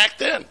was back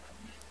then.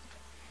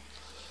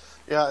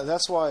 Yeah, and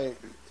that's why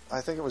I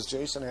think it was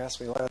Jason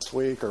asked me last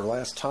week or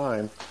last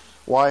time,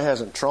 why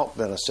hasn't Trump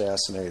been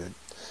assassinated?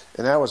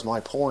 And that was my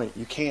point.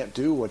 You can't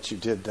do what you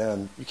did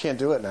then. You can't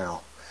do it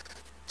now.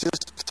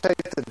 Just take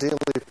the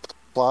Dealey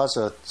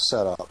Plaza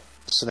setup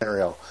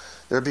scenario.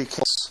 There'd be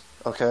kills,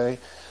 okay?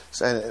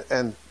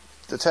 And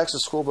the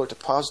Texas School Book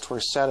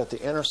Depository sat at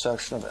the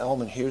intersection of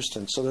Elm and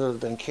Houston, so there would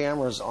have been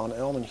cameras on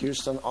Elm and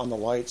Houston on the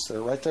lights.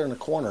 They're right there in the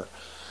corner.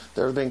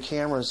 There have been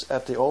cameras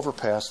at the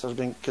overpass. There have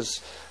been,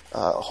 because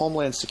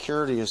Homeland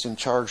Security is in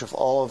charge of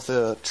all of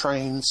the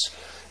trains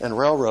and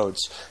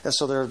railroads, and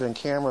so there have been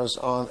cameras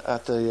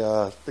at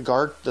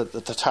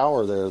the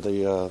tower there,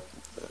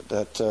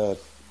 that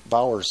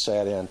Bowers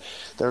sat in.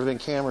 There have been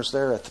cameras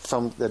there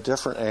from a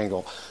different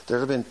angle. There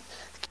have been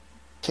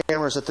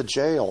cameras at the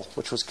jail,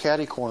 which was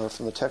catty corner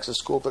from the Texas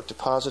School Book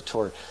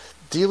Depository.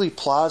 Dealey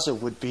Plaza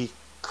would be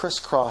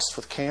crisscrossed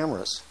with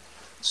cameras.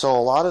 So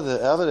a lot of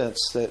the evidence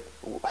that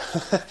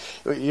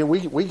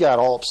we got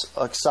all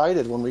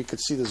excited when we could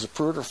see the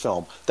Zapruder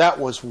film. That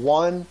was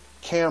one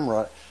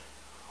camera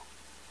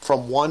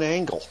from one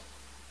angle.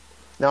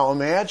 Now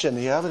imagine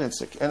the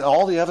evidence and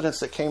all the evidence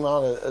that came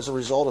out as a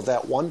result of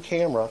that one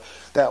camera,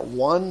 that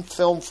one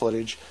film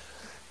footage,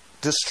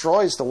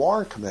 destroys the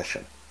Warren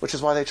Commission, which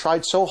is why they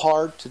tried so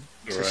hard to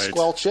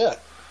squelch it.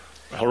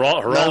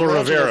 Geraldo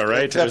Rivera,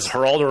 right? It was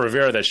Geraldo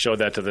Rivera that showed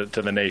that to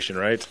the nation,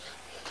 right?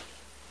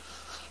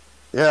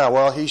 Yeah,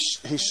 well, he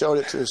showed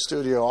it to his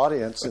studio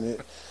audience,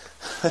 and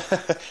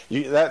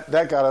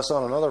that got us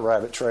on another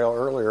rabbit trail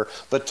earlier.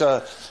 But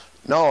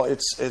no,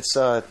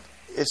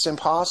 it's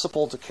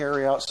impossible to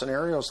carry out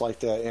scenarios like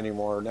that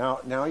anymore.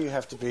 Now you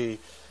have to be.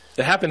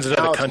 It happens in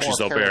other countries,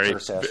 though, Barry.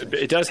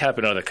 It does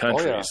happen in other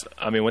countries. Oh,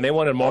 yeah. I mean, when they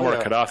wanted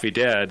Muammar Gaddafi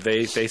dead,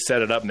 they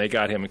set it up and they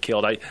got him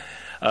killed.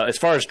 As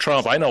far as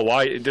Trump, I know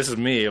why. This is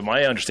me.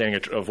 My understanding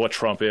of what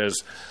Trump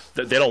is,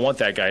 that they don't want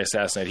that guy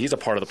assassinated. He's a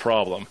part of the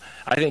problem.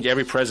 I think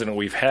every president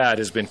we've had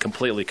has been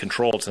completely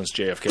controlled since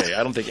JFK.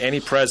 I don't think any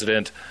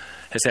president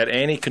has had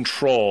any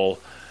control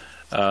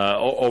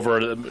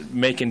over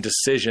making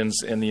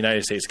decisions in the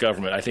United States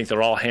government. I think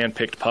they're all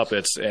hand-picked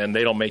puppets, and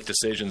they don't make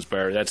decisions,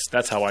 Barry.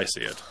 That's how I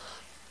see it.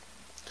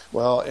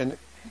 Well, and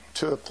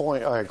To a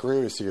point, I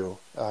agree with you.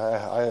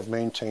 I have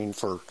maintained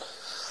for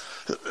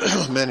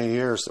many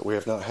years that we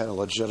have not had a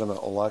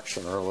legitimate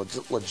election or a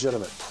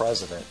legitimate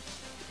president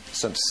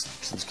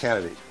since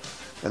Kennedy.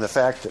 And the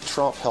fact that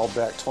Trump held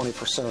back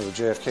 20% of the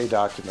JFK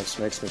documents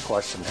makes me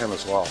question him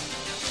as well.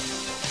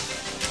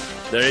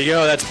 There you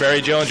go. That's Barry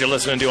Jones. You're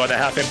listening to On the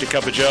Half Empty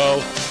Cup of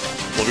Joe.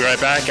 We'll be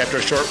right back after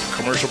a short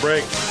commercial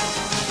break.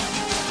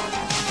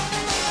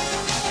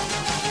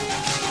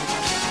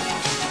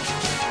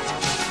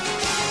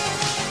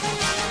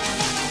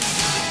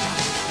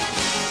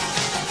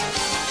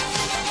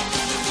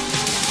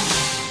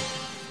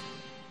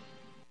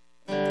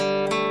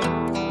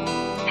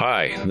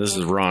 Hi, this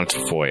is Ron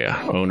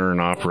Tafoya, owner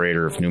and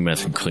operator of New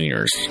Method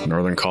Cleaners,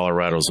 Northern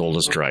Colorado's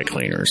oldest dry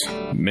cleaners.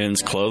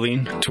 Men's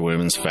clothing to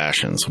women's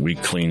fashions, we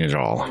clean it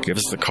all. Give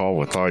us a call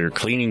with all your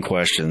cleaning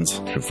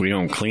questions. If we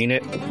don't clean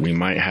it, we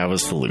might have a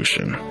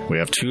solution. We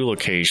have 2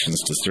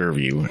 locations to serve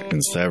you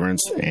in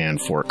Severance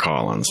and Fort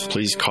Collins.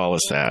 Please call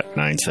us at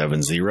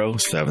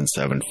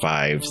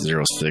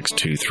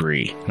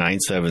 970-775-0623.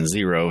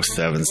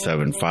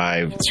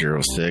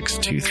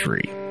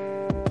 970-775-0623.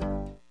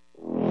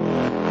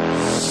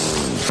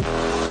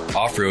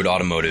 Off-Road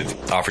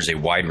Automotive offers a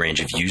wide range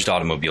of used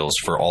automobiles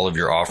for all of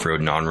your off-road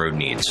and on-road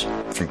needs.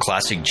 From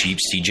classic Jeep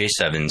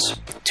CJ7s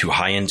to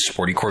high-end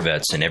sporty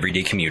Corvettes and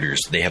everyday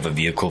commuters, they have a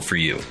vehicle for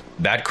you.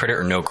 Bad credit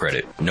or no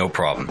credit, no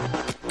problem.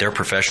 Their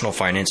professional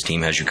finance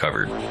team has you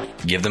covered.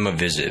 Give them a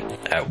visit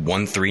at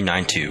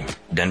 1392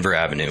 Denver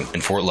Avenue in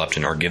Fort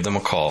Lupton or give them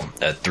a call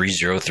at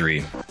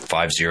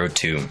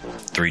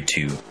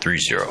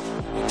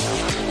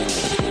 303-502-3230.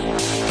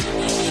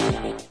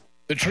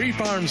 The Tree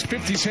Farms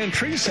 50-cent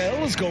tree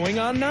sale is going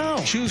on now.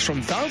 Choose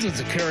from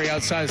thousands of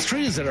carry-out size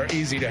trees that are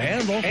easy to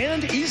handle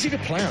and easy to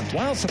plant.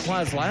 While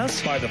supplies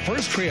last, buy the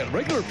first tree at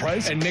regular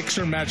price and mix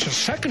or match a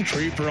second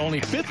tree for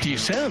only 50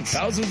 cents.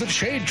 Thousands of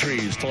shade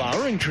trees,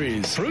 flowering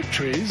trees, fruit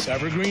trees,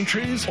 evergreen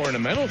trees,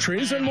 ornamental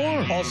trees, and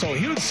more. Also,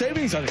 huge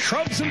savings on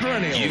shrubs and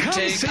perennials. You Come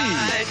take see.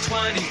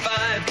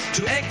 I-25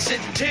 to exit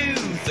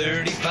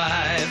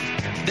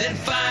 235, then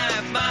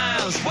 5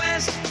 miles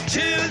west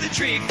to the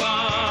Tree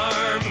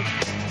Farm.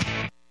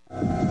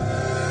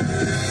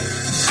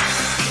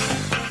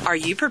 Are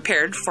you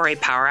prepared for a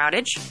power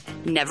outage?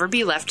 Never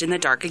be left in the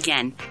dark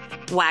again.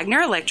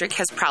 Wagner Electric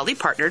has proudly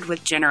partnered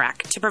with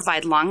Generac to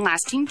provide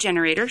long-lasting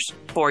generators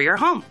for your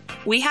home.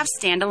 We have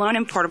standalone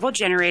and portable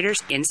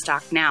generators in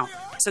stock now,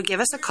 so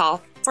give us a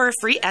call for a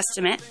free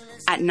estimate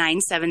at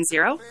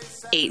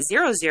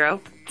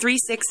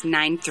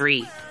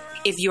 970-800-3693.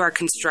 If you are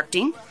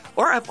constructing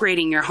or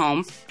upgrading your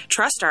home,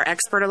 trust our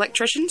expert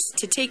electricians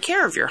to take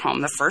care of your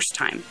home the first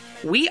time.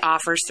 We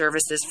offer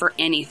services for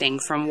anything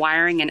from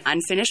wiring an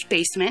unfinished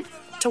basement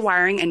to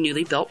wiring a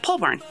newly built pole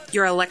barn.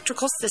 Your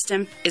electrical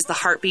system is the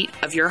heartbeat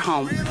of your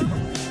home.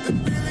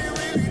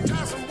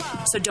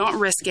 So don't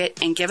risk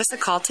it and give us a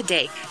call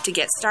today to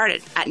get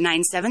started at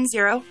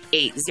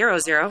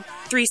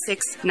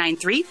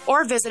 970-800-3693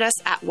 or visit us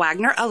at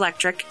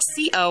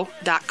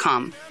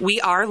WagnerElectricCO.com.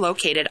 We are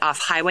located off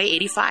Highway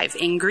 85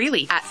 in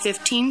Greeley at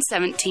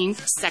 1517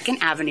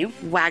 2nd Avenue.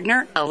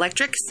 Wagner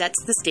Electric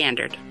sets the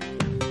standard.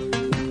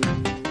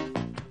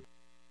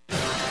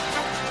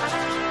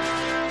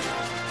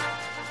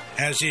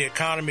 As the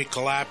economy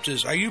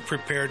collapses, are you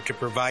prepared to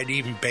provide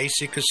even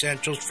basic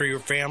essentials for your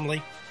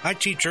family? I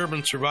teach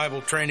urban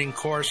survival training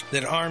course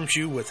that arms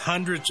you with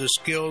hundreds of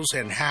skills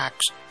and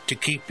hacks to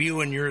keep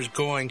you and yours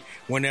going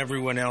when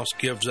everyone else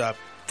gives up.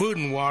 Food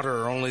and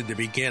water are only the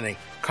beginning.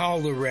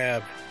 Call the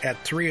Rev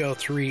at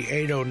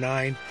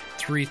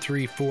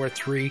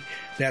 303-809-3343.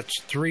 That's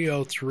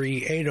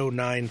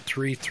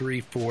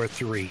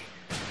 303-809-3343.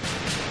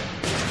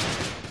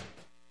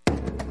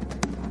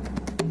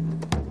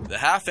 The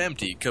Half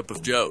Empty Cup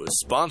of Joe is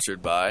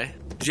sponsored by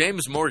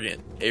James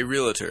Morgan, a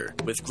realtor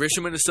with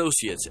Grisham &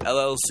 Associates,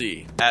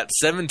 LLC, at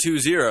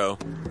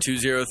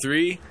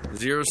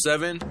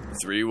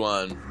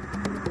 720-203-0731.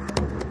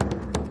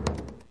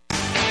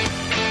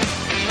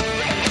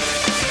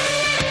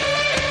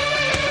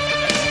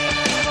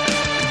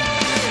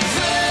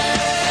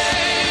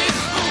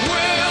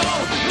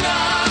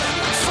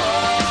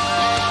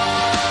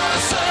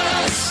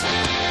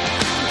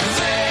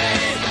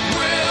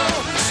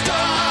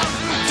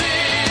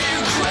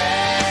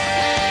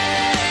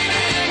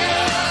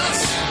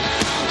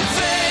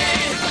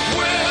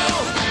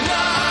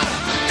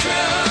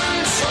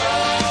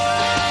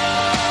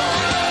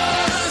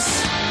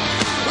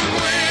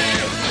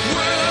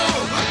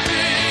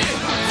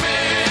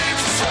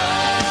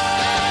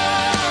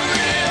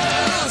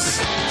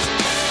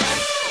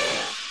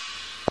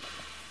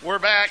 We're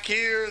back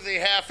here, the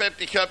Half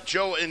Empty Cup.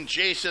 Joe and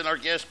Jason, our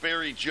guest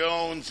Barry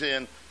Jones,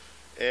 and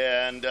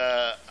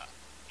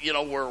you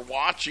know, we're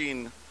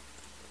watching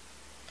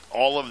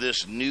all of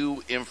this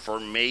new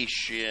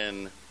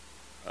information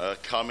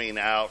coming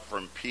out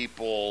from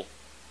people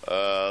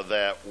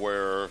that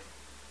were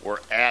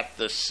at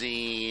the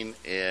scene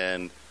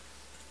and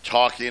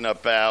talking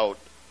about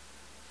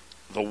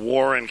the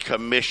Warren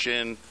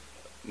Commission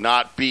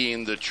not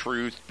being the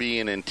truth,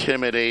 being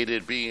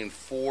intimidated, being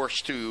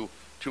forced to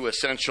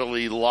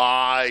essentially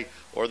lie,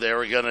 or they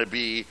were going to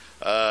be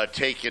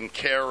taken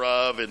care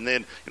of. And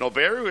then,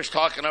 Barry was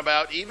talking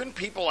about even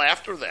people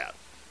after that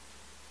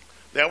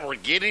were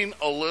getting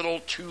a little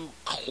too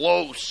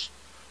close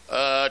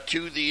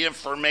to the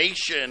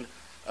information,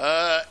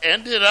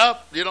 ended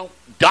up,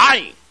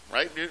 dying,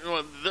 right?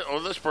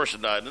 This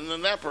person died, and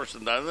then that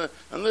person died,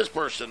 and this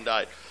person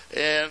died.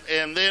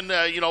 And then,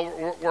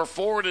 we're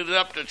forwarded it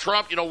up to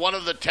Trump. One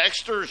of the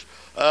texters,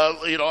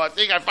 I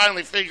think I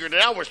finally figured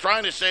it out, was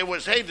trying to say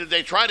was, hey, did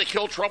they try to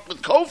kill Trump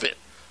with COVID,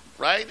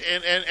 right?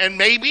 And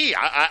maybe,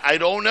 I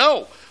don't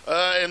know.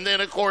 And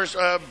then, of course,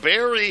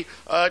 Barry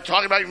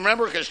talking about,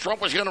 remember, because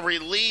Trump was going to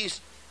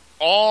release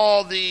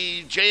all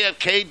the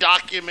JFK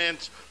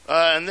documents,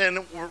 and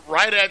then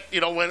right at,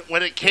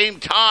 when it came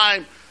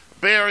time,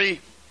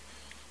 Barry,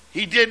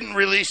 he didn't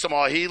release them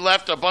all. He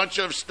left a bunch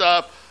of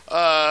stuff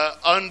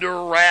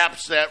under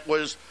wraps that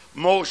was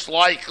most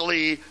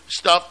likely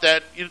stuff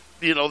that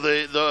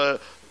the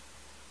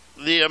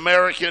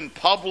American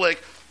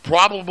public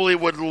probably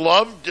would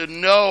love to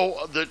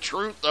know the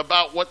truth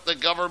about what the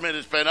government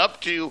has been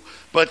up to,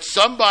 but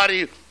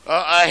somebody,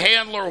 a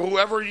handler,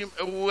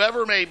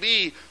 whoever may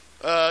be,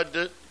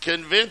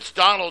 convinced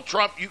Donald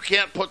Trump, you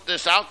can't put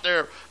this out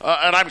there,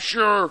 and I'm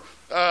sure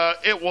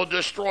it will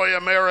destroy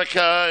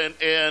America,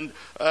 and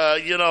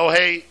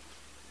hey,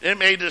 it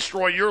may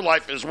destroy your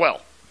life as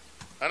well.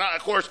 And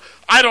of course,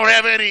 I don't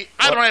have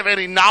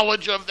any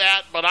knowledge of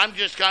that, but I'm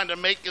just kind of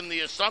making the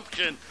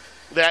assumption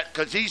that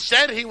because he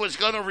said he was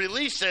going to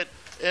release it,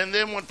 and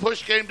then when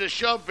push came to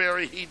shove,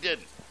 Barry, he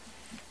didn't.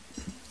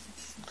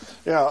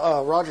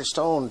 Yeah, Roger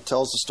Stone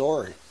tells the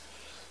story,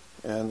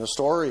 and the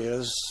story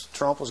is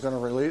Trump was going to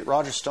release.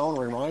 Roger Stone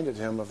reminded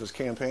him of his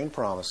campaign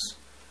promise,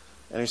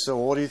 and he said,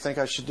 "Well, what do you think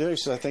I should do?" He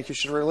said, "I think you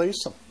should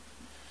release them."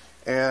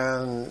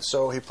 And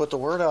so he put the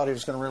word out he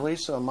was going to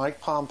release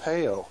Mike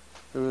Pompeo,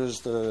 who is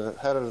the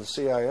head of the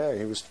CIA.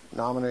 He was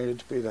nominated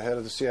to be the head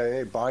of the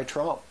CIA by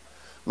Trump.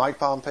 Mike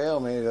Pompeo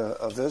made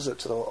a visit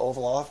to the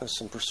Oval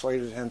Office and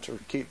persuaded him to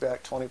keep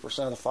back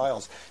 20% of the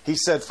files. He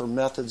said for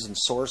methods and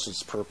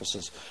sources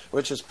purposes,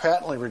 which is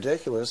patently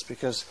ridiculous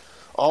because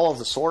all of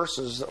the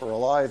sources that were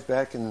alive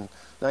back in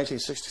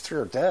 1963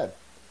 are dead.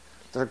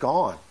 They're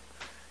gone.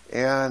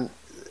 And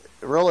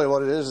really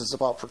what it is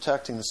about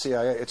protecting the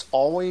CIA. It's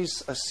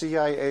always a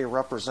CIA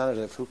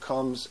representative who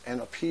comes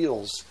and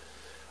appeals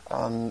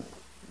on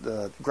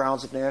the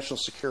grounds of national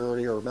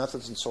security or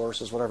methods and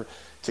sources, whatever,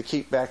 to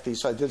keep back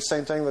these. I did the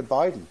same thing with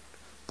Biden.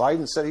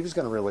 Biden said he was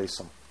going to release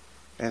them,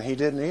 and he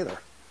didn't either.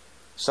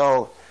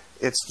 So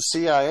it's the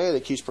CIA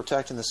that keeps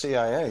protecting the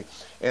CIA.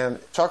 And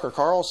Tucker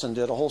Carlson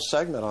did a whole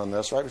segment on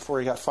this right before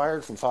he got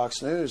fired from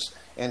Fox News,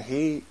 and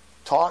he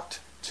talked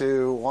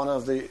to one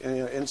of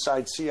the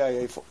inside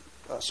CIA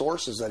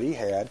sources that he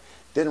had.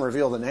 Didn't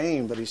reveal the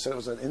name, but he said it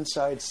was an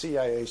inside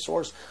CIA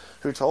source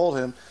who told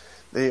him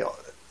the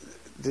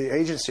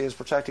agency is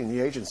protecting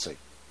the agency.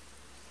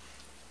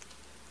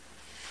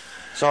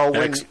 So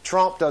when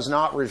Trump does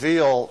not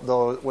reveal,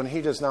 though, when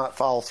he does not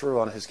follow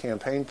through on his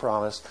campaign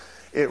promise,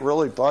 it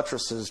really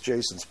buttresses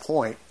Jason's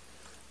point.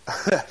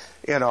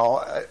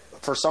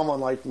 For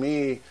someone like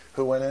me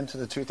who went into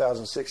the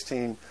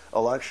 2016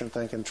 election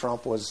thinking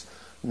Trump was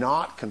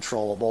not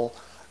controllable,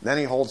 then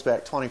he holds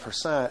back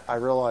 20%. I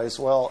realize,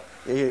 well,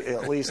 he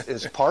at least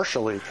is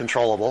partially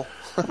controllable.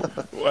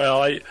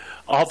 Well,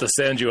 I'll have to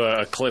send you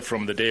a clip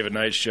from the David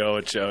Knight show.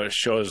 It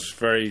shows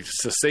very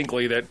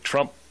succinctly that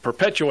Trump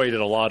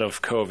perpetuated a lot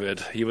of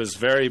COVID. He was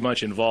very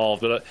much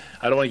involved, but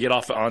I don't want to get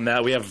off on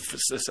that. We have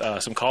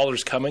some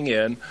callers coming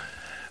in.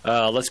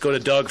 Let's go to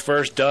Doug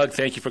first. Doug,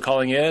 thank you for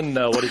calling in.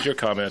 What is your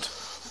comment?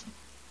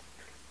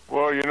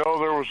 Well,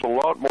 there was a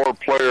lot more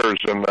players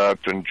in that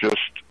than just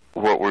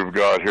what we've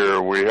got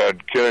here. We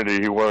had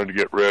Kennedy. He wanted to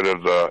get rid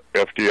of the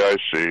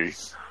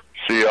FDIC,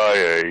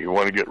 CIA. He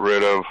wanted to get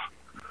rid of,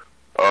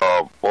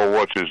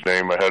 what's his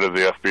name, head of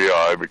the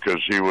FBI because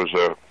he was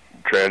a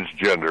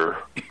transgender.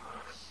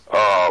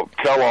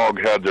 Kellogg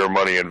had their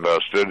money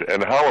invested,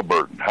 and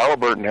Halliburton.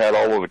 Halliburton had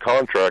all of the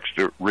contracts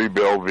to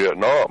rebuild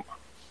Vietnam.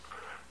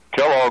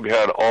 Kellogg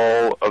had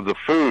all of the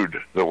food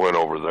that went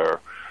over there.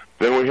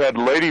 Then we had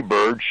Lady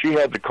Bird. She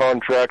had the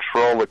contracts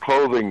for all the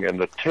clothing and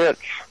the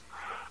tents.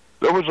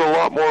 There was a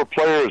lot more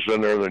players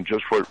in there than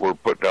just what we're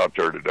putting out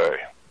there today.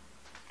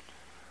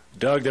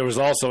 Doug, there was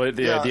also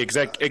the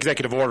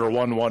Executive Order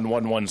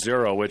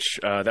 11110, which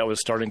that was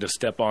starting to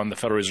step on the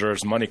Federal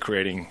Reserve's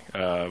money-creating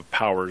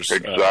powers.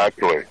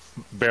 Exactly.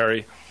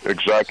 Barry?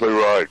 Exactly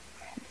right.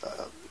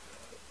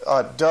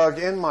 Doug,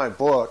 in my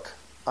book,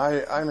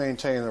 I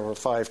maintain there were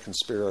 5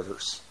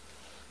 conspirators.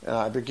 And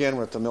I begin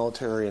with the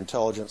military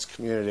intelligence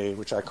community,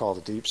 which I call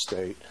the deep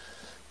state.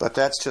 But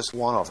that's just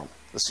one of them.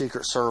 The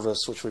Secret Service,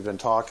 which we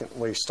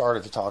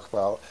started to talk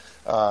about,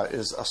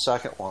 is a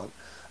second one.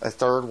 A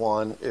third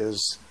one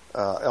is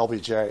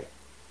LBJ.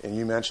 And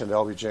you mentioned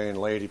LBJ and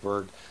Lady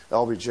Bird.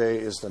 LBJ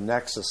is the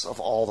nexus of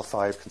all the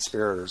 5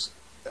 conspirators,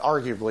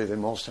 arguably the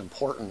most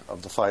important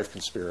of the 5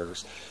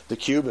 conspirators. The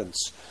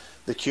Cubans.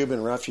 the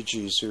Cuban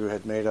refugees who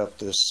had made up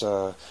this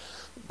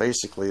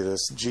basically this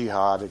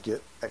jihad to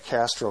get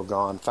Castro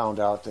gone, found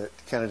out that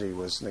Kennedy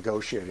was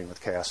negotiating with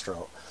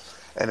Castro.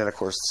 And then, of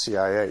course, the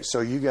CIA.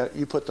 So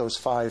you put those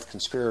 5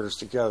 conspirators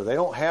together. They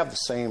don't have the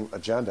same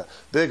agenda.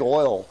 Big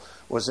Oil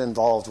was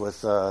involved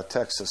with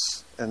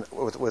Texas and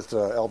with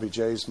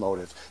LBJ's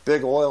motive.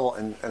 Big Oil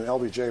and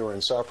LBJ were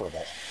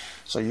inseparable.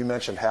 So you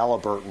mentioned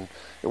Halliburton.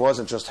 It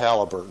wasn't just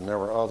Halliburton. There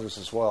were others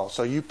as well.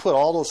 So you put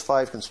all those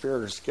 5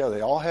 conspirators together.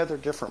 They all had their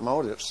different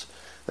motives.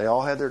 They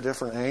all had their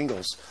different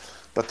angles.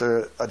 But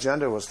the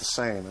agenda was the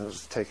same. It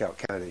was to take out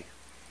Kennedy.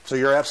 So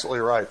you're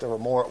absolutely right. There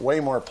were way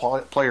more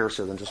players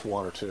here than just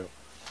 1 or 2.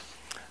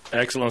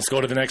 Excellent. Let's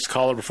go to the next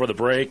caller before the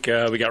break.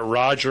 We got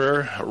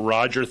Roger.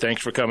 Roger,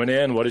 thanks for coming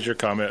in. What is your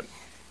comment?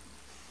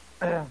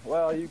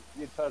 Well, you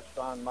touched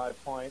on my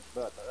point,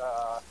 but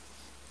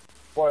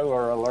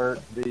spoiler alert,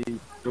 the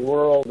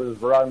world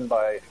is run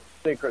by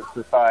secret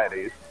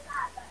societies,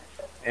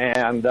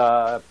 and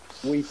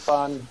we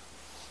fund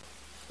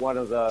one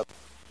of the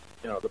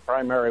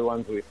primary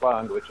ones we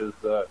fund, which is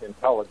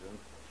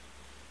intelligence.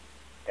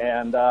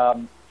 And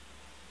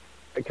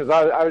because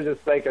I was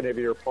just thinking of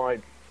your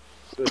point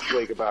this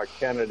week about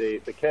Kennedy,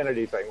 the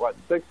Kennedy thing.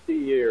 60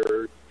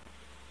 years?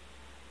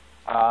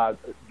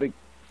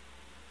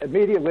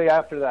 Immediately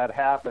after that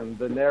happened,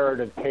 the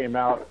narrative came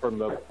out from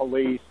the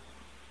police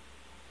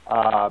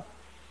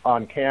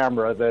on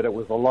camera that it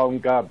was a lone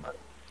gunman.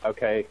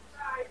 Okay,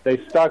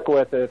 they stuck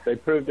with it. They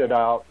proved it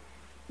out.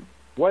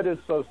 What is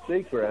so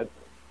secret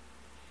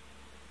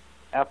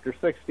after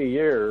 60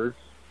 years,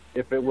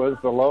 if it was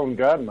the lone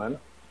gunman,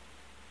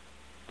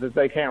 that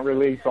they can't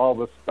release all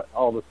the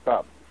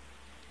stuff?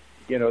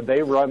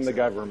 They run the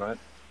government.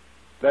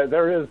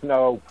 There is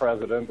no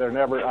president. There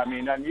never. I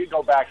mean, and you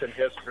go back in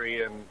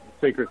history and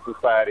secret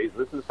societies.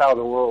 This is how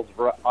the world's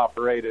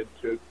operated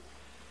to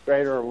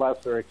greater or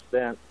lesser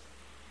extent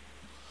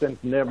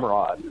since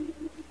Nimrod.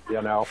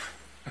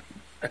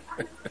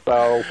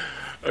 So.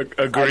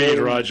 Agreed,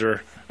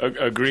 Roger.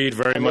 Agreed,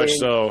 very much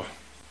so.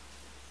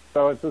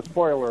 So it's a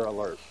spoiler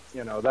alert.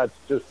 That's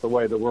just the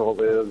way the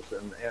world is,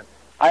 and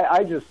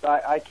I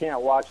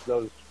can't watch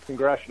those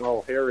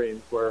congressional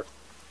hearings where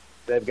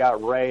they've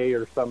got Ray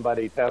or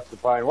somebody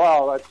testifying.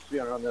 Well, that's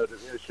the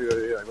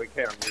issue. We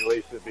can't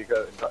release it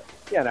because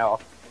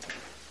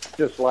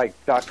just like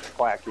ducks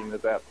quacking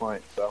at that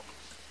point. So.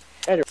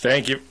 Anyway.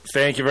 Thank you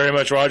very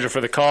much, Roger,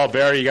 for the call.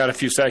 Barry, you got a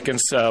few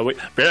seconds.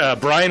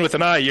 Brian with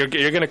an I, you're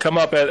going to come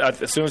up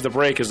as soon as the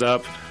break is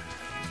up.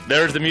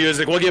 There's the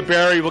music. We'll get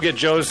Barry. We'll get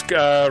Joe's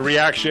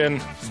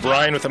reaction.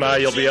 Brian with an I,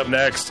 you'll be up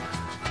next.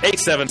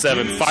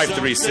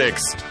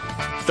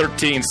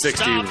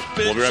 877-536-1360.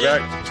 We'll be right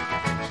back.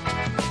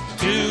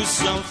 Do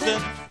something.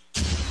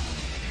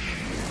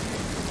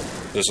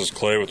 This is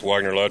Clay with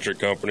Wagner Electric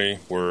Company.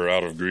 We're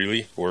out of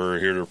Greeley. We're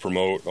here to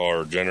promote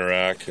our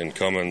Generac and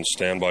Cummins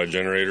standby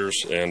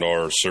generators and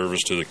our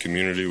service to the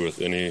community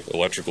with any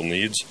electrical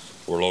needs.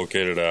 We're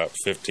located at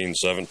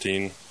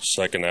 1517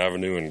 2nd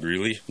Avenue in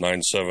Greeley,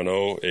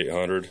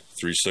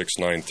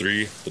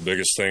 970-800-3693. The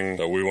biggest thing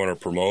that we want to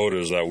promote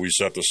is that we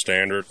set the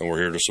standard, and we're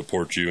here to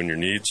support you and your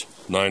needs.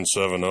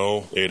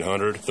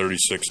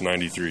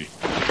 970-800-3693.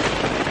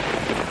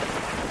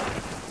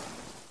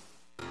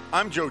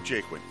 I'm Joe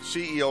Jaquin,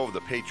 CEO of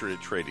the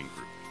Patriot Trading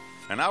Group,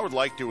 and I would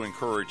like to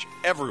encourage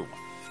everyone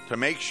to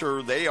make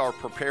sure they are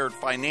prepared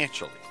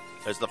financially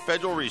as the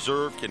Federal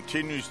Reserve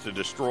continues to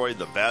destroy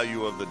the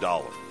value of the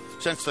dollar.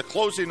 Since the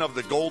closing of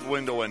the gold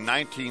window in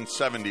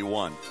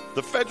 1971,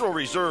 the Federal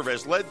Reserve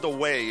has led the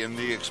way in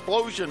the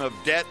explosion of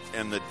debt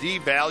and the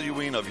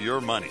devaluing of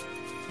your money.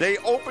 They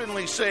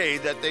openly say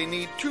that they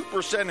need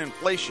 2%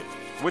 inflation,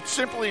 which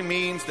simply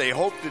means they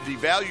hope to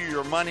devalue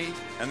your money,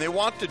 and they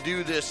want to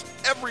do this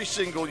every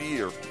single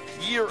year,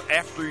 year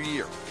after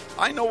year.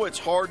 I know it's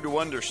hard to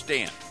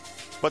understand,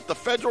 but the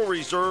Federal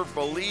Reserve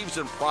believes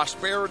in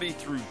prosperity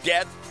through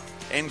debt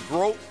and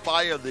growth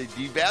via the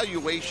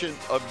devaluation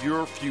of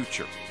your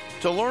future.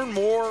 To learn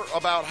more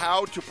about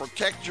how to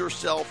protect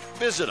yourself,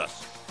 visit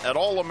us at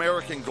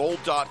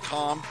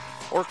allamericangold.com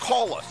or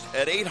call us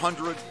at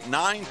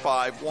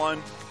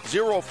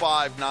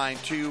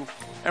 800-951-0592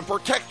 and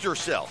protect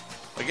yourself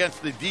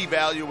against the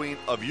devaluing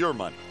of your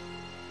money.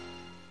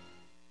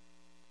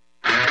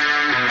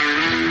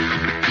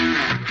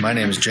 My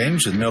name is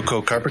James with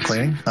Milco Carpet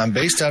Cleaning. I'm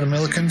based out of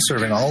Milliken,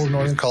 serving all of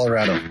northern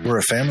Colorado. We're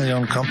a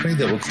family-owned company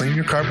that will clean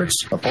your carpets,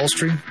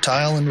 upholstery,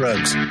 tile, and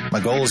rugs.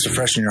 My goal is to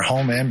freshen your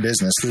home and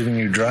business, leaving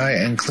you dry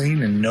and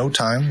clean in no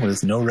time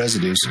with no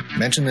residues.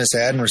 Mention this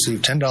ad and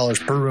receive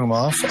 $10 per room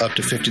off, up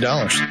to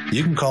 $50.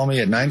 You can call me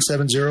at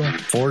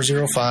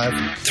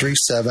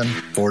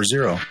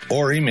 970-405-3740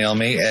 or email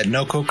me at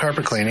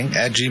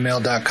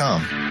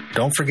nococarpetcleaning@gmail.com.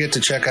 Don't forget to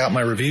check out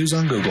my reviews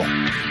on Google.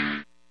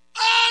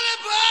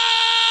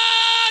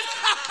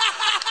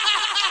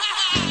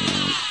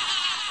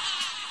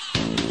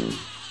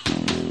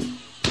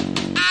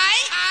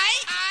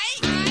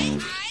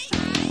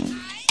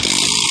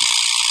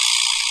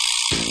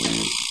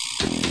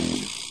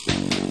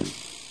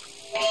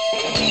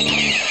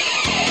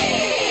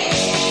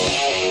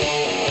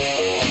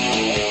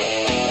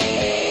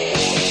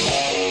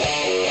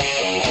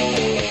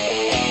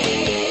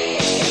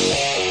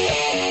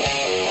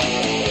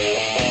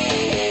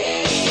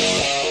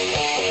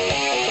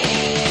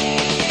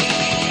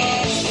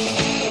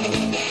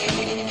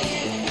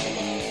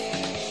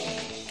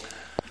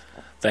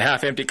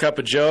 Half Empty Cup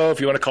of Joe.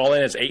 If you want to call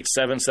in, it's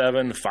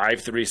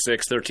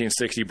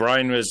 877-536-1360.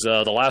 Brian was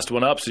the last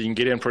one up, so you can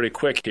get in pretty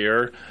quick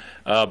here.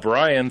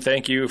 Brian,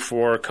 thank you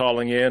for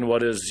calling in.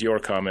 What is your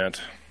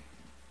comment?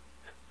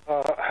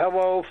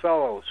 Hello,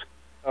 fellows.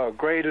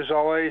 Great as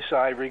always.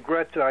 I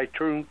regret that I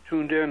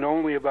tuned in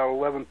only about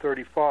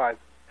 11:35.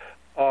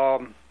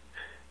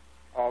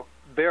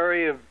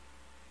 Barry,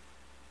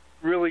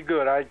 really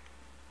good. I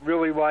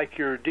really like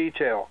your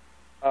detail.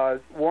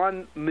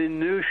 One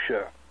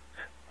minutia.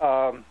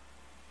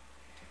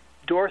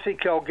 Dorothy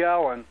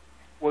Kilgallen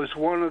was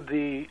one of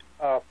the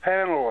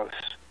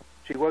panelists.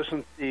 She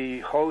wasn't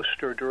the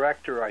host or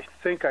director. I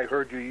think I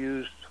heard you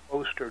use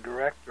host or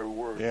director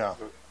word. Yeah,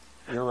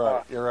 you're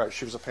right. You're right.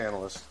 She was a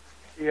panelist.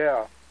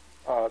 Yeah.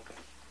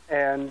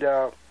 And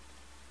as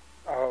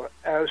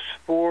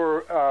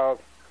for,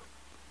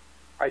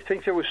 I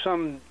think there was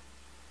some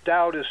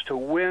doubt as to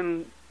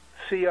when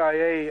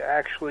CIA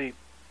actually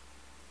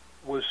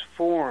was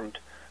formed.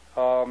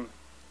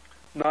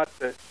 Not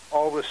that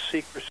all the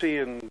secrecy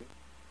and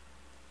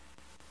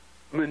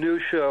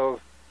minutia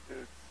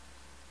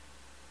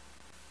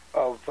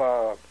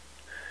of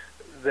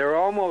they're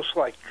almost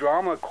like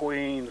drama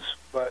queens,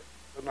 but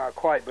not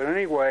quite. But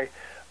anyway,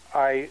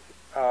 I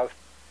have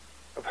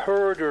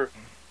heard or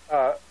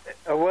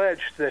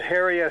alleged that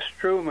Harry S.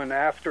 Truman,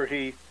 after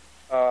he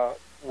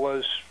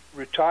was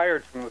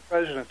retired from the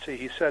presidency,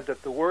 he said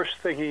that the worst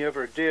thing he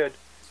ever did,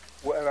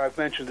 and I've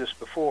mentioned this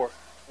before,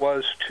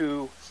 was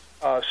to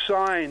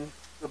sign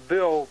the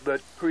bill that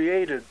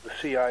created the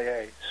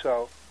CIA.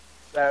 So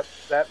that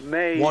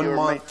may 1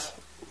 month.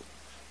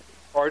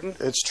 Pardon?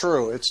 It's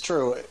true. It's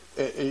true.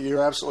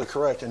 You're absolutely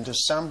correct. In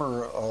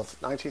December of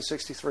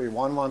 1963,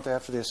 1 month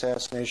after the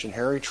assassination,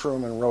 Harry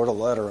Truman wrote a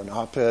letter, an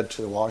op-ed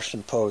to the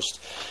Washington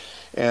Post,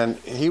 and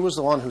he was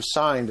the one who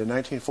signed in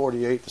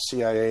 1948 the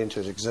CIA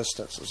into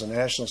existence. It was a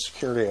National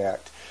Security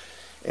Act,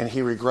 and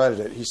he regretted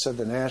it. He said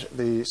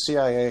the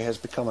CIA has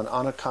become an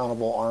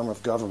unaccountable arm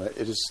of government.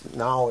 It's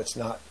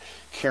not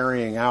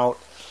carrying out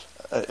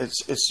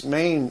its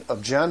main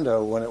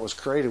agenda when it was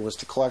created was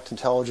to collect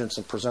intelligence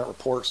and present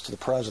reports to the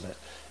president.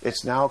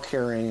 It's now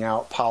carrying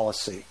out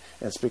policy,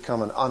 and it's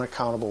become an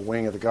unaccountable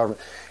wing of the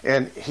government.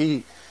 And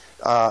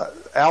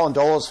Alan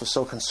Dulles was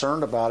so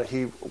concerned about it,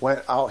 he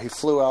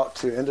flew out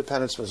to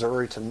Independence,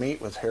 Missouri to meet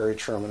with Harry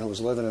Truman, who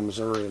was living in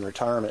Missouri in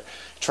retirement.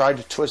 He tried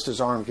to twist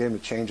his arm, get him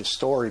to change his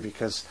story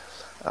because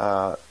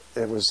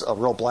it was a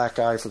real black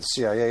eye for the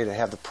CIA to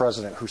have the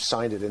president who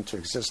signed it into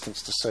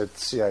existence to say that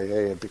the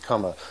CIA had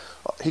become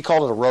he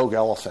called it a rogue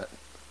elephant.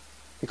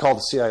 He called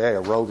the CIA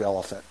a rogue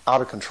elephant,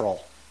 out of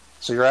control.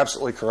 So you're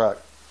absolutely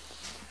correct.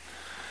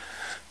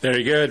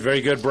 Very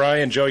good,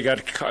 Brian. Joe, you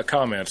got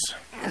comments?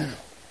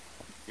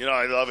 You know,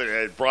 I love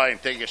it. Brian,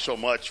 thank you so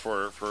much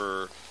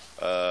for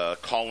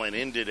calling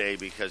in today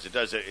because it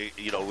does.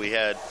 We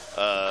had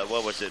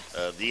what was it?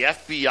 The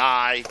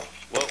FBI.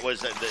 What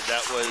was it?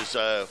 That was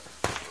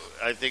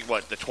I think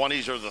the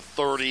 20s or the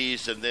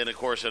 30s, and then of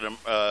course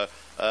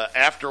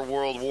after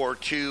World War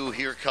II,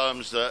 here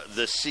comes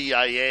the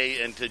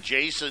CIA. And to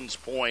Jason's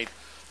point,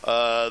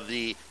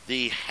 the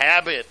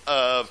habit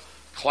of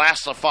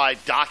classified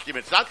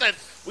documents. Not that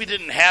we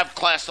didn't have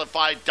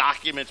classified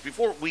documents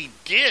before, we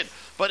did.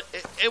 But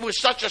it was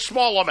such a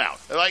small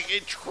amount. Like,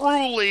 it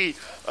truly,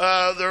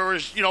 there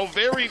was,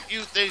 very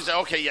few things.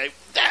 Okay, yeah,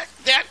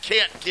 that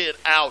can't get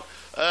out.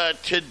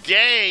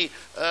 Today,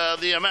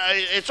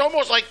 it's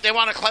almost like they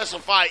want to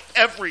classify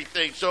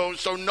everything, so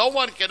no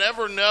one can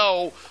ever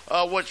know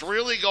what's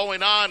really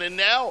going on. And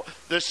now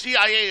the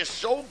CIA is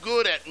so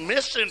good at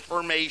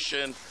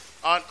misinformation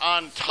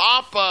on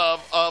top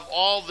of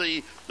all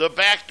the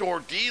backdoor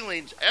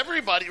dealings.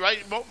 Everybody,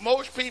 right?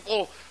 Most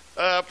people.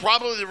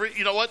 Probably,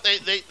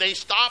 they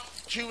stop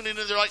tuning in.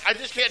 They're like, I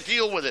just can't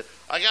deal with it.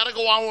 I got to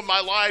go on with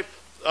my life.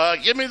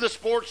 Give me the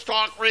sports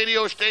talk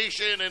radio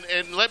station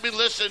and let me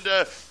listen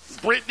to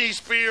Britney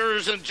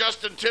Spears and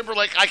Justin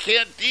Timberlake. I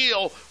can't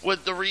deal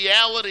with the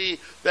reality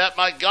that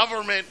my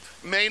government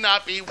may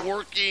not be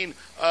working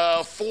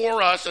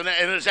for us and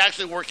is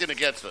actually working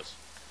against us.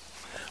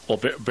 Well,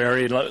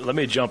 Barry, let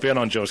me jump in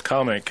on Joe's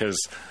comment because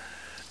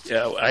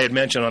I had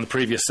mentioned on the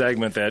previous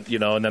segment that,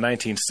 in the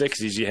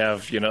 1960s you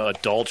have,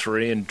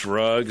 adultery and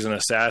drugs and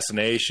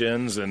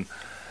assassinations and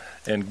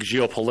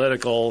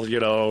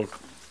geopolitical,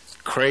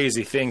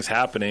 crazy things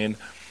happening.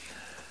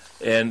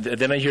 And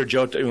then I hear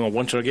Joe,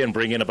 once again,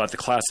 bring in about the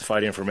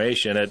classified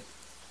information. It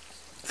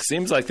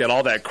seems like that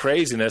all that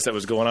craziness that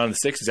was going on in the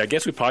 60s, I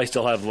guess we probably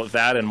still have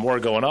that and more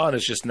going on.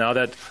 It's just now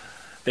that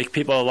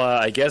people,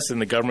 I guess, in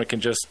the government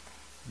can just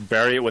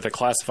bury it with a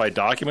classified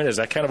document. Is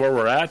that kind of where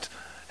we're at?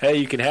 Hey,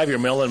 you can have your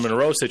Marilyn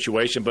Monroe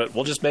situation, but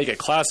we'll just make it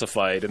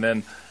classified. And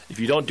then if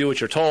you don't do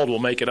what you're told, we'll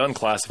make it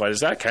unclassified.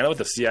 Is that kind of what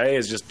the CIA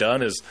has just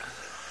done, is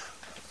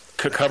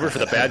cover for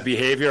the bad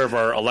behavior of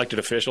our elected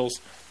officials?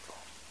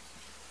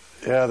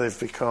 Yeah, they've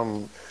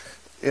become,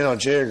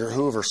 J. Edgar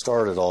Hoover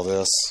started all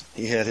this.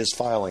 He had his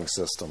filing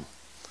system,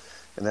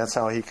 and that's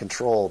how he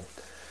controlled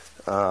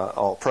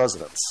all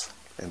presidents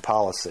and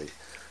policy.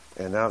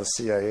 And now the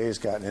CIA has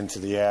gotten into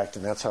the act,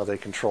 and that's how they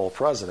control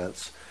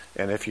presidents.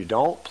 And if you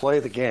don't play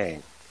the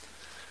game,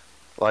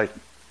 like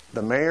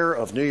the mayor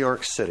of New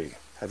York City,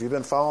 have you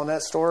been following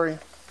that story?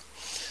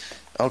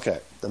 Okay,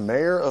 the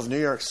mayor of New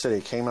York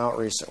City came out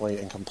recently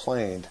and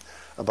complained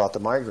about the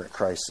migrant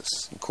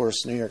crisis. Of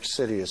course, New York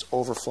City is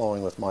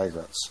overflowing with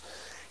migrants.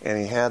 And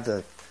he had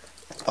the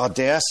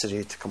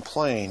audacity to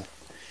complain,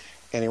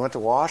 and he went to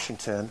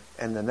Washington,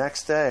 and the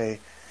next day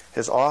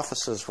his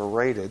offices were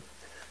raided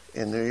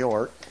in New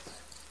York.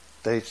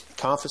 They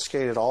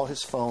confiscated all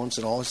his phones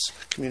and all his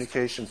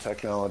communication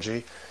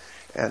technology,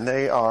 and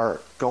they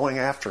are going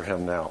after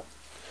him now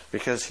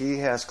because he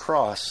has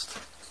crossed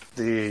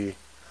the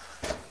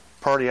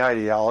party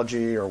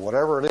ideology or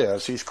whatever it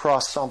is. He's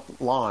crossed some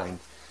line.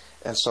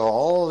 And so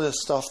all of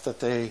this stuff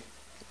that they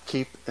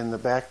keep in the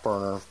back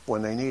burner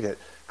when they need it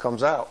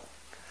comes out.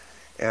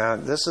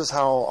 And this is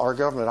how our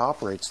government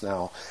operates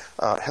now.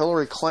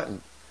 Hillary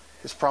Clinton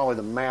is probably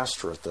the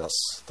master at this.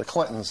 The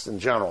Clintons in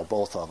general,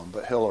 both of them,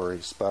 but Hillary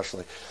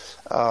especially.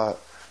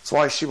 That's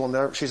why she will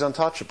never. She's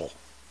untouchable.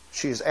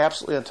 She is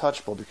absolutely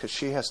untouchable because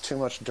she has too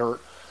much dirt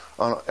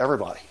on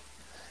everybody,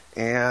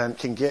 and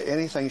can get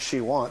anything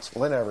she wants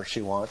whenever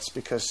she wants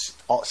because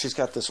she's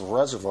got this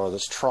reservoir,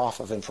 this trough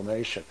of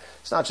information.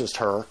 It's not just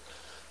her.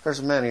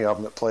 There's many of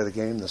them that play the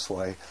game this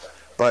way,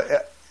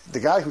 but the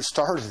guy who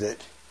started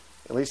it,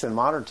 at least in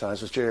modern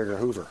times, was J. Edgar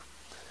Hoover.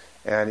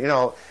 And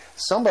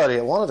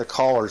one of the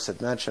callers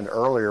had mentioned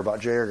earlier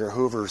about J. Edgar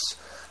Hoover's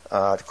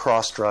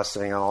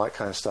cross-dressing and all that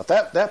kind of stuff.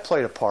 That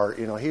played a part.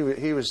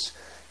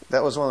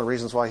 That was one of the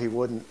reasons why he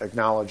wouldn't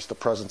acknowledge the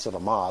presence of a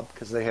mob,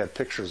 because they had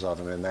pictures of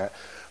him in that.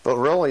 But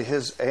really,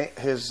 his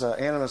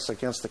animus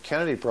against the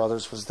Kennedy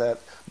brothers was that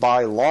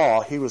by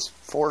law he was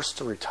forced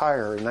to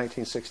retire in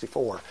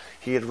 1964.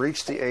 He had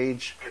reached the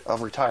age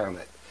of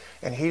retirement,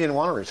 and he didn't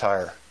want to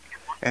retire.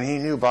 And he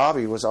knew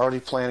Bobby was already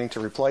planning to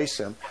replace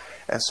him.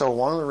 And so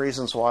one of the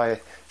reasons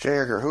why J.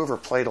 Edgar Hoover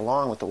played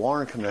along with the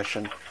Warren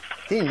Commission,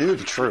 he knew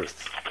the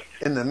truth.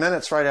 In the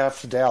minutes right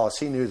after Dallas,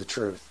 he knew the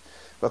truth.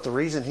 But the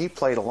reason he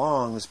played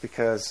along was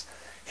because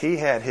he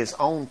had his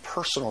own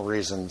personal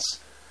reasons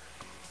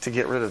to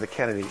get rid of the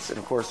Kennedys. And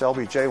of course,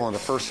 LBJ, one of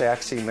the first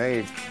acts he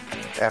made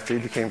after he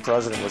became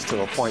president was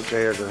to appoint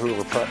J. Edgar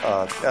Hoover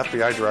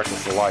FBI director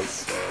for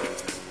life.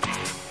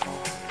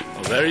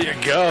 Well, there you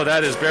go.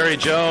 That is Barry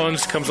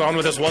Jones. Comes on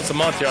with us once a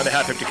month here on the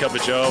Half Empty Cup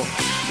of Joe.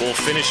 We'll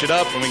finish it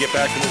up when we get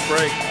back from this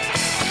break.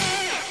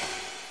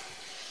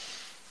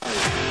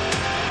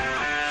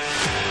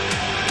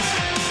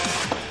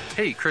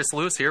 Hey, Chris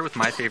Lewis here with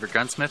My Favorite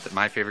Gunsmith at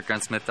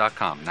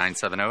MyFavoriteGunsmith.com,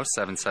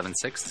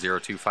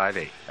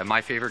 970-776-0258. At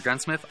My Favorite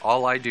Gunsmith,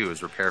 all I do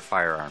is repair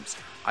firearms.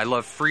 I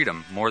love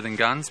freedom more than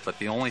guns, but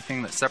the only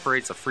thing that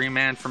separates a free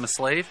man from a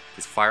slave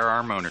is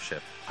firearm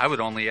ownership. I would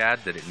only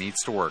add that it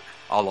needs to work.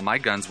 All of my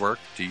guns work.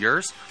 Do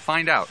yours?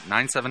 Find out.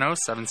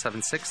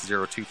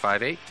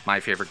 970-776-0258. My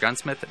Favorite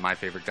Gunsmith at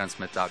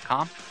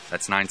MyFavoriteGunsmith.com.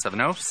 That's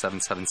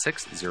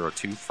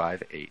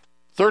 970-776-0258.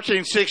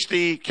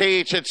 1360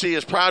 KHNC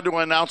is proud to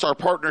announce our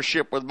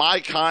partnership with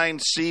My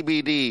Kind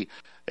CBD,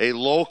 a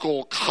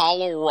local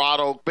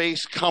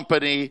Colorado-based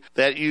company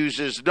that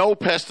uses no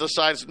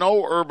pesticides,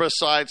 no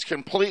herbicides,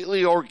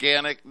 completely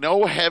organic,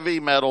 no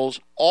heavy metals.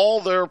 All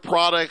their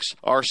products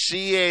are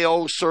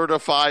CAO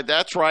certified.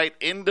 That's right,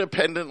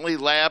 independently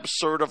lab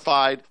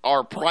certified.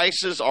 Our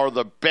prices are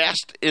the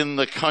best in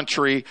the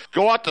country.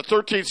 Go out to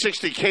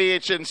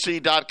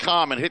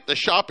 1360khnc.com and hit the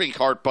shopping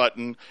cart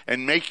button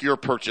and make your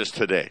purchase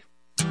today.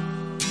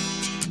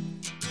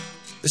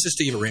 This is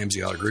Steve at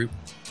Ramsey Auto Group.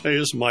 Hey,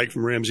 this is Mike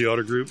from Ramsey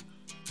Auto Group.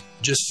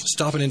 Just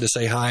stopping in to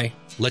say hi,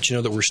 let you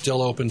know that we're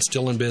still open,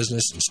 still in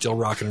business, and still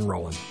rocking and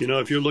rolling.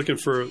 If you're looking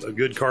for a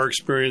good car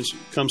experience,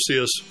 come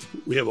see us.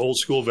 We have old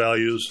school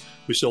values.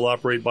 We still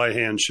operate by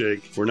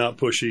handshake. We're not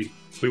pushy.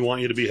 We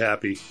want you to be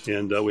happy,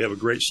 and we have a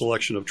great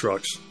selection of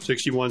trucks.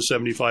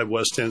 6175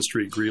 West 10th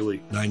Street, Greeley.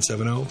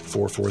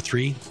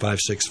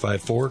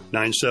 970-443-5654.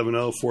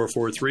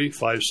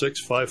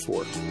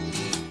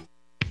 970-443-5654.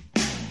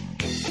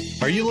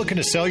 Are you looking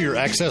to sell your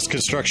excess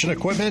construction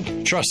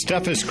equipment? Trust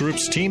Steffes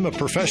Group's team of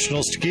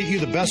professionals to get you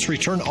the best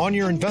return on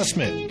your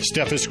investment.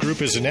 Steffes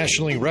Group is a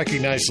nationally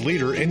recognized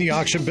leader in the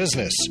auction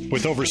business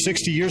with over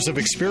 60 years of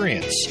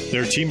experience.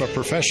 Their team of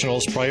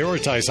professionals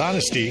prioritize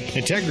honesty,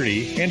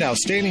 integrity, and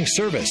outstanding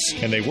service,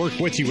 and they work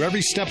with you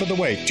every step of the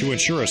way to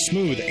ensure a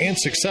smooth and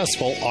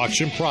successful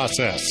auction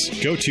process.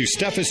 Go to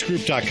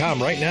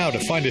SteffesGroup.com right now to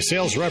find a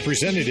sales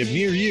representative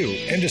near you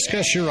and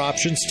discuss your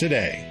options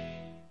today.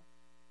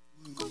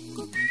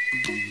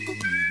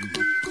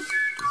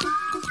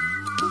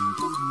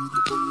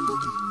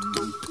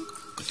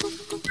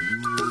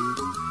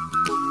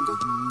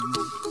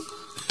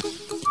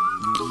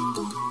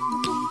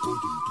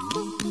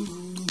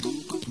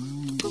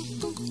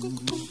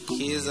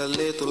 Here's a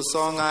little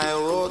song I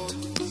wrote.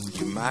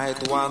 You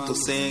might want to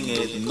sing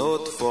it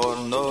note for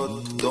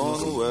note.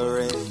 Don't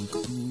worry.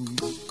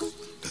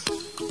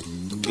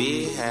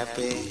 Be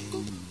happy.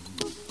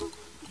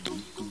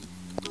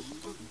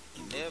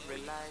 In every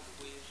life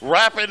we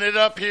Wrapping it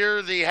up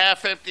here, the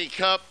half-empty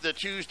cup, the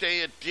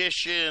Tuesday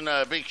edition.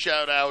 Big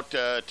shout-out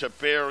to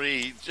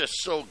Barry. Just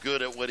so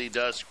good at what he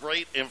does.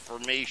 Great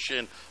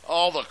information.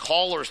 All the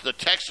callers, the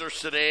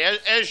texters today,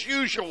 as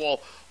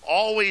usual,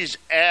 always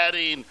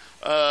adding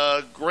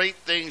great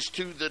things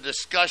to the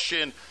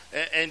discussion.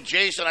 And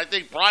Jason, I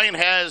think Brian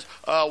has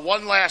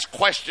one last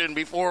question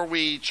before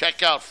we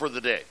check out for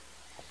the day.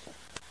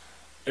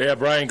 Yeah,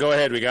 Brian, go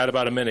ahead. We got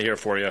about a minute here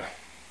for you.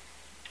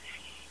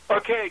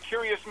 Okay,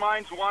 curious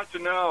minds want to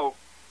know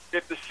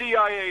if the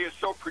CIA is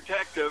so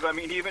protective. I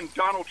mean, even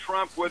Donald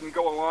Trump wouldn't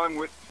go along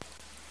with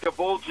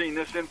divulging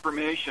this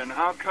information.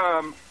 How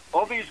come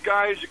all these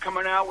guys are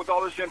coming out with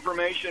all this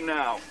information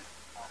now?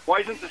 Why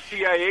isn't the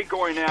CIA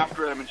going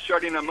after them and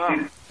shutting them up?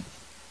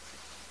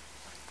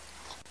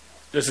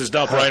 This is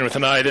not Brian with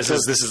an I. This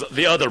is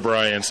the other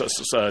Brian.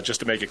 So just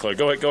to make it clear,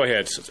 go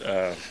ahead,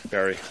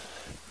 Barry.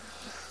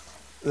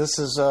 This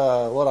is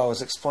what I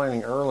was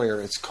explaining earlier.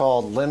 It's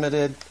called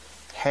limited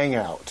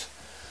hangout.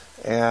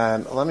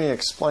 And let me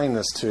explain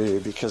this to you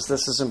because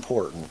this is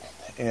important.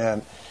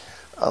 And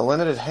a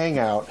limited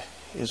hangout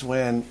is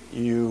when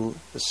the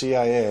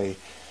CIA,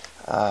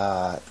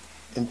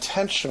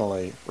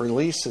 intentionally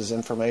releases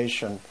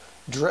information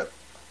drip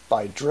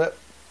by drip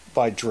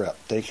by drip.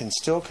 They can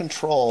still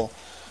control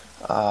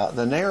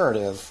the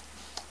narrative,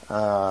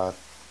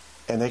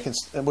 and they can,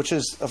 which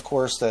is, of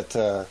course,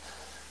 that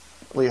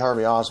Lee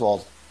Harvey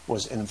Oswald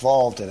was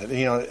involved in it.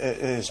 You know, it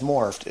is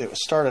morphed. It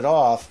started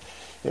off,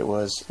 it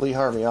was Lee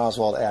Harvey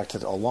Oswald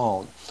acted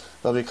alone.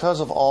 But because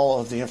of all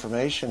of the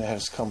information that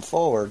has come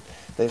forward,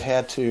 they've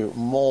had to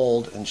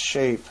mold and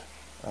shape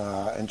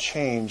and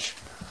change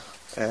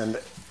and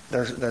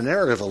their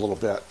narrative a little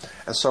bit.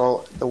 And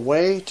so the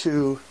way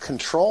to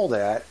control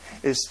that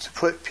is to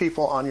put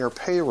people on your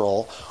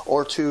payroll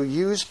or to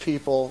use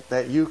people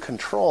that you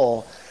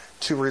control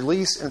to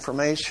release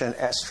information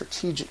at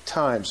strategic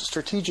times.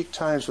 Strategic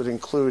times would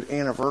include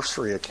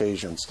anniversary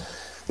occasions,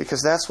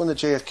 because that's when the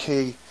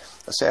JFK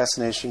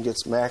assassination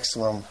gets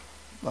maximum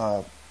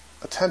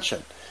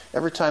attention.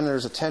 Every time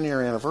there's a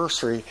 10-year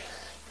anniversary,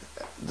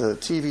 the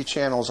TV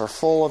channels are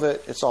full of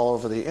it. It's all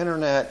over the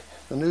internet.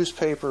 The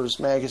newspapers,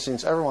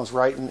 magazines, everyone's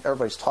writing,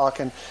 everybody's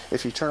talking.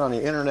 If you turn on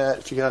the internet,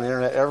 if you get on the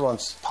internet,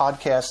 everyone's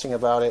podcasting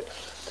about it.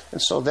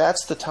 And so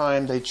that's the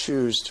time they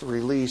choose to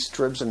release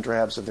dribs and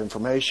drabs of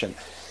information.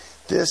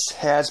 This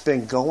has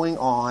been going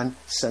on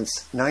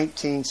since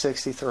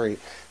 1963.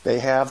 They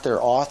have their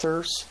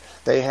authors,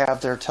 they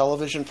have their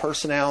television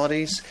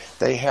personalities,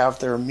 they have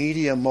their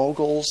media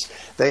moguls,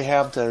 they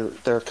have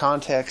their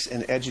contacts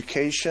in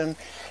education,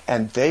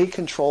 and they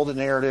control the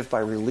narrative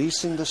by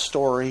releasing the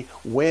story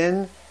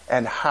when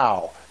and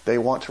how they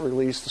want to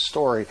release the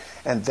story,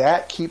 and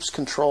that keeps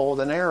control of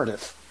the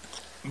narrative.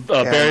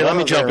 Barry, let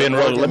me jump in.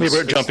 Let me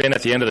jump in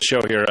at the end of the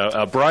show here.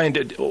 Brian,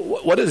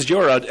 what is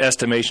your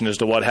estimation as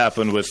to what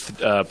happened with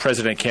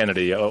President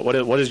Kennedy? What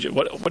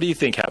do you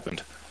think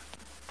happened?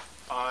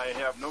 I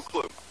have no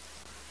clue.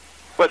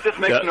 But this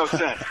makes no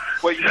sense.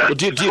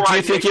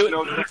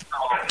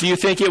 Do you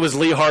think it was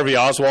Lee Harvey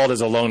Oswald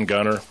as a lone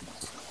gunner?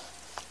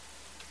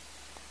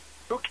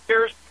 Who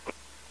cares?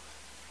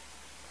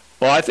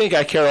 Well, I think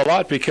I care a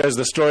lot because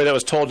the story that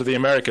was told to the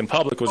American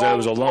public was that it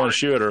was a lone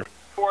shooter.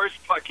 Of course,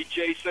 Pucky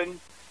Jason.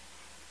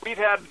 We've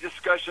had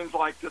discussions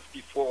like this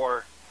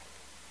before.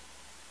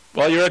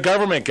 Well, you're a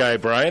government guy,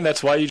 Brian.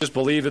 That's why you just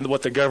believe in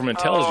what the government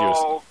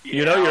tells you.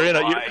 You know,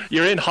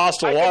 you're in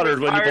hostile waters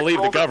when you believe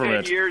the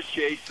government. 10 years,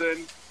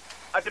 Jason.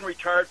 I've been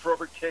retired for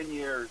over 10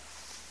 years.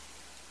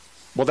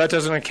 Well, that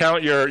doesn't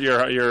account your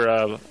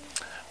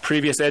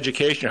previous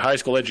education, your high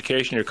school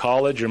education, your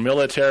college, your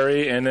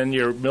military, and then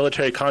your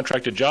military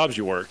contracted jobs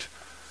you worked.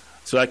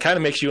 So that kind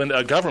of makes you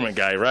a government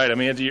guy, right? I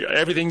mean,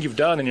 everything you've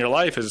done in your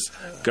life is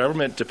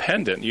government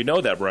dependent. You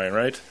know that, Brian,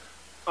 right?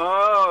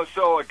 Oh,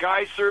 so a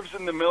guy serves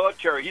in the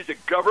military. He's a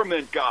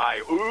government guy.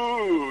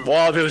 Ooh.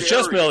 Well, if it was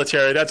just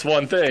military, that's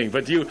one thing.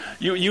 But you've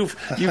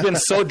been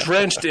so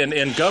drenched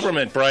in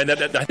government, Brian,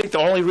 that I think the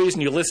only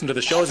reason you listen to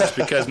the shows is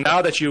because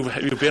now that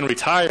you've been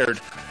retired,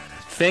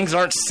 things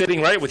aren't sitting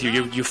right with you.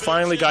 You've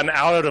finally gotten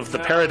out of the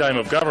paradigm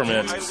of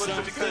government.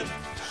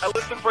 I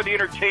listen for the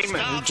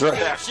entertainment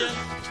factor.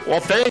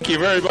 Well, thank you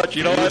very much.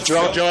 You know what,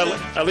 Joe?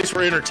 At least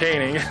we're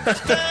entertaining.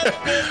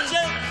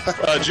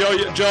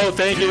 Joe,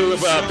 thank you.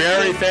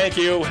 Barry, thank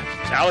you.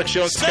 Alex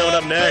Jones is coming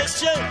up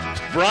next.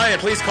 Brian,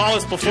 please call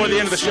us before the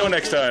end of the show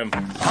next time.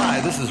 Hi,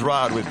 this is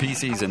Rod with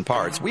PCs and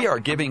Parts. We are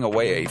giving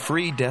away a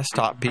free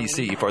desktop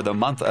PC for the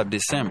month of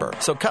December.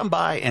 So come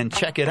by and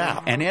check it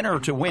out and enter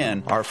to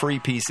win our free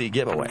PC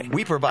giveaway.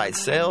 We provide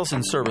sales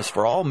and service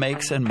for all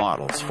makes and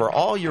models. For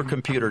all your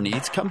computer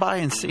needs, come by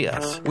and see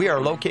us. We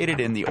are located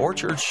in the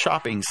Orchard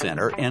Shopping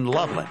Center in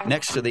Loveland,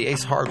 next to the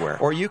Ace Hardware,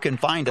 or you can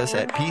find us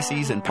at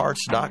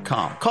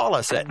PCsandParts.com. Call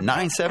us at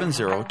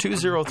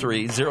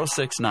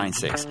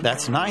 970-203-0696.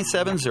 That's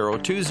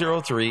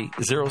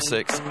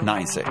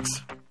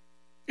 970-203-0696.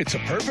 It's a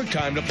perfect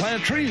time to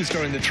plant trees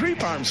during the Tree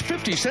Farm's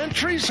 50-cent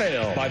tree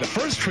sale. Buy the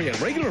first tree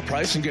at regular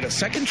price and get a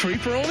second tree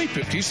for only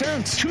 50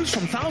 cents. Choose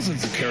from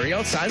thousands of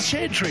carry-out size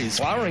shade trees,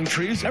 flowering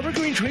trees,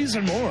 evergreen trees,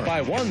 and more.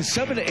 Buy one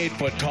 7 to 8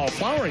 foot tall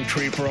flowering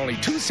tree for only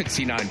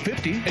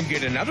 $269.50 and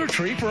get another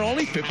tree for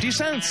only 50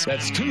 cents.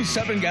 That's 2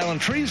 7-gallon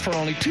trees for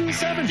only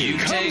 $2.70. You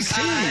Come take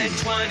see.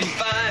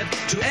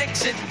 I-25 to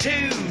exit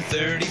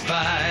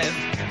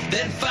 235,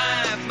 then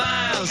 5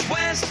 miles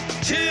west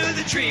to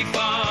the Tree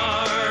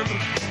Farm.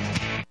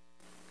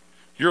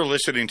 You're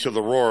listening to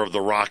the Roar of the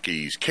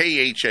Rockies,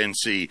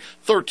 KHNC,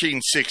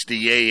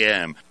 1360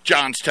 AM,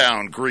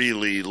 Johnstown,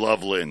 Greeley,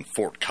 Loveland,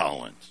 Fort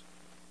Collins.